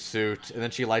raccoon suit, and then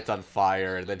she lights on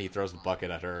fire, and then he throws the bucket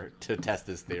at her to test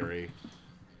his theory.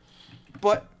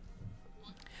 But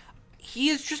he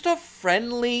is just a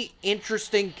friendly,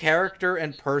 interesting character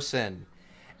and person.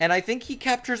 And I think he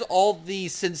captures all the...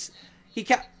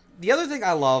 The other thing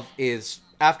I love is,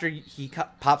 after he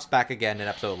pops back again in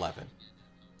episode 11...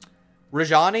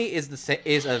 Rajani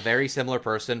is a very similar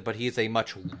person, but he's a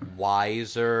much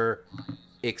wiser,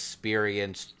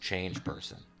 experienced, changed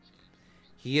person.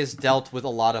 He has dealt with a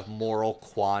lot of moral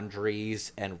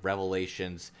quandaries and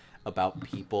revelations about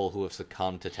people who have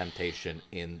succumbed to temptation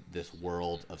in this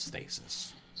world of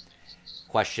stasis.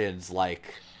 Questions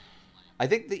like... I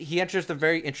think that he answers the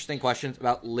very interesting questions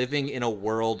about living in a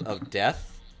world of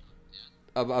death,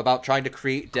 about trying to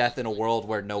create death in a world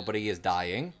where nobody is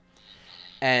dying,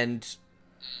 and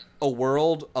a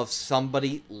world of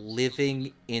somebody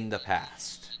living in the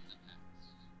past,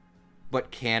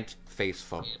 but can't face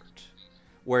forward.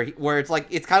 Where it's like,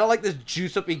 it's kind of like this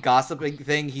juice-uppy gossiping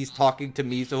thing he's talking to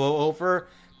Mizuho over,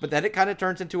 but then it kind of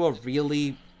turns into a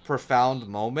really profound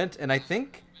moment, and I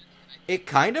think it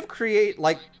kind of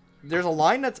there's a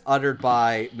line that's uttered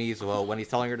by Mizuho when he's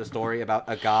telling her the story about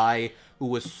a guy who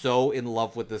was so in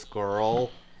love with this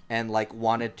girl and, like,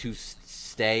 wanted to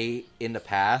stay in the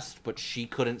past, but she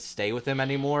couldn't stay with him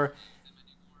anymore.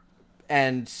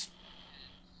 And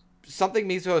something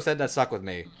Mizuho said that stuck with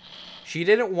me. She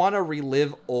didn't want to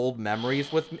relive old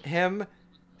memories with him.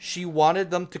 She wanted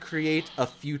them to create a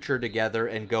future together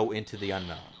and go into the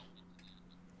unknown.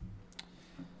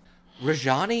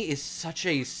 Rajani is such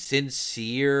a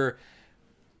sincere,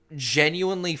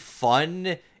 genuinely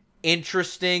fun,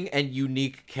 interesting, and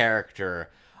unique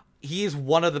character. He's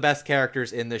one of the best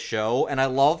characters in the show, and I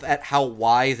love at how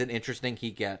wise and interesting he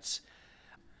gets.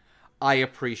 I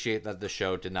appreciate that the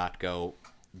show did not go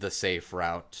the safe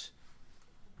route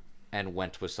and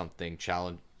went with something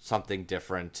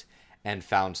different and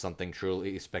found something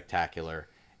truly spectacular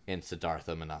in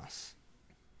Siddhartha Manas.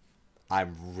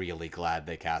 I'm really glad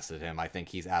they casted him. I think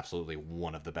he's absolutely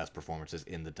one of the best performances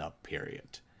in the dub,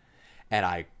 period. And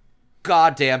I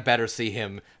goddamn better see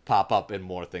him pop up in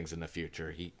more things in the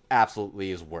future. He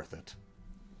absolutely is worth it.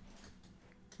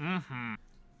 Mm-hmm.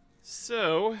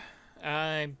 So,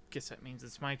 I guess that means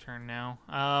it's my turn now.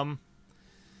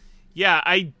 Yeah,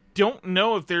 I don't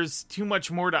know if there's too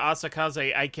much more to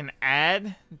Asakaze I can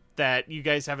add that you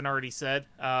guys haven't already said.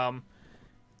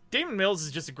 Damon Mills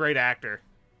is just a great actor.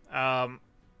 And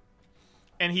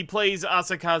he plays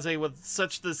Asakaze with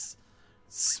such this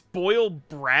spoiled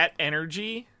brat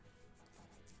energy.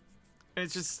 And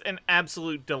it's just an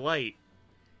absolute delight.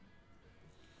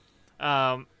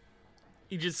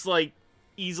 He just, like,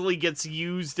 easily gets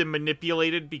used and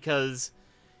manipulated because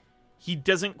he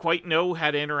doesn't quite know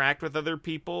how to interact with other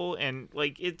people. And,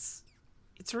 like, it's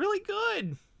really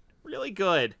good. Really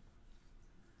good.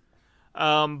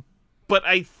 But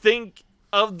I think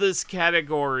of this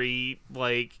category,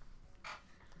 like,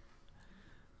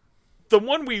 the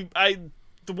one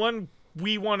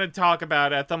we want to talk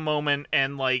about at the moment,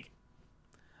 and, like,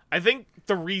 I think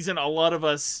the reason a lot of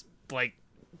us, like,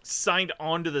 signed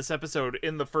on to this episode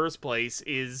in the first place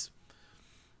is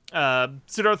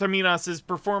Siddhartha Minas'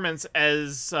 performance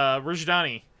as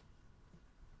Rajdani.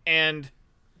 And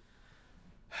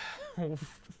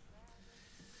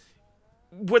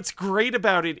what's great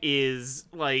about it is,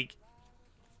 like,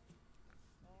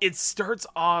 it starts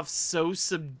off so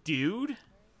subdued,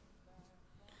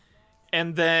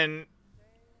 and then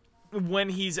when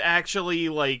he's actually,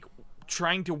 like,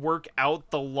 trying to work out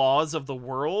the laws of the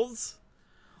worlds,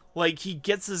 like, he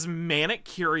gets his manic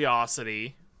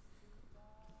curiosity,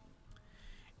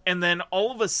 and then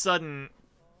all of a sudden,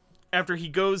 after he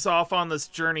goes off on this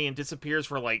journey and disappears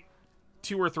for, like,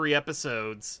 2 or 3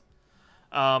 episodes,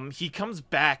 he comes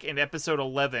back in episode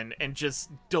 11 and just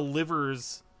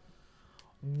delivers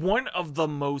one of the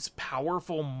most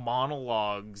powerful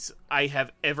monologues I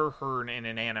have ever heard in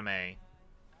an anime.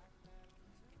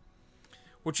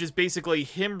 Which is basically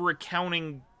him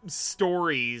recounting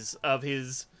stories of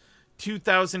his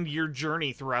 2,000-year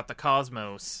journey throughout the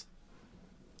cosmos.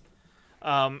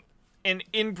 And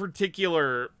in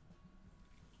particular,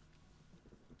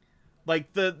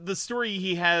 like, the story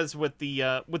he has with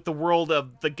the world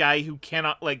of the guy who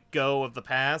cannot let go of the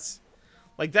past,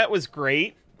 like, that was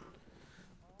great.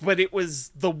 But it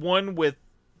was the one with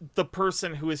the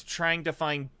person who is trying to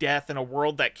find death in a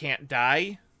world that can't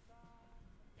die.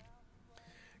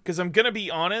 Because I'm gonna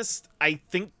be honest, I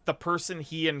think the person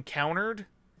he encountered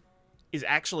is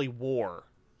actually War.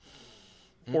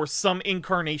 Or some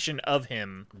incarnation of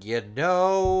him. You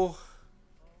know,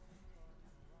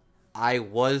 I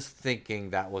was thinking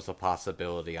that was a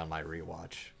possibility on my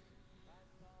rewatch.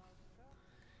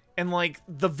 And, like,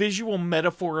 the visual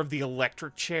metaphor of the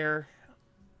electric chair.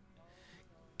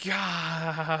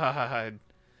 God.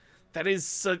 That is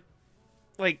such,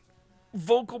 like,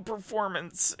 vocal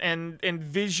performance and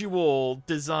visual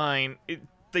design.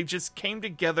 They just came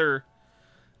together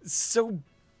so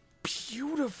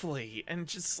beautifully, and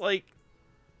just, like,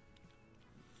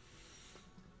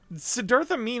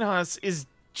 Siddhartha Minas is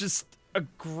just a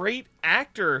great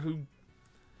actor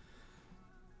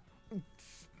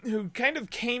who kind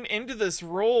of came into this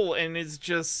role and is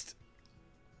just,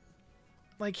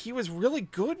 like, he was really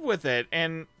good with it.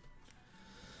 And,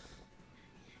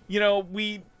 you know,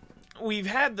 we've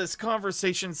had this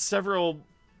conversation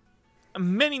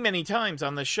many times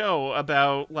on the show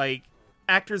about, like,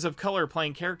 actors of color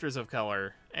playing characters of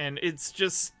color, and it's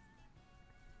just,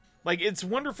 like, it's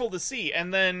wonderful to see.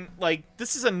 And then, like,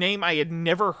 this is a name I had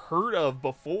never heard of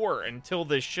before until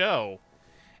this show,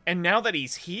 and now that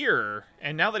he's here,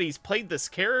 and now that he's played this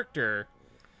character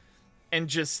and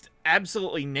just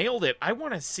absolutely nailed it, I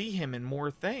want to see him in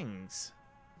more things.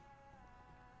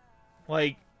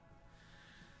 Like,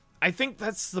 I think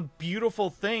that's the beautiful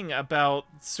thing about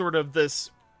sort of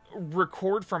this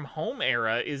record from home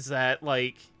era, is that,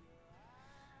 like,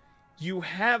 you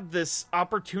have this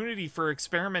opportunity for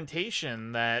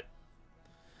experimentation that,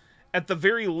 at the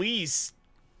very least,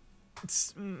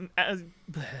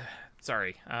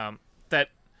 that,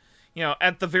 you know,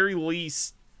 at the very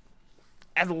least,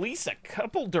 at least a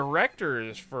couple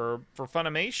directors for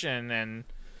Funimation and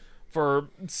for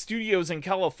studios in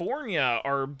California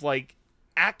are, like,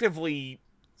 actively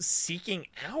seeking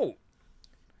out.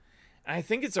 And I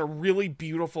think it's a really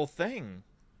beautiful thing.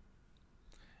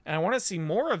 And I want to see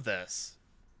more of this.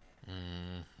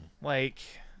 Like,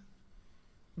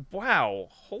 wow,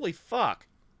 holy fuck.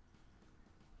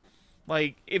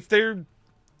 Like, if there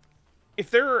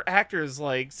are actors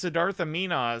like Siddhartha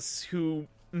Minas who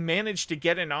managed to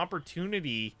get an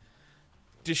opportunity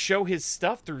to show his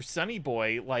stuff through Sonny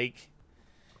Boy, like,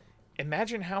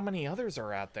 imagine how many others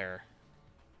are out there.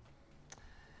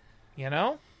 You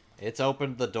know? It's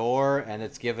opened the door, and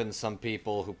it's given some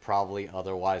people who probably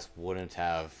otherwise wouldn't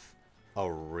have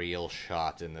a real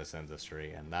shot in this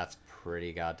industry, and that's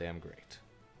pretty goddamn great.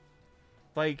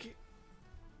 Like,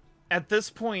 at this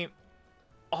point,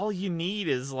 all you need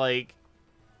is, like,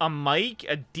 a mic,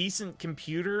 a decent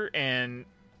computer, and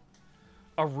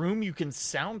a room you can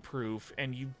soundproof,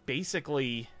 and you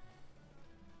basically...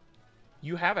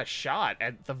 you have a shot,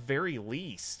 at the very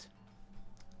least.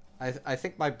 I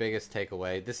think my biggest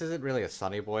takeaway, this isn't really a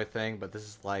Sonny Boy thing, but this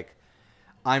is like,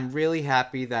 I'm really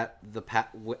happy that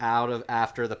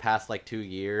after the past like 2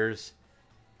 years,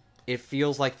 it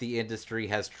feels like the industry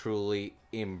has truly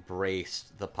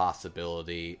embraced the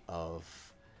possibility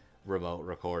of remote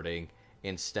recording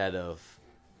instead of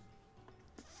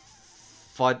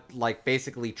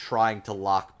basically trying to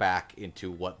lock back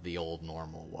into what the old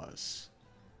normal was.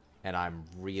 And I'm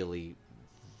really,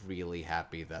 really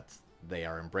happy that they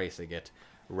are embracing it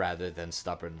rather than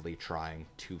stubbornly trying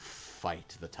to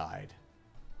fight the tide.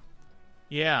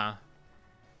 Yeah.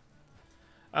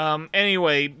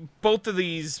 Anyway, both of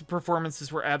these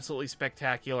performances were absolutely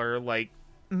spectacular. Like,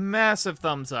 massive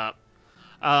thumbs up.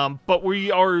 But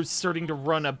we are starting to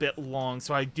run a bit long,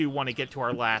 so I do want to get to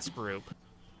our last group.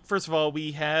 First of all,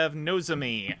 we have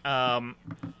Nozomi.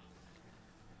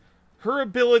 Her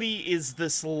ability is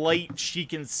this light she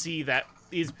can see that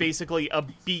is basically a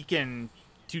beacon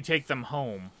to take them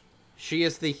home. She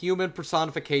is the human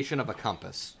personification of a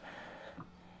compass.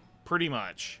 Pretty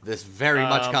much. This very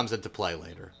much comes into play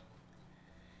later.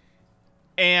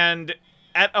 And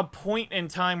at a point in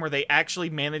time where they actually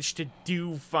manage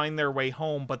to find their way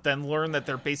home, but then learn that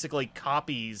they're basically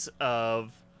copies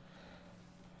of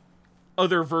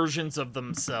other versions of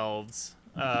themselves,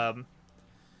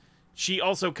 she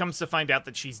also comes to find out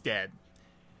that she's dead.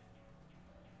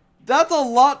 That's a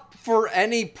lot for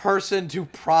any person to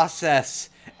process,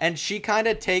 and she kind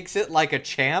of takes it like a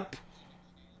champ.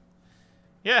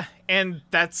 Yeah, and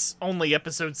that's only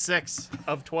episode 6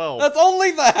 of 12. That's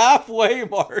only the halfway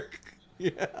mark.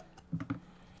 Yeah.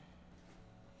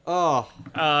 Oh.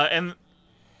 And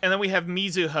then we have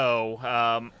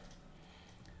Mizuho,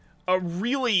 a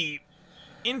really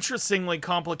interestingly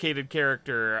complicated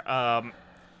character.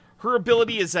 Her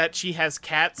ability is that she has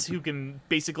cats who can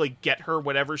basically get her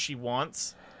whatever she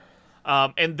wants.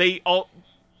 And they all,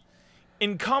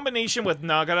 in combination with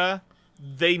Nagara,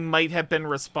 they might have been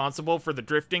responsible for the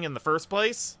drifting in the first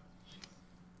place.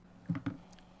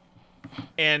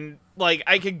 And, like,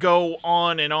 I could go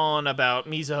on and on about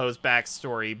Mizuho's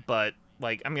backstory, but,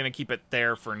 like, I'm gonna keep it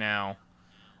there for now.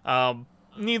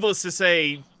 Needless to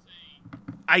say,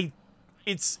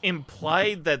 it's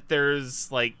implied that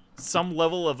there's, like, some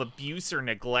level of abuse or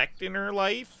neglect in her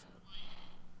life.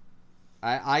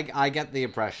 I get the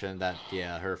impression that,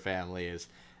 yeah, her family is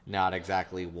not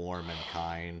exactly warm and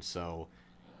kind, so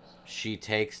she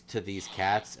takes to these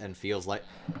cats and feels like...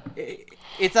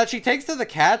 It's that she takes to the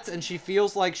cats and she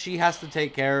feels like she has to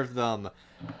take care of them,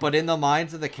 but in the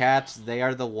minds of the cats, they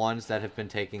are the ones that have been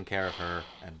taking care of her,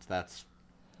 and that's...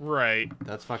 Right.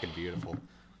 That's fucking beautiful.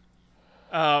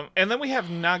 And then we have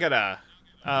Nagara,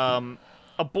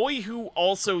 a boy who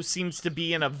also seems to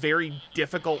be in a very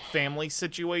difficult family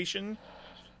situation.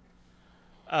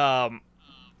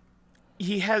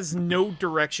 He has no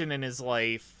direction in his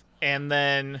life, and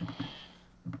then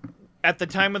at the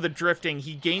time of the drifting,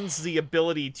 he gains the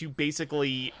ability to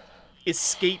basically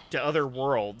escape to other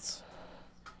worlds.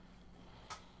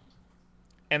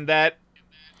 And that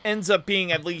ends up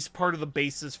being at least part of the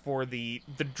basis for the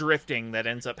drifting that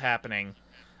ends up happening.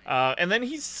 And then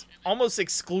he's almost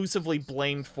exclusively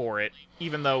blamed for it,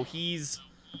 even though he's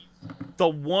the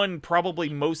one probably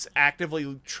most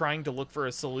actively trying to look for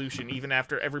a solution, even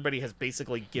after everybody has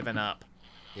basically given up.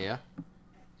 Yeah.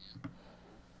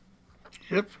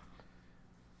 Yep.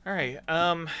 All right.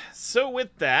 So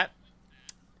with that,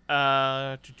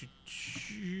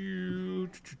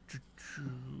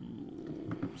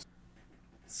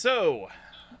 so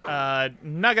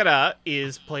Nagara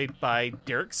is played by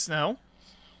Derek Snow.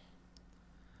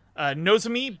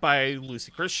 Nozomi by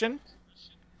Lucy Christian,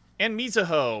 and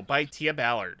Mizuho by Tia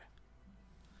Ballard.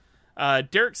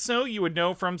 Derek Snow you would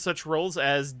know from such roles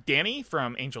as Danny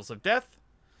from Angels of Death,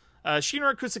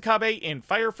 Shinra Kusakabe in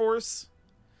Fire Force,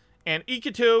 and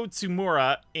Ikito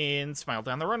Tsumura in Smile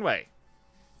Down the Runway.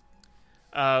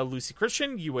 Lucy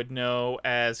Christian, you would know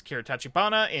as Kira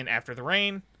Tachibana in After the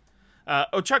Rain.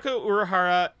 Ochako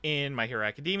Urahara in My Hero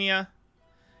Academia.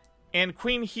 And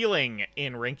Queen Healing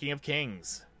in Ranking of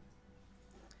Kings.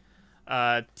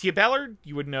 Tia Ballard,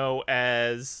 you would know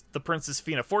as the Princess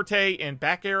Fina Forte in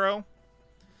Back Arrow.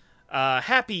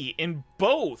 Happy in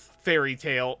both Fairy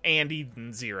Tail and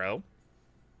Eden Zero.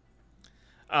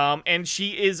 And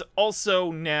she is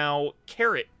also now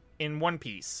Carrot in One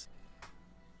Piece.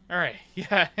 Alright,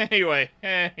 yeah, anyway.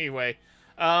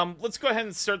 Let's go ahead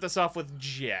and start this off with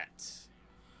Jet.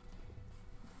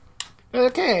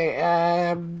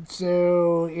 Okay,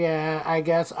 so, yeah, I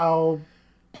guess I'll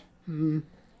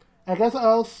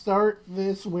start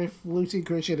this with Lucy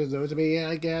Christian as Nozomi,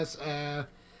 I guess.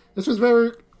 This was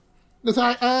very...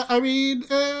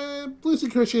 Lucy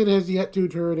Christian has yet to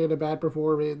turn in a bad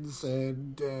performance,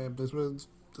 and this one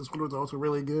was also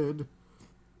really good.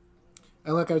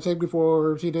 And like I was saying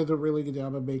before, she did a really good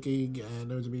job of making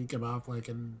Nozomi come off like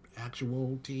an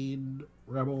actual teen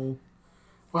rebel.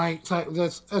 Like,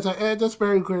 just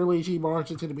very clearly, she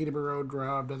marches to the beat of her own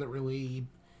drum, doesn't really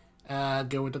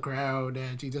go with the crowd,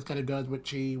 and she just kind of does what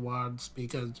she wants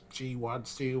because she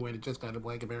wants to, and it's just kind of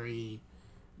like a very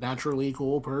naturally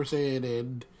cool person,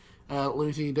 and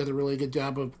Lucy does a really good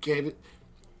job of getting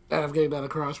that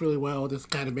across really well,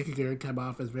 just kind of making her come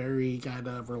off as very kind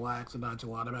of relaxed and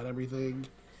nonchalant about everything.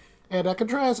 And that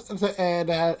contrasts,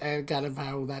 and kind of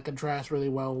how that contrasts really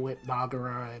well with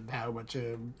Nagara and how much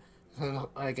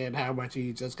how much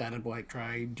he's just kind of like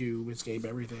trying to escape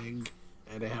everything,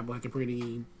 and they have like a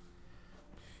pretty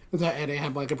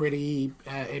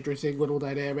interesting little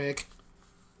dynamic.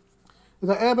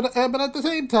 But at the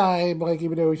same time, like,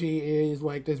 even though she is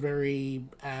like this very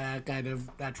kind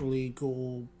of naturally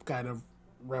cool kind of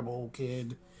rebel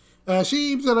kid,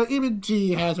 even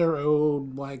she has her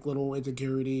own like little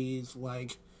insecurities.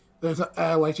 Like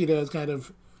she does kind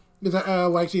of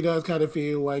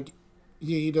feel like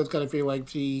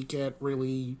she can't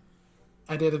really.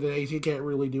 At the end of the day, she can't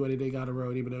really do anything on her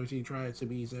own, even though she tries to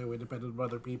be so independent of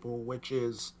other people, which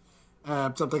is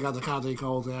something Azakaze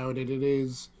calls out, and it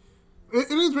is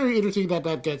very interesting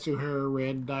that gets to her,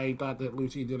 and I thought that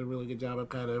Lucy did a really good job of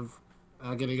kind of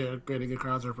getting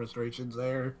across her frustrations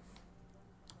there.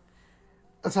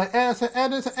 And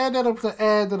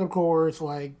then of course,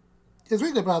 like, it's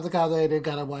really about Azakaze and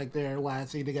kind of like their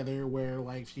last scene together, where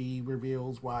like she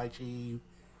reveals why she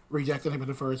rejected him in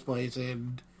the first place,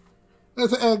 and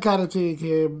kind of seeing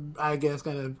him, I guess,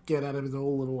 kind of get out of his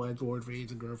own little edgelord phase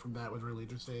and grow from that was really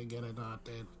interesting, and I thought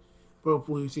that both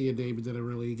Lucy and David did a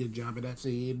really good job in that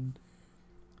scene.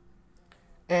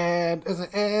 And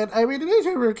I mean, the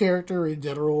nature of her character in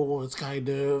general was kind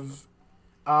of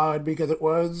odd, because it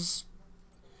was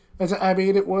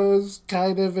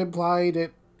kind of implied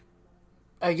that,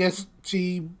 I guess,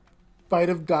 she might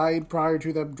have died prior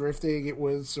to them drifting. It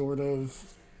was sort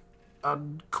of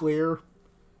unclear.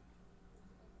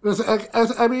 We know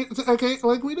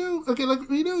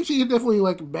she had definitely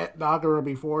like met Nagara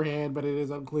beforehand, but it is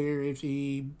unclear if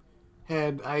she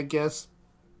had, I guess,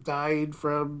 died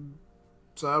from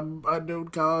some unknown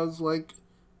cause, like,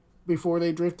 before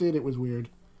they drifted. It was weird.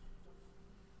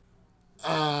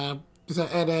 Getting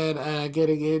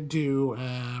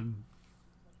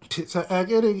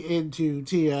into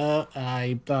Tia,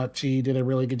 I thought she did a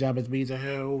really good job as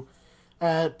Mizuho.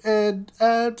 And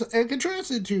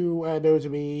contrasted to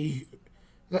Nozomi,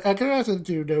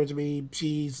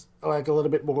 she's like a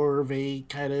little bit more of a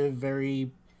kind of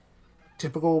very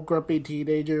typical grumpy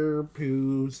teenager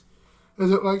who's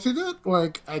she's not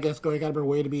like, I guess, going out of her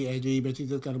way to be edgy, but she's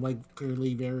just kind of like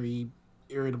clearly very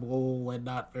irritable and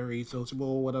not very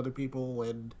sociable with other people.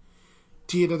 And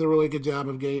Tia does a really good job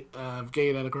of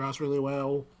getting that across really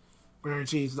well. Where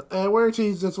she's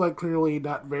just like clearly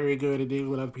not very good at dealing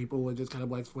with other people and just kind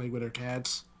of likes playing with her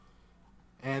cats.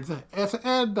 And I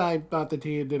thought the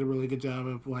team did a really good job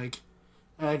of like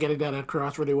getting that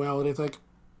across really well. And it's like,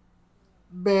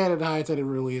 man, in hindsight, it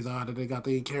really is odd. And they got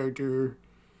the character.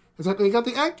 It's like they got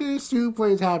the actress who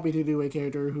plays Happy to do a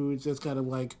character who's just kind of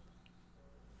like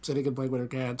sitting and playing with her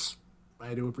cats.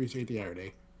 I do appreciate the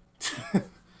irony.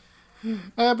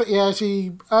 But yeah,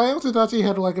 I also thought she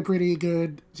had like a pretty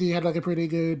good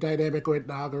dynamic with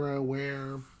Nagara,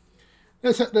 where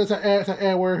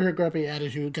her grumpy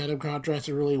attitude kind of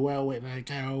contrasted really well with like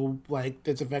how like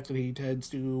disaffected he tends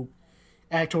to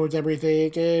act towards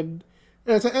everything,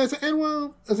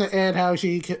 and how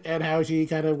she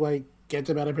kind of like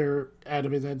gets him out of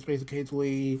his headspace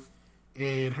occasionally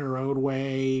in her own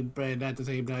way, but at the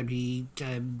same time he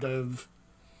kind of.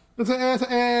 And at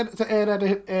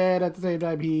the same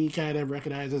time, he kind of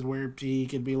recognizes where she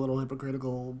can be a little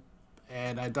hypocritical,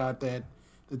 and I thought that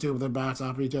the two of them bounced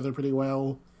off each other pretty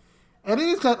well. And it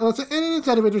is kind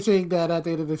of interesting that at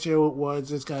the end of the show it was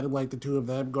just kind of like the two of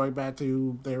them going back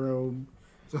to their own,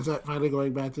 finally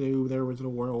going back to their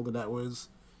original world, and that was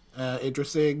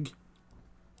interesting.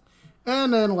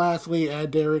 And then lastly,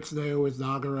 Derek Snow as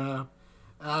Nagara.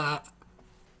 I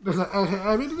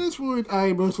mean, at this point,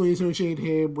 I mostly associate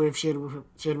him with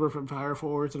Shinra from Fire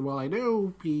Force, and while I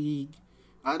know he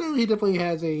definitely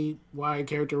has a wide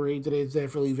character range and is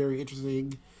definitely very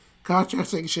interesting.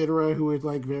 Contrasting Shinra, who is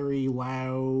like very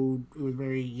loud, who is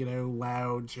very,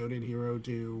 loud shonen hero,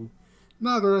 to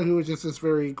Nagara, who is just this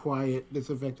very quiet,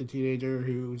 disaffected teenager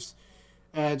who's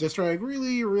just trying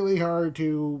really, really hard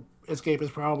to escape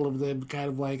his problems and kind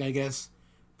of like, I guess,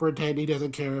 pretend he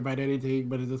doesn't care about anything,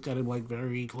 but is just kind of like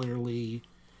very clearly,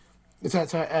 but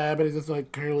it's just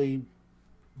like clearly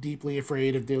deeply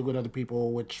afraid of dealing with other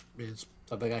people, which is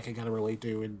something I can kind of relate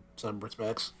to in some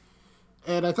respects.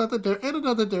 And I thought that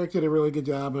Derek did a really good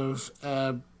job of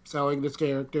selling this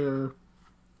character.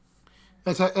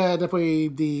 That's definitely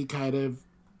the kind of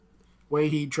way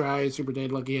he tries to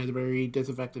pretend like he has a very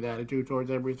disaffected attitude towards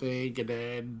everything, and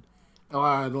then a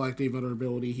lot of like the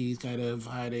vulnerability he's kind of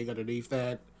hiding underneath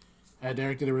that.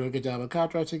 Derek did a really good job of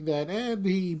contrasting that, and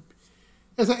he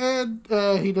does a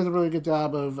really good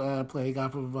job of playing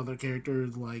off of other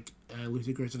characters like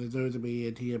Lucy Kristen and Zozumi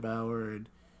and Tia Bauer and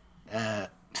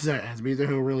as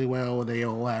Mizuho really well, and they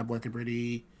all have like a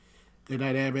pretty good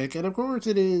dynamic. And of course,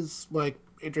 it is like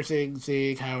interesting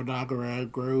seeing how Nagara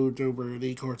grows over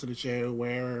the course of the show,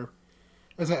 where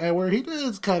he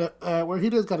does kind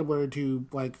of learn to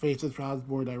like face his problems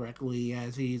more directly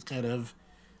as he's kind of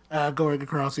going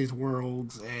across these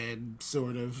worlds and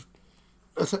sort of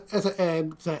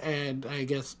and I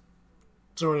guess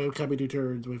sort of coming to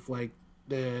terms with like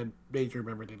the nature of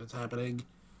everything that's happening.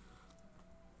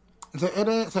 And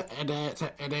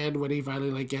then when he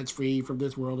finally like gets free from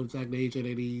this world of stagnation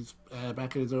and he's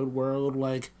back in his own world,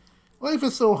 like life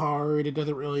is so hard. It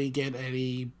doesn't really get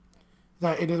any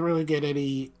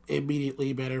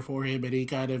immediately better for him, and he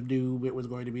kind of knew it was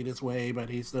going to be this way, but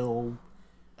he's still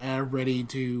ready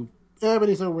to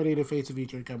face the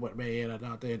future come what may. And I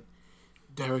thought that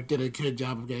Derek did a good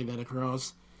job of getting that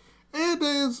across. And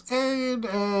as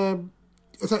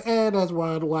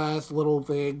one last little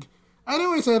thing. I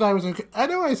know I said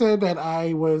that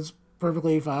I was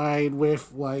perfectly fine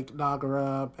with like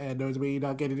Nagara and Nozomi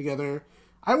not getting together.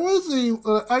 I was a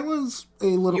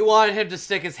little. You wanted him to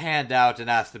stick his hand out and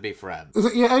ask to be friends.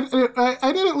 Yeah,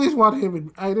 I did at least want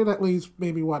him. I did at least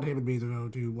maybe want him and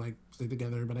Mizuho to like stick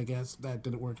together, but I guess that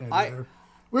didn't work out either.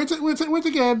 Which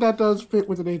again, that does fit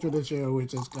with the nature of the show,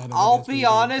 which is kind of. I'll be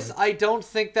honest. I don't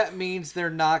think that means they're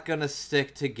not gonna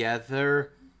stick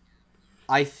together.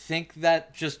 I think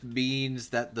that just means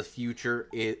that the future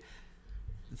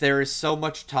there is so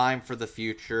much time for the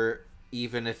future,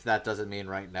 even if that doesn't mean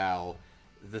right now.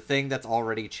 The thing that's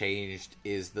already changed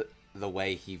is the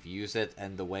way he views it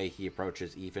and the way he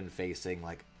approaches even facing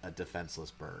like a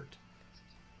defenseless bird.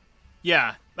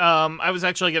 Yeah, I was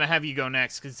actually going to have you go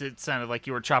next because it sounded like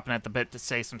you were chopping at the bit to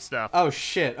say some stuff. Oh,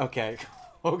 shit. Okay.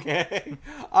 Okay.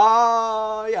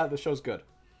 Yeah, the show's good.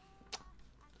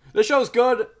 The show's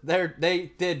good.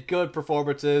 They did good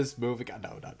performances. Moving on. No,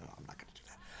 I'm not going to do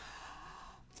that.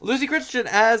 Lucy Christian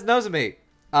as Nozomi.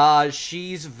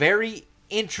 She's very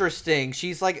interesting.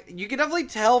 She's like, you can definitely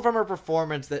tell from her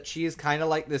performance that she is kind of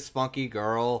like this spunky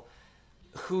girl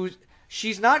who's,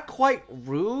 she's not quite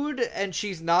rude and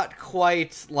she's not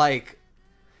quite like,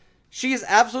 she is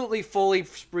absolutely fully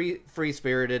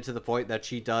free-spirited to the point that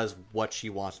she does what she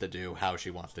wants to do, how she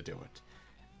wants to do it.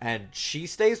 And she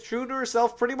stays true to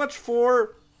herself pretty much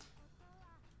for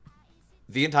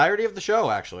the entirety of the show,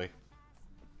 actually.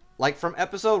 Like, from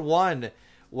episode 1,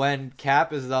 when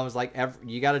Cap is like,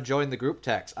 you gotta join the group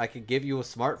text. I could give you a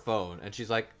smartphone. And she's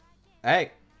like,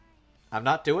 hey, I'm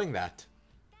not doing that.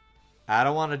 I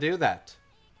don't want to do that.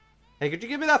 Hey, could you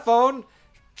give me that phone?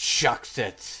 Chucks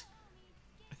it.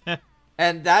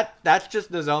 And that's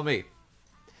just Nozomi.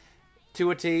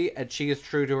 To a T, and she is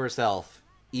true to herself.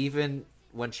 Even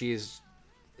when she's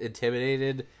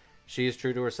intimidated, she is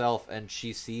true to herself, and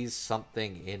she sees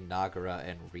something in Nagara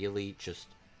and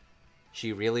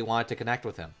she really wanted to connect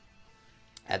with him.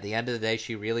 At the end of the day,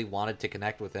 she really wanted to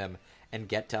connect with him and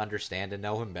get to understand and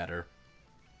know him better.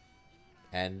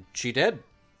 And she did.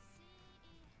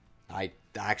 I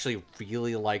actually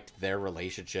really liked their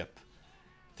relationship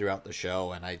throughout the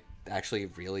show, and I actually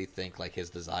really think like his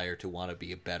desire to want to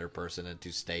be a better person and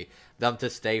to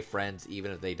stay friends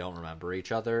even if they don't remember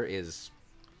each other is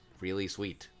really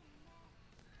sweet.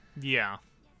 Yeah.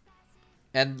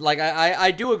 And, like,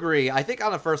 I do agree. I think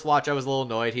on the first watch I was a little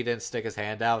annoyed he didn't stick his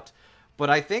hand out. But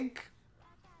I think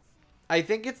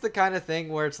it's the kind of thing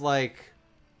where it's like,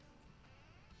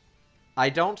 I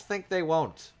don't think they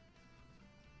won't.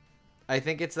 I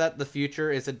think it's that the future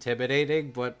is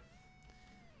intimidating, but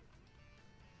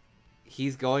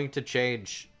he's going to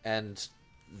change, and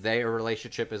their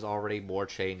relationship is already more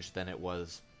changed than it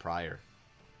was prior.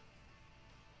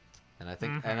 And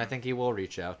I think he will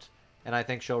reach out, and I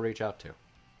think she'll reach out too.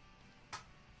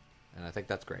 And I think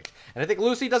that's great. And I think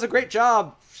Lucy does a great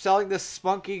job selling this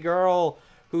spunky girl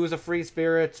who's a free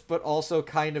spirit, but also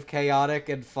kind of chaotic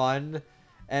and fun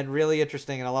and really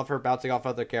interesting. And I love her bouncing off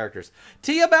other characters.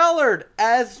 Tia Ballard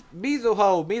as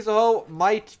Mizuho. Mizuho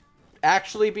might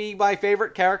actually be my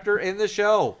favorite character in the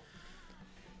show.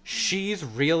 She's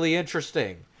really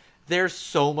interesting. There's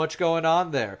so much going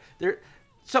on there.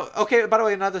 Okay, by the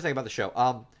way, another thing about the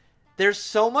show. There's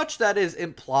so much that is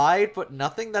implied, but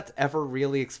nothing that's ever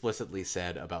really explicitly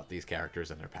said about these characters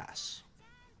and their past.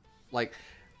 Like,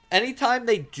 anytime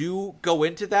they do go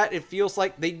into that, it feels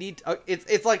like they need.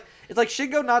 It's like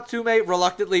Shingo Natsume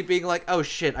reluctantly being like, "Oh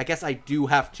shit, I guess I do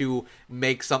have to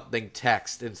make something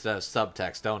text instead of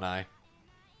subtext, don't I?"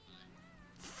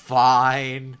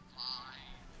 Fine.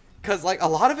 Because, like, a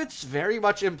lot of it's very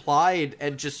much implied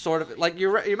and just sort of, like,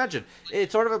 you mentioned,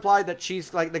 it's sort of implied that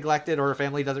she's, like, neglected or her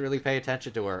family doesn't really pay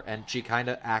attention to her, and she kind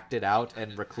of acted out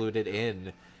and recluded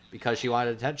in because she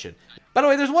wanted attention. By the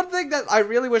way, there's one thing that I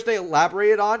really wish they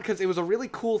elaborated on, because it was a really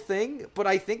cool thing, but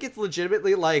I think it's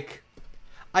legitimately, like,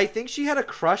 I think she had a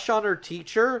crush on her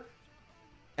teacher,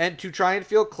 and to try and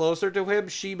feel closer to him,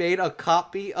 she made a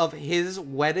copy of his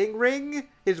wedding ring,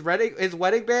 his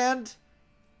wedding band.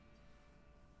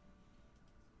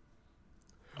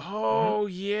 Oh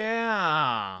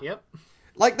yeah. Yep.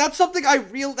 Like, that's something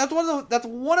that's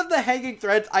one of the hanging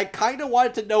threads I kind of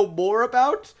wanted to know more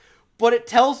about, but it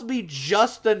tells me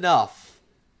just enough.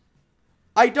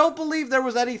 I don't believe there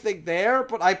was anything there,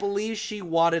 but I believe she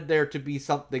wanted there to be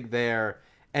something there,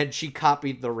 and she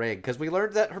copied the ring, because we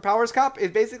learned that her powers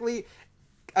is basically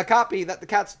a copy that the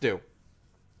cats do.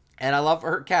 And I love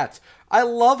her cats. I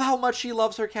love how much she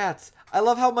loves her cats. I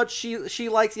love how much she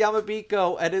likes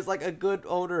Yamabiko and is like a good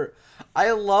owner.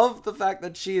 I love the fact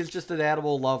that she is just an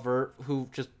animal lover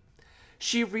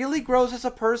she really grows as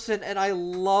a person, and I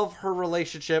love her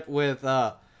relationship with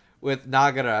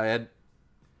Nagara, and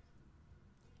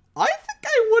I think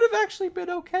I would have actually been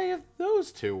okay if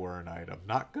those two were an item,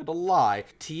 not gonna lie.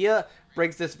 Tia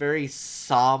brings this very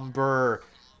somber,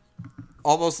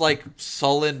 almost like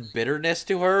sullen bitterness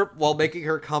to her, while making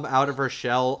her come out of her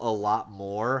shell a lot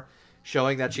more,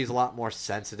 showing that she's a lot more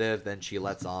sensitive than she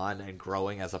lets on, and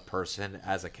growing as a person,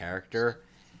 as a character.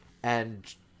 And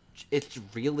it's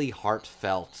really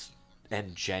heartfelt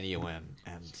and genuine.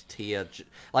 And Tia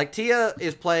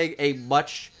is playing a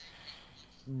much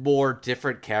more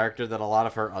different character than a lot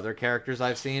of her other characters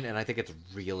I've seen, and I think it's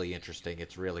really interesting.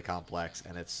 It's really complex,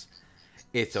 and it's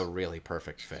a really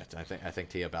perfect fit. I think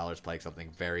Tia Ballard's playing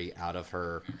something very out of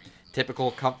her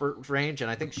typical comfort range, and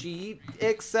I think she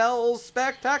excels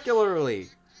spectacularly.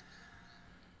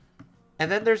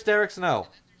 And then there's Derek Snow.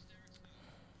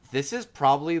 This is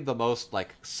probably the most,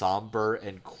 like, somber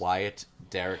and quiet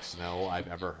Derek Snow I've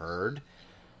ever heard,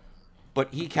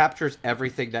 but he captures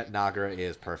everything that Nagara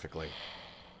is perfectly.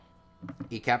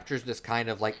 He captures this kind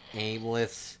of, like,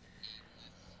 aimless,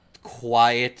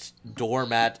 quiet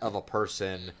doormat of a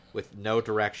person with no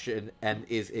direction and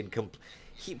is incomplete.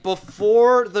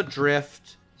 Before the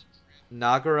drift,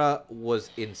 Nagara was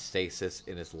in stasis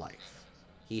in his life.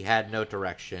 He had no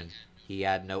direction. He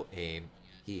had no aim.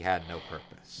 He had no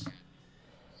purpose.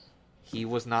 He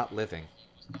was not living.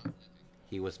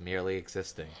 He was merely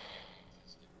existing.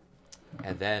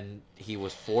 And then he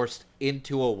was forced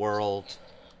into a world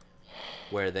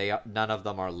where none of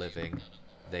them are living.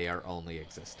 They are only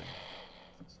existing.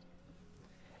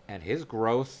 And his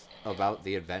growth about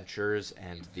the adventures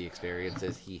and the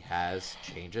experiences he has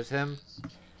changes him.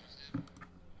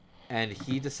 And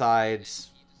he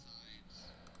decides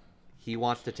he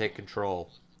wants to take control.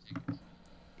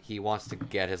 He wants to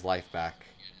get his life back.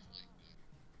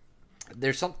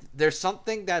 There's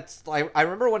something that's... I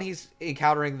remember when he's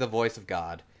encountering the voice of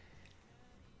God.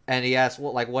 And he asks,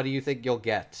 well, like, what do you think you'll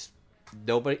get?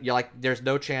 You're like, there's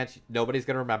no chance. Nobody's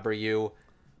going to remember you.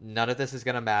 None of this is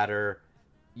going to matter.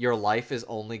 Your life is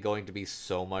only going to be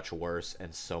so much worse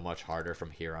and so much harder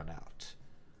from here on out.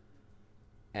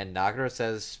 And Nagara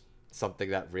says something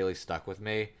that really stuck with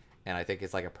me, and I think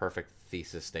it's like a perfect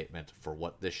thesis statement for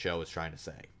what this show is trying to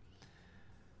say.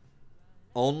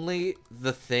 Only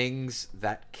the things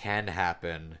that can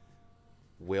happen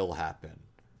will happen.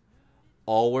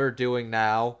 all we're doing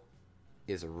now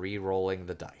is re-rolling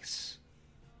the dice.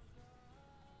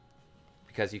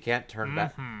 Because you can't turn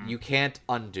back. You can't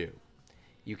undo.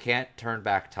 You can't turn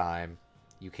back time.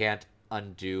 You can't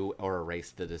undo or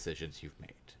erase the decisions you've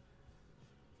made.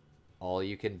 All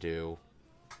you can do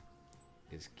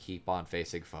is keep on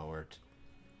facing forward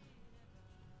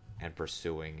and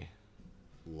pursuing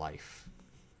life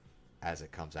as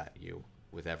it comes at you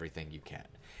with everything you can.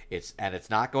 It's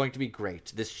not going to be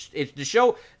great. The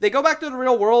show, they go back to the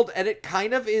real world, and it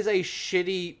kind of is a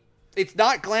shitty. It's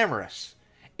not glamorous.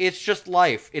 It's just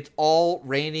life. It's all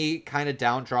rainy, kind of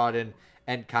downtrodden,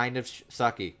 and kind of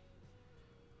sucky.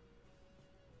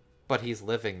 But he's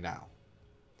living now.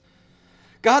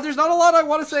 God, there's not a lot I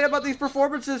want to say about these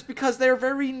performances because they're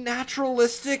very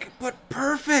naturalistic, but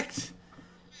perfect.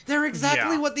 They're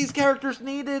exactly what these characters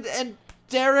needed, and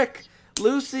Derek,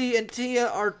 Lucy, and Tia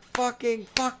are fucking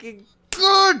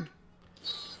good.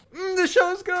 The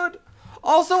show's good.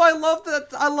 Also, I love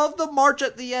the march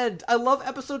at the end. I love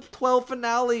episode 12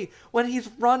 finale when he's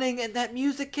running and that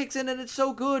music kicks in and it's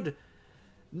so good.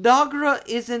 Nagra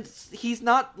he's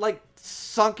not like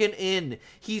sunken in.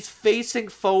 He's facing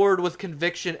forward with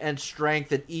conviction and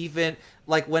strength, and even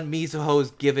like when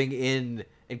Mizuho's giving in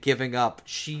and giving up,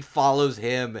 she follows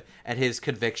him and his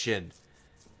conviction.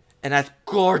 And that's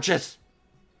gorgeous.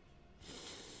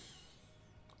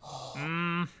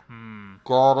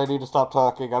 God, I need to stop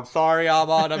talking. I'm sorry,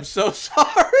 Amon. I'm so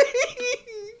sorry.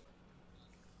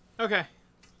 Okay.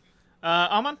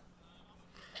 Amon?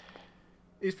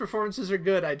 These performances are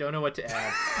good. I don't know what to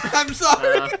add. I'm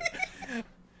sorry.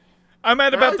 I'm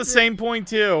at about the same point,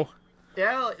 too.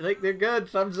 Yeah, like, they're good.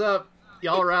 Thumbs up.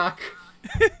 Y'all rock.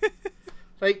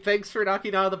 Thanks for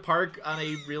knocking out of the park on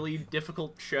a really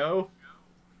difficult show.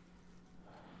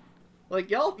 Like,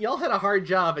 y'all had a hard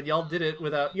job, and y'all did it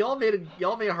without... Y'all made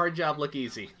a hard job look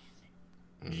easy.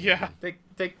 Yeah.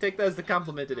 Take that as the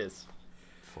compliment it is.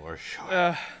 For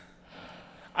sure.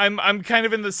 I'm kind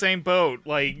of in the same boat.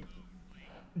 Like,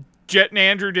 Jet and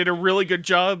Andrew did a really good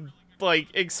job, like,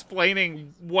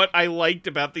 explaining what I liked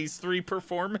about these three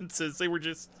performances. They were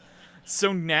just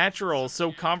so natural,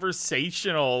 so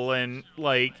conversational, and,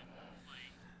 like...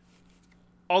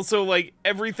 Also, like,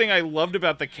 everything I loved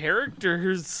about the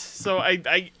characters, so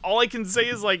I all I can say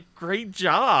is, like, great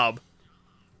job.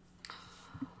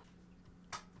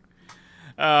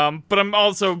 But I'm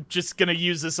also just gonna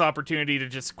use this opportunity to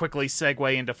just quickly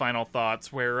segue into final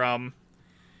thoughts, where,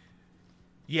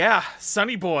 yeah,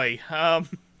 Sonny Boy,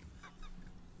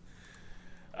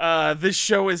 this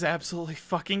show is absolutely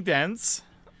fucking dense.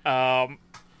 It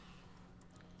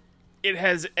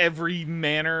has every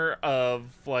manner of,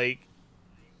 like,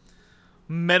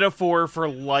 metaphor for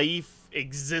life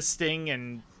existing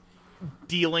and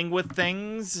dealing with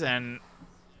things, and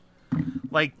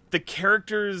like the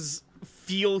characters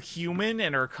feel human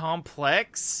and are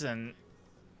complex, and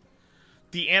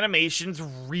the animation's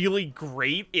really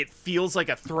great. It feels like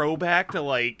a throwback to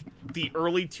like the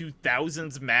early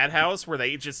 2000s Madhouse where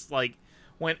they just like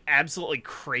went absolutely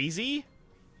crazy.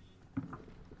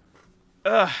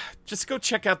 Just go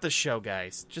check out the show,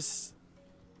 guys. Just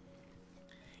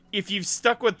if you've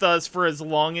stuck with us for as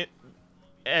long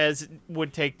as it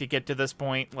would take to get to this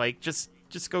point, like, just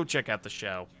go check out the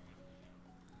show.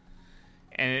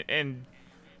 And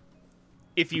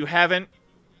if you haven't,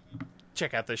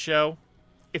 check out the show.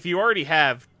 If you already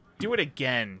have, do it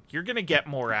again. You're gonna get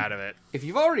more out of it. If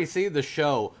you've already seen the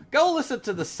show, go listen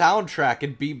to the soundtrack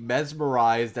and be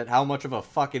mesmerized at how much of a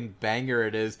fucking banger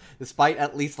it is, despite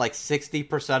at least like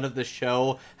 60% of the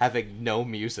show having no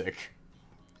music.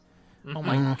 Oh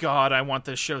my god, I want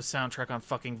this show's soundtrack on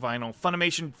fucking vinyl.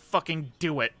 Funimation, fucking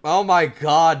do it. Oh my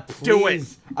god, please. Do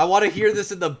it. I want to hear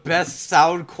this in the best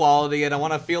sound quality, and I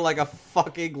want to feel like a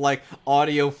fucking, like,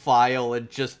 audiophile,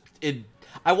 and just...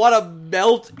 I want to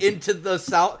melt into the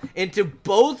sound... into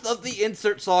both of the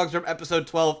insert songs from episode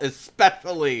 12,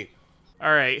 especially.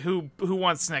 Alright, who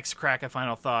wants next crack at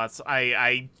final thoughts?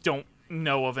 I don't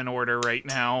know of an order right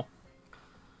now.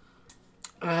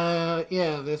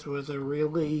 Yeah, this was a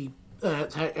really...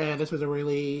 this was a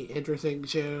really interesting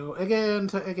show. Again,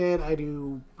 I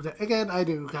do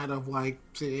kind of like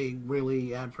seeing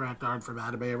really abstract art from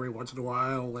anime every once in a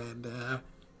while, and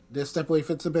this definitely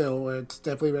fits the bill. It's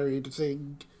definitely very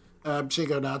interesting.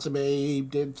 Shingo Natsume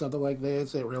did something like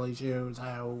this. It really shows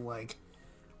how like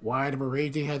wide of a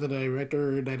range he has as a director,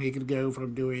 and that he can go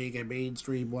from doing a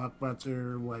mainstream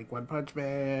blockbuster like One Punch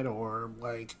Man, or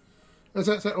like.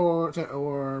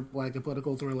 Or like a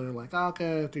political thriller like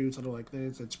Aka, to something like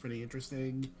this. It's pretty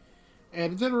interesting.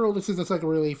 And in general, this is just like a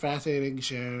really fascinating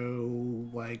show.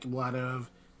 Like a lot of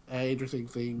interesting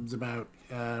things about,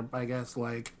 I guess,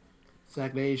 like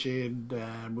stagnation,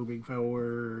 moving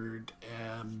forward.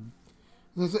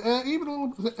 There's even a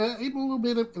little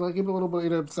bit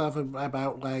of stuff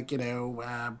about like even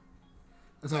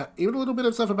a little bit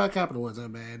of stuff about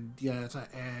capitalism and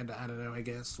and I don't know, I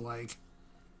guess like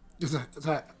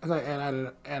and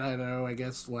I know, I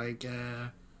guess like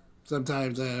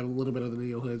sometimes a little bit of the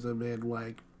nihilism in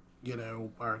like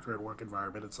our current work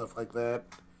environment and stuff like that.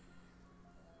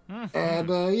 Mm-hmm. And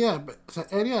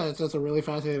it's just a really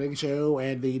fascinating show,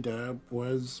 and the dub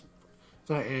was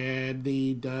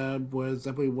definitely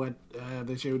what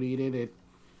the show needed. It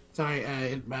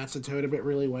matched the tone of it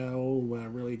really well.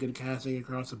 Really good casting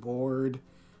across the board.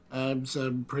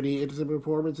 Some pretty interesting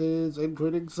performances,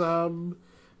 including some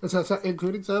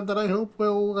that I hope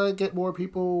will get more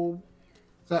people.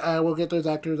 That will get those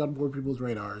actors on more people's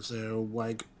radar. So,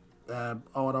 like,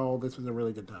 all in all, this was a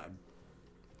really good time.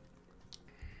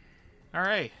 All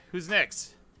right, who's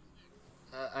next?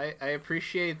 I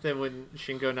appreciate that when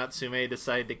Shingo Natsume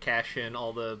decided to cash in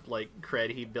all the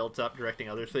cred he built up directing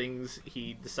other things,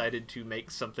 he decided to make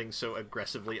something so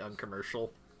aggressively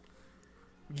uncommercial.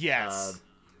 Yes.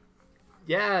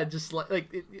 Just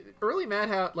early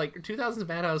Madhouse, 2000s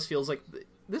Madhouse feels like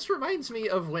this reminds me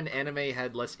of when anime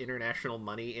had less international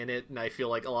money in it, and I feel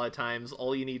like a lot of times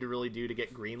all you need to really do to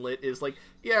get greenlit is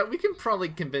we can probably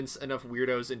convince enough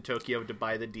weirdos in Tokyo to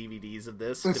buy the DVDs of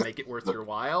this to make it worth your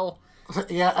while.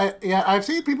 I've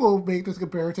seen people make this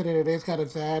comparison, and it is kind of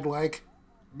sad. Like,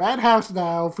 Madhouse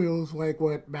now feels like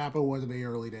what Mappa was in the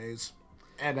early days,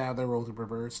 and now their roles are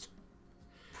reversed.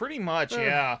 Pretty much,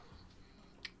 yeah.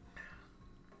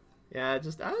 Yeah,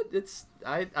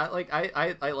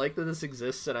 I like that this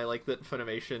exists, and I like that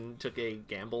Funimation took a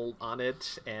gamble on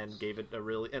it and gave it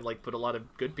put a lot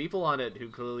of good people on it who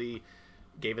clearly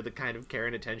gave it the kind of care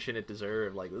and attention it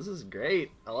deserved. This is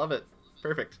great. I love it.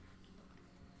 Perfect.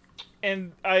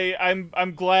 And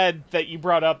I'm glad that you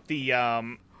brought up the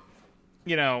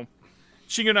Shingo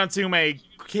Natsume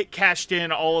cashed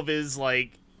in all of his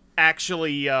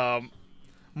actually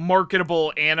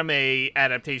marketable anime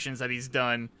adaptations that he's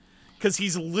done. Because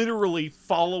he's literally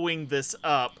following this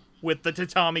up with the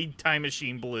Tatami Time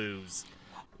Machine Blues.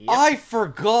 Yep. I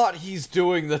forgot he's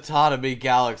doing the Tatami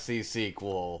Galaxy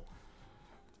sequel.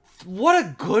 What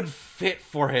a good fit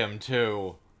for him,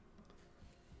 too.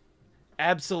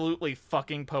 Absolutely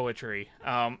fucking poetry.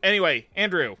 Anyway,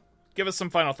 Andrew, give us some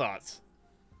final thoughts.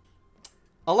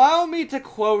 Allow me to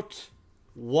quote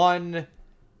one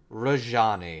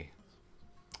Rajani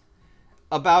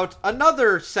about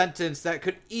another sentence that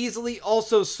could easily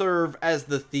also serve as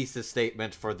the thesis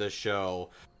statement for this show.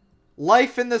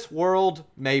 Life in this world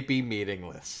may be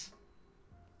meaningless,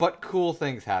 but cool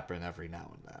things happen every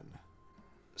now and then.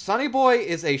 Sonny Boy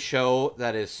is a show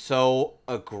that is so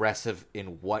aggressive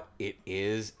in what it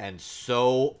is and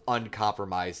so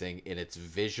uncompromising in its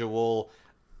visual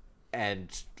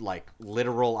and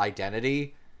literal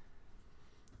identity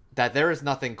that there is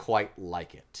nothing quite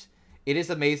like it. It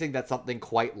is amazing that something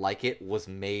quite like it was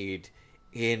made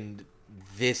in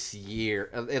this year,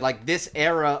 this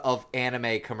era of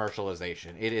anime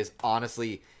commercialization. It is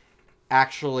honestly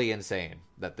actually insane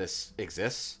that this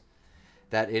exists,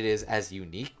 that it is as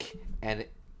unique and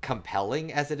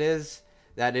compelling as it is,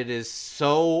 that it is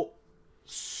so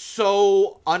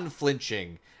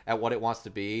unflinching at what it wants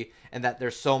to be, and that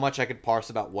there's so much I could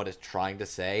parse about what it's trying to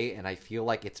say, and I feel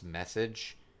like its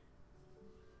message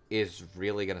is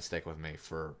really going to stick with me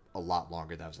for a lot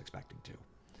longer than I was expecting to.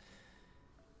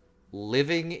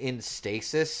 Living in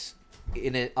stasis,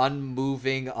 in an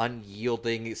unmoving,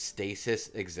 unyielding stasis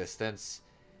existence,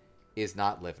 is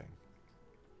not living.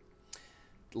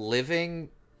 Living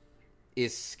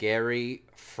is scary,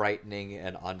 frightening,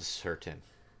 and uncertain.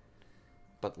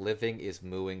 But living is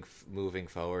moving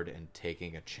forward and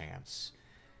taking a chance.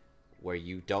 Where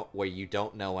you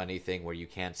don't know anything, where you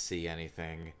can't see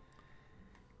anything,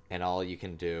 and all you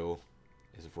can do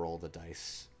is roll the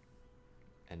dice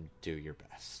and do your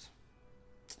best.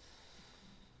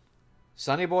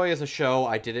 Sonny Boy is a show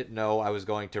I didn't know I was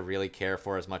going to really care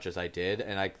for as much as I did,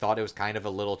 and I thought it was kind of a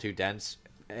little too dense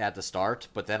at the start,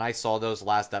 but then I saw those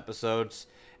last episodes,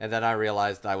 and then I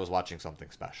realized I was watching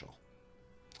something special.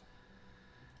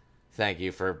 Thank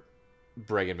you for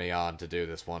bringing me on to do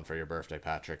this one for your birthday,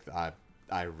 Patrick.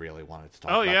 I really wanted to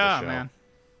talk about this show. Man.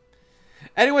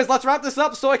 Anyways, let's wrap this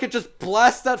up so I can just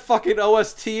blast that fucking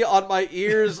OST on my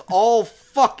ears all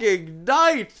fucking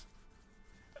night.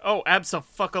 Oh,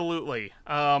 abso-fucka-lutely.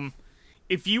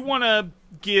 If you want to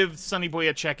give Sonny Boy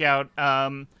a check out,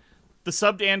 the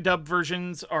subbed and dubbed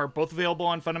versions are both available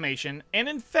on Funimation. And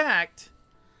in fact,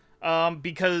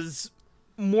 because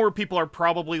more people are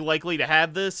probably likely to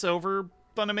have this over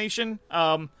Funimation.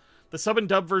 The sub and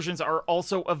dub versions are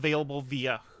also available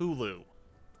via Hulu.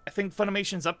 I think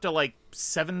Funimation's up to like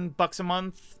 $7 a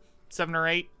month, 7 or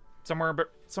 8, somewhere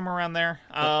around there.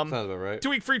 Sounds about right.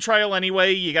 2-week free trial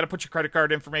anyway. You got to put your credit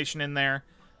card information in there.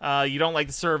 You don't like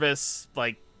the service,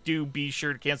 like, do be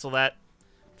sure to cancel that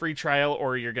free trial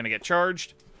or you're gonna get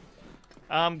charged.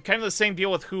 Kind of the same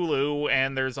deal with Hulu,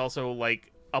 and there's also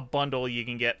like a bundle you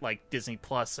can get like Disney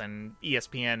Plus and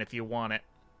ESPN if you want it.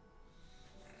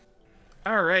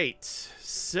 Alright,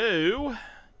 so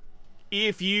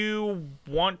if you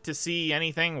want to see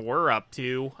anything we're up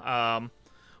to,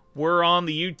 we're on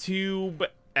the YouTube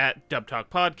at Dub Talk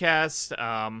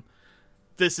Podcast.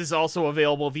 This is also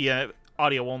available via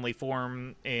audio-only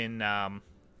form in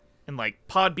like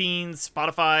Podbean,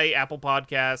 Spotify, Apple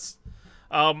Podcasts.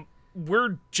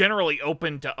 We're generally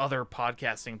open to other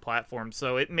podcasting platforms,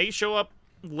 so it may show up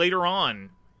later on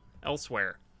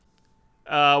elsewhere.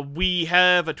 We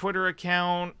have a Twitter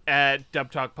account at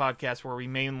Dub Talk Podcast where we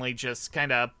mainly just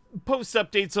kind of post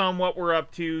updates on what we're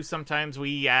up to. Sometimes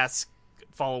we ask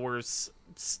followers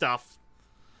stuff.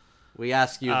 We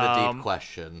ask you the deep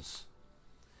questions.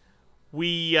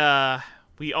 We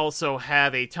also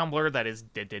have a Tumblr that is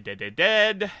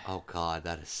dead. Oh god,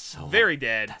 that is so... Very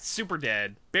dead. Super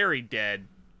dead. Buried dead.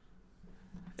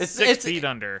 It's 6 feet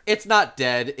under. It's not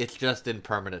dead, it's just in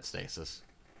permanent stasis.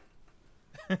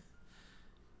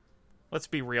 Let's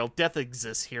be real. Death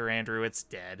exists here, Andrew. It's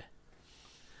dead.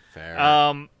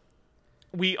 Fair.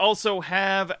 We also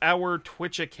have our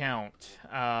Twitch account.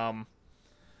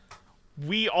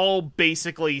 We all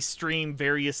basically stream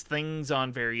various things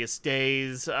on various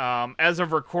days. As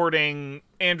of recording,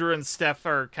 Andrew and Steph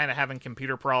are kind of having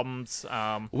computer problems.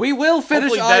 We will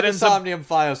finish that Insomnium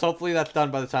Files. Hopefully that's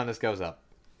done by the time this goes up.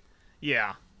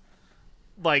 Yeah.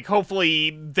 Like,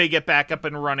 hopefully they get back up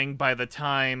and running by the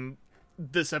time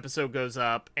this episode goes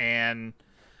up, and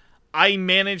I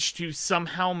managed to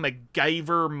somehow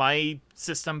MacGyver my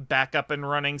system back up and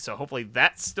running, so hopefully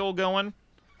that's still going.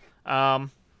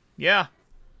 Yeah.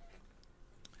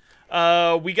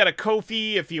 We got a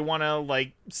Ko-fi if you want to,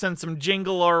 like, send some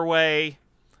jingle our way.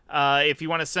 If you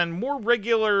want to send more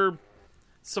regular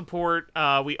support,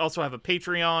 we also have a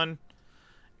Patreon.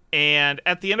 And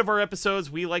at the end of our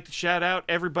episodes, we like to shout out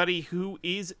everybody who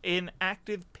is an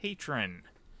active patron.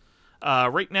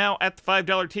 Right now, at the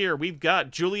 $5 tier, we've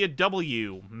got Julia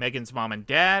W., Megan's mom and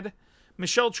dad,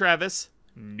 Michelle Travis,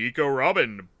 Nico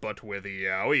Robin, but with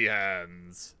yowie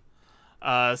hands,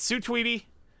 Sue Tweedy,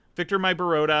 Victor My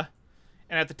Baroda,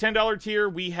 and at the $10 tier,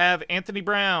 we have Anthony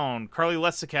Brown, Carly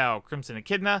Lessicow, Crimson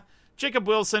Echidna, Jacob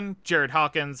Wilson, Jared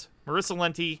Hawkins, Marissa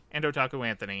Lenti, and Otaku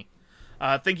Anthony.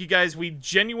 Thank you guys, we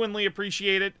genuinely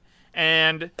appreciate it,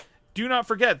 and do not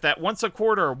forget that once a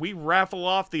quarter, we raffle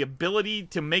off the ability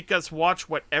to make us watch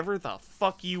whatever the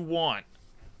fuck you want.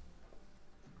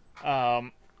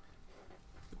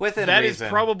 Within that reason.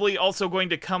 Is probably also going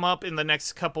to come up in the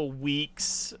next couple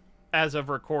weeks as of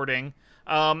recording.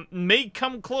 May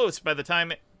come close by the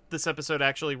time this episode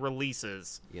actually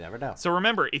releases. You never know. So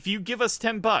remember, if you give us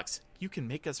 $10, you can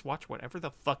make us watch whatever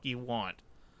the fuck you want.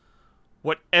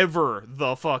 Whatever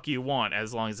the fuck you want,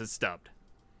 as long as it's dubbed.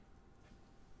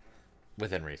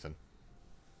 Within reason.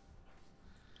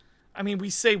 I mean, we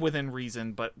say within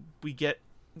reason, but we get,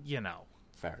 you know.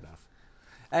 Fair enough.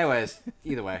 Anyways,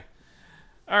 either way.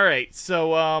 Alright,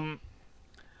 so,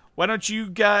 why don't you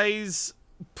guys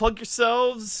plug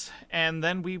yourselves, and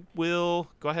then we will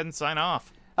go ahead and sign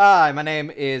off. Hi, my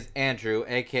name is Andrew,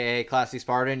 aka Classy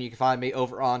Spartan. You can find me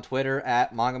over on Twitter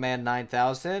at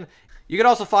MangaMan9000. You can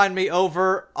also find me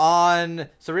over on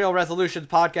Surreal Resolutions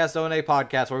Podcast, O&A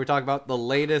Podcast, where we talk about the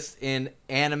latest in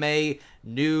anime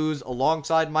news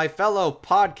alongside my fellow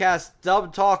podcast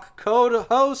Dub Talk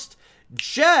co-host,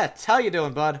 Jet. How you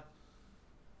doing, bud?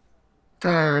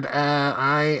 Third,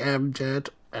 I am Jet.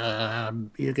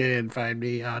 You can find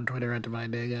me on Twitter at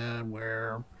DivineDinga,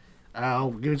 where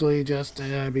I'll usually just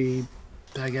be,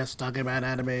 I guess, talking about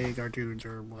anime, cartoons,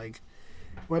 or like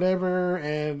whatever.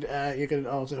 And you can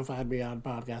also find me on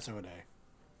Podcast O&A.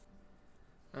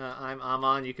 I'm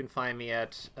Amon. You can find me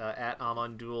at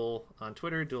Amon Duel on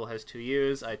Twitter. Duel has 2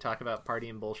 U's. I talk about party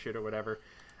and bullshit or whatever.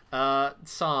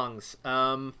 Songs.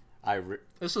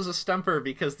 This was a stumper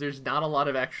because there's not a lot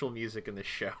of actual music in this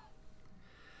show.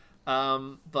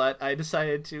 But I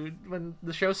decided to, when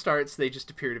the show starts, they just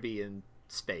appear to be in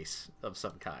space of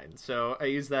some kind. So I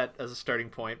used that as a starting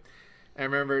point. I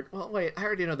remembered, well, wait, I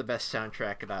already know the best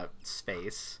soundtrack about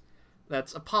space.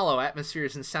 That's Apollo,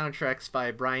 Atmospheres and Soundtracks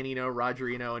by Brian Eno, Roger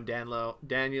Eno, and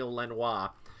Daniel Lanois.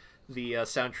 The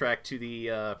soundtrack to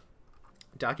the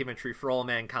documentary For All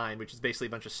Mankind, which is basically a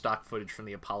bunch of stock footage from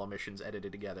the Apollo missions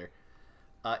edited together.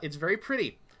 It's very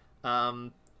pretty.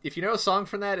 If you know a song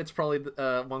from that, it's probably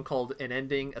one called An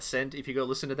Ending, Ascent. If you go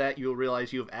listen to that, you'll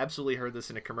realize you have absolutely heard this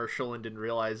in a commercial and didn't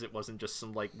realize it wasn't just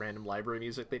some like random library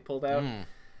music they pulled out.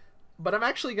 But I'm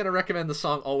actually going to recommend the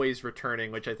song Always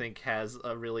Returning, which I think has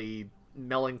a really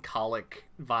melancholic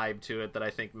vibe to it that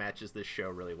I think matches this show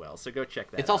really well. So go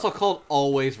check that out. It's also called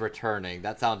Always Returning.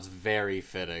 That sounds very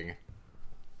fitting.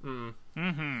 All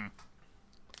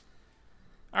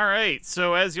right,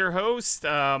 so as your host,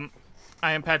 I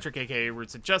am Patrick, aka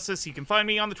Roots of Justice. You can find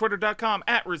me on the twitter.com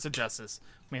at Roots of Justice.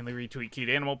 Mainly retweet cute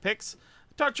animal pics.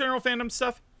 Talk general fandom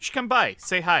stuff. You should come by.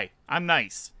 Say hi. I'm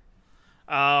nice.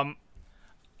 I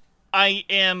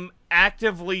am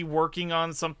actively working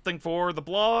on something for the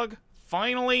blog.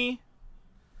 Finally.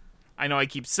 I know I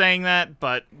keep saying that,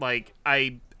 but, like,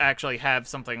 I actually have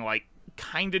something, like,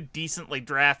 kind of decently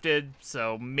drafted,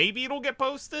 so maybe it'll get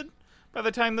posted by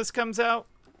the time this comes out.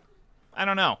 I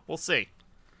don't know. We'll see.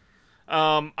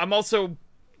 I'm also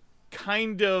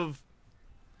kind of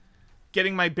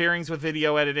getting my bearings with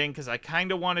video editing, because I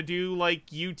kind of want to do, like,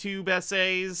 YouTube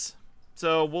essays,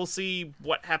 so we'll see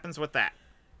what happens with that.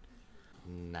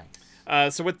 Nice.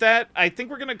 So with that, I think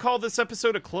we're going to call this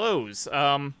episode a close.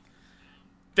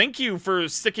 Thank you for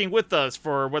sticking with us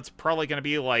for what's probably going to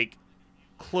be, like,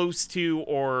 close to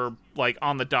or, like,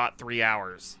 on the dot 3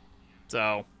 hours.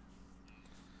 So,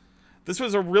 this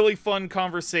was a really fun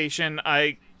conversation.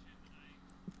 I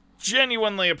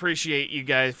genuinely appreciate you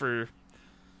guys for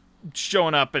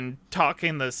showing up and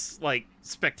talking this, like,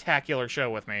 spectacular show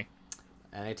with me.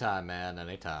 Anytime, man.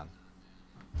 Anytime.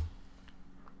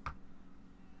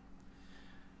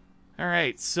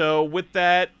 Alright, so with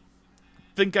that,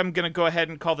 I think I'm going to go ahead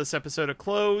and call this episode a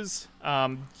close.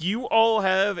 You all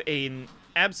have an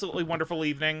absolutely wonderful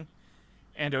evening,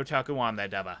 and otaku on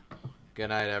that daba. Good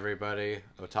night, everybody.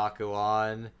 Otaku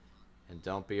on, and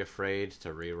don't be afraid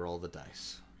to re-roll the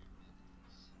dice.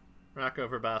 Rock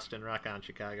over Boston, rock on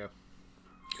Chicago.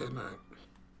 Good night.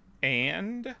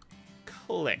 And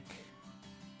click.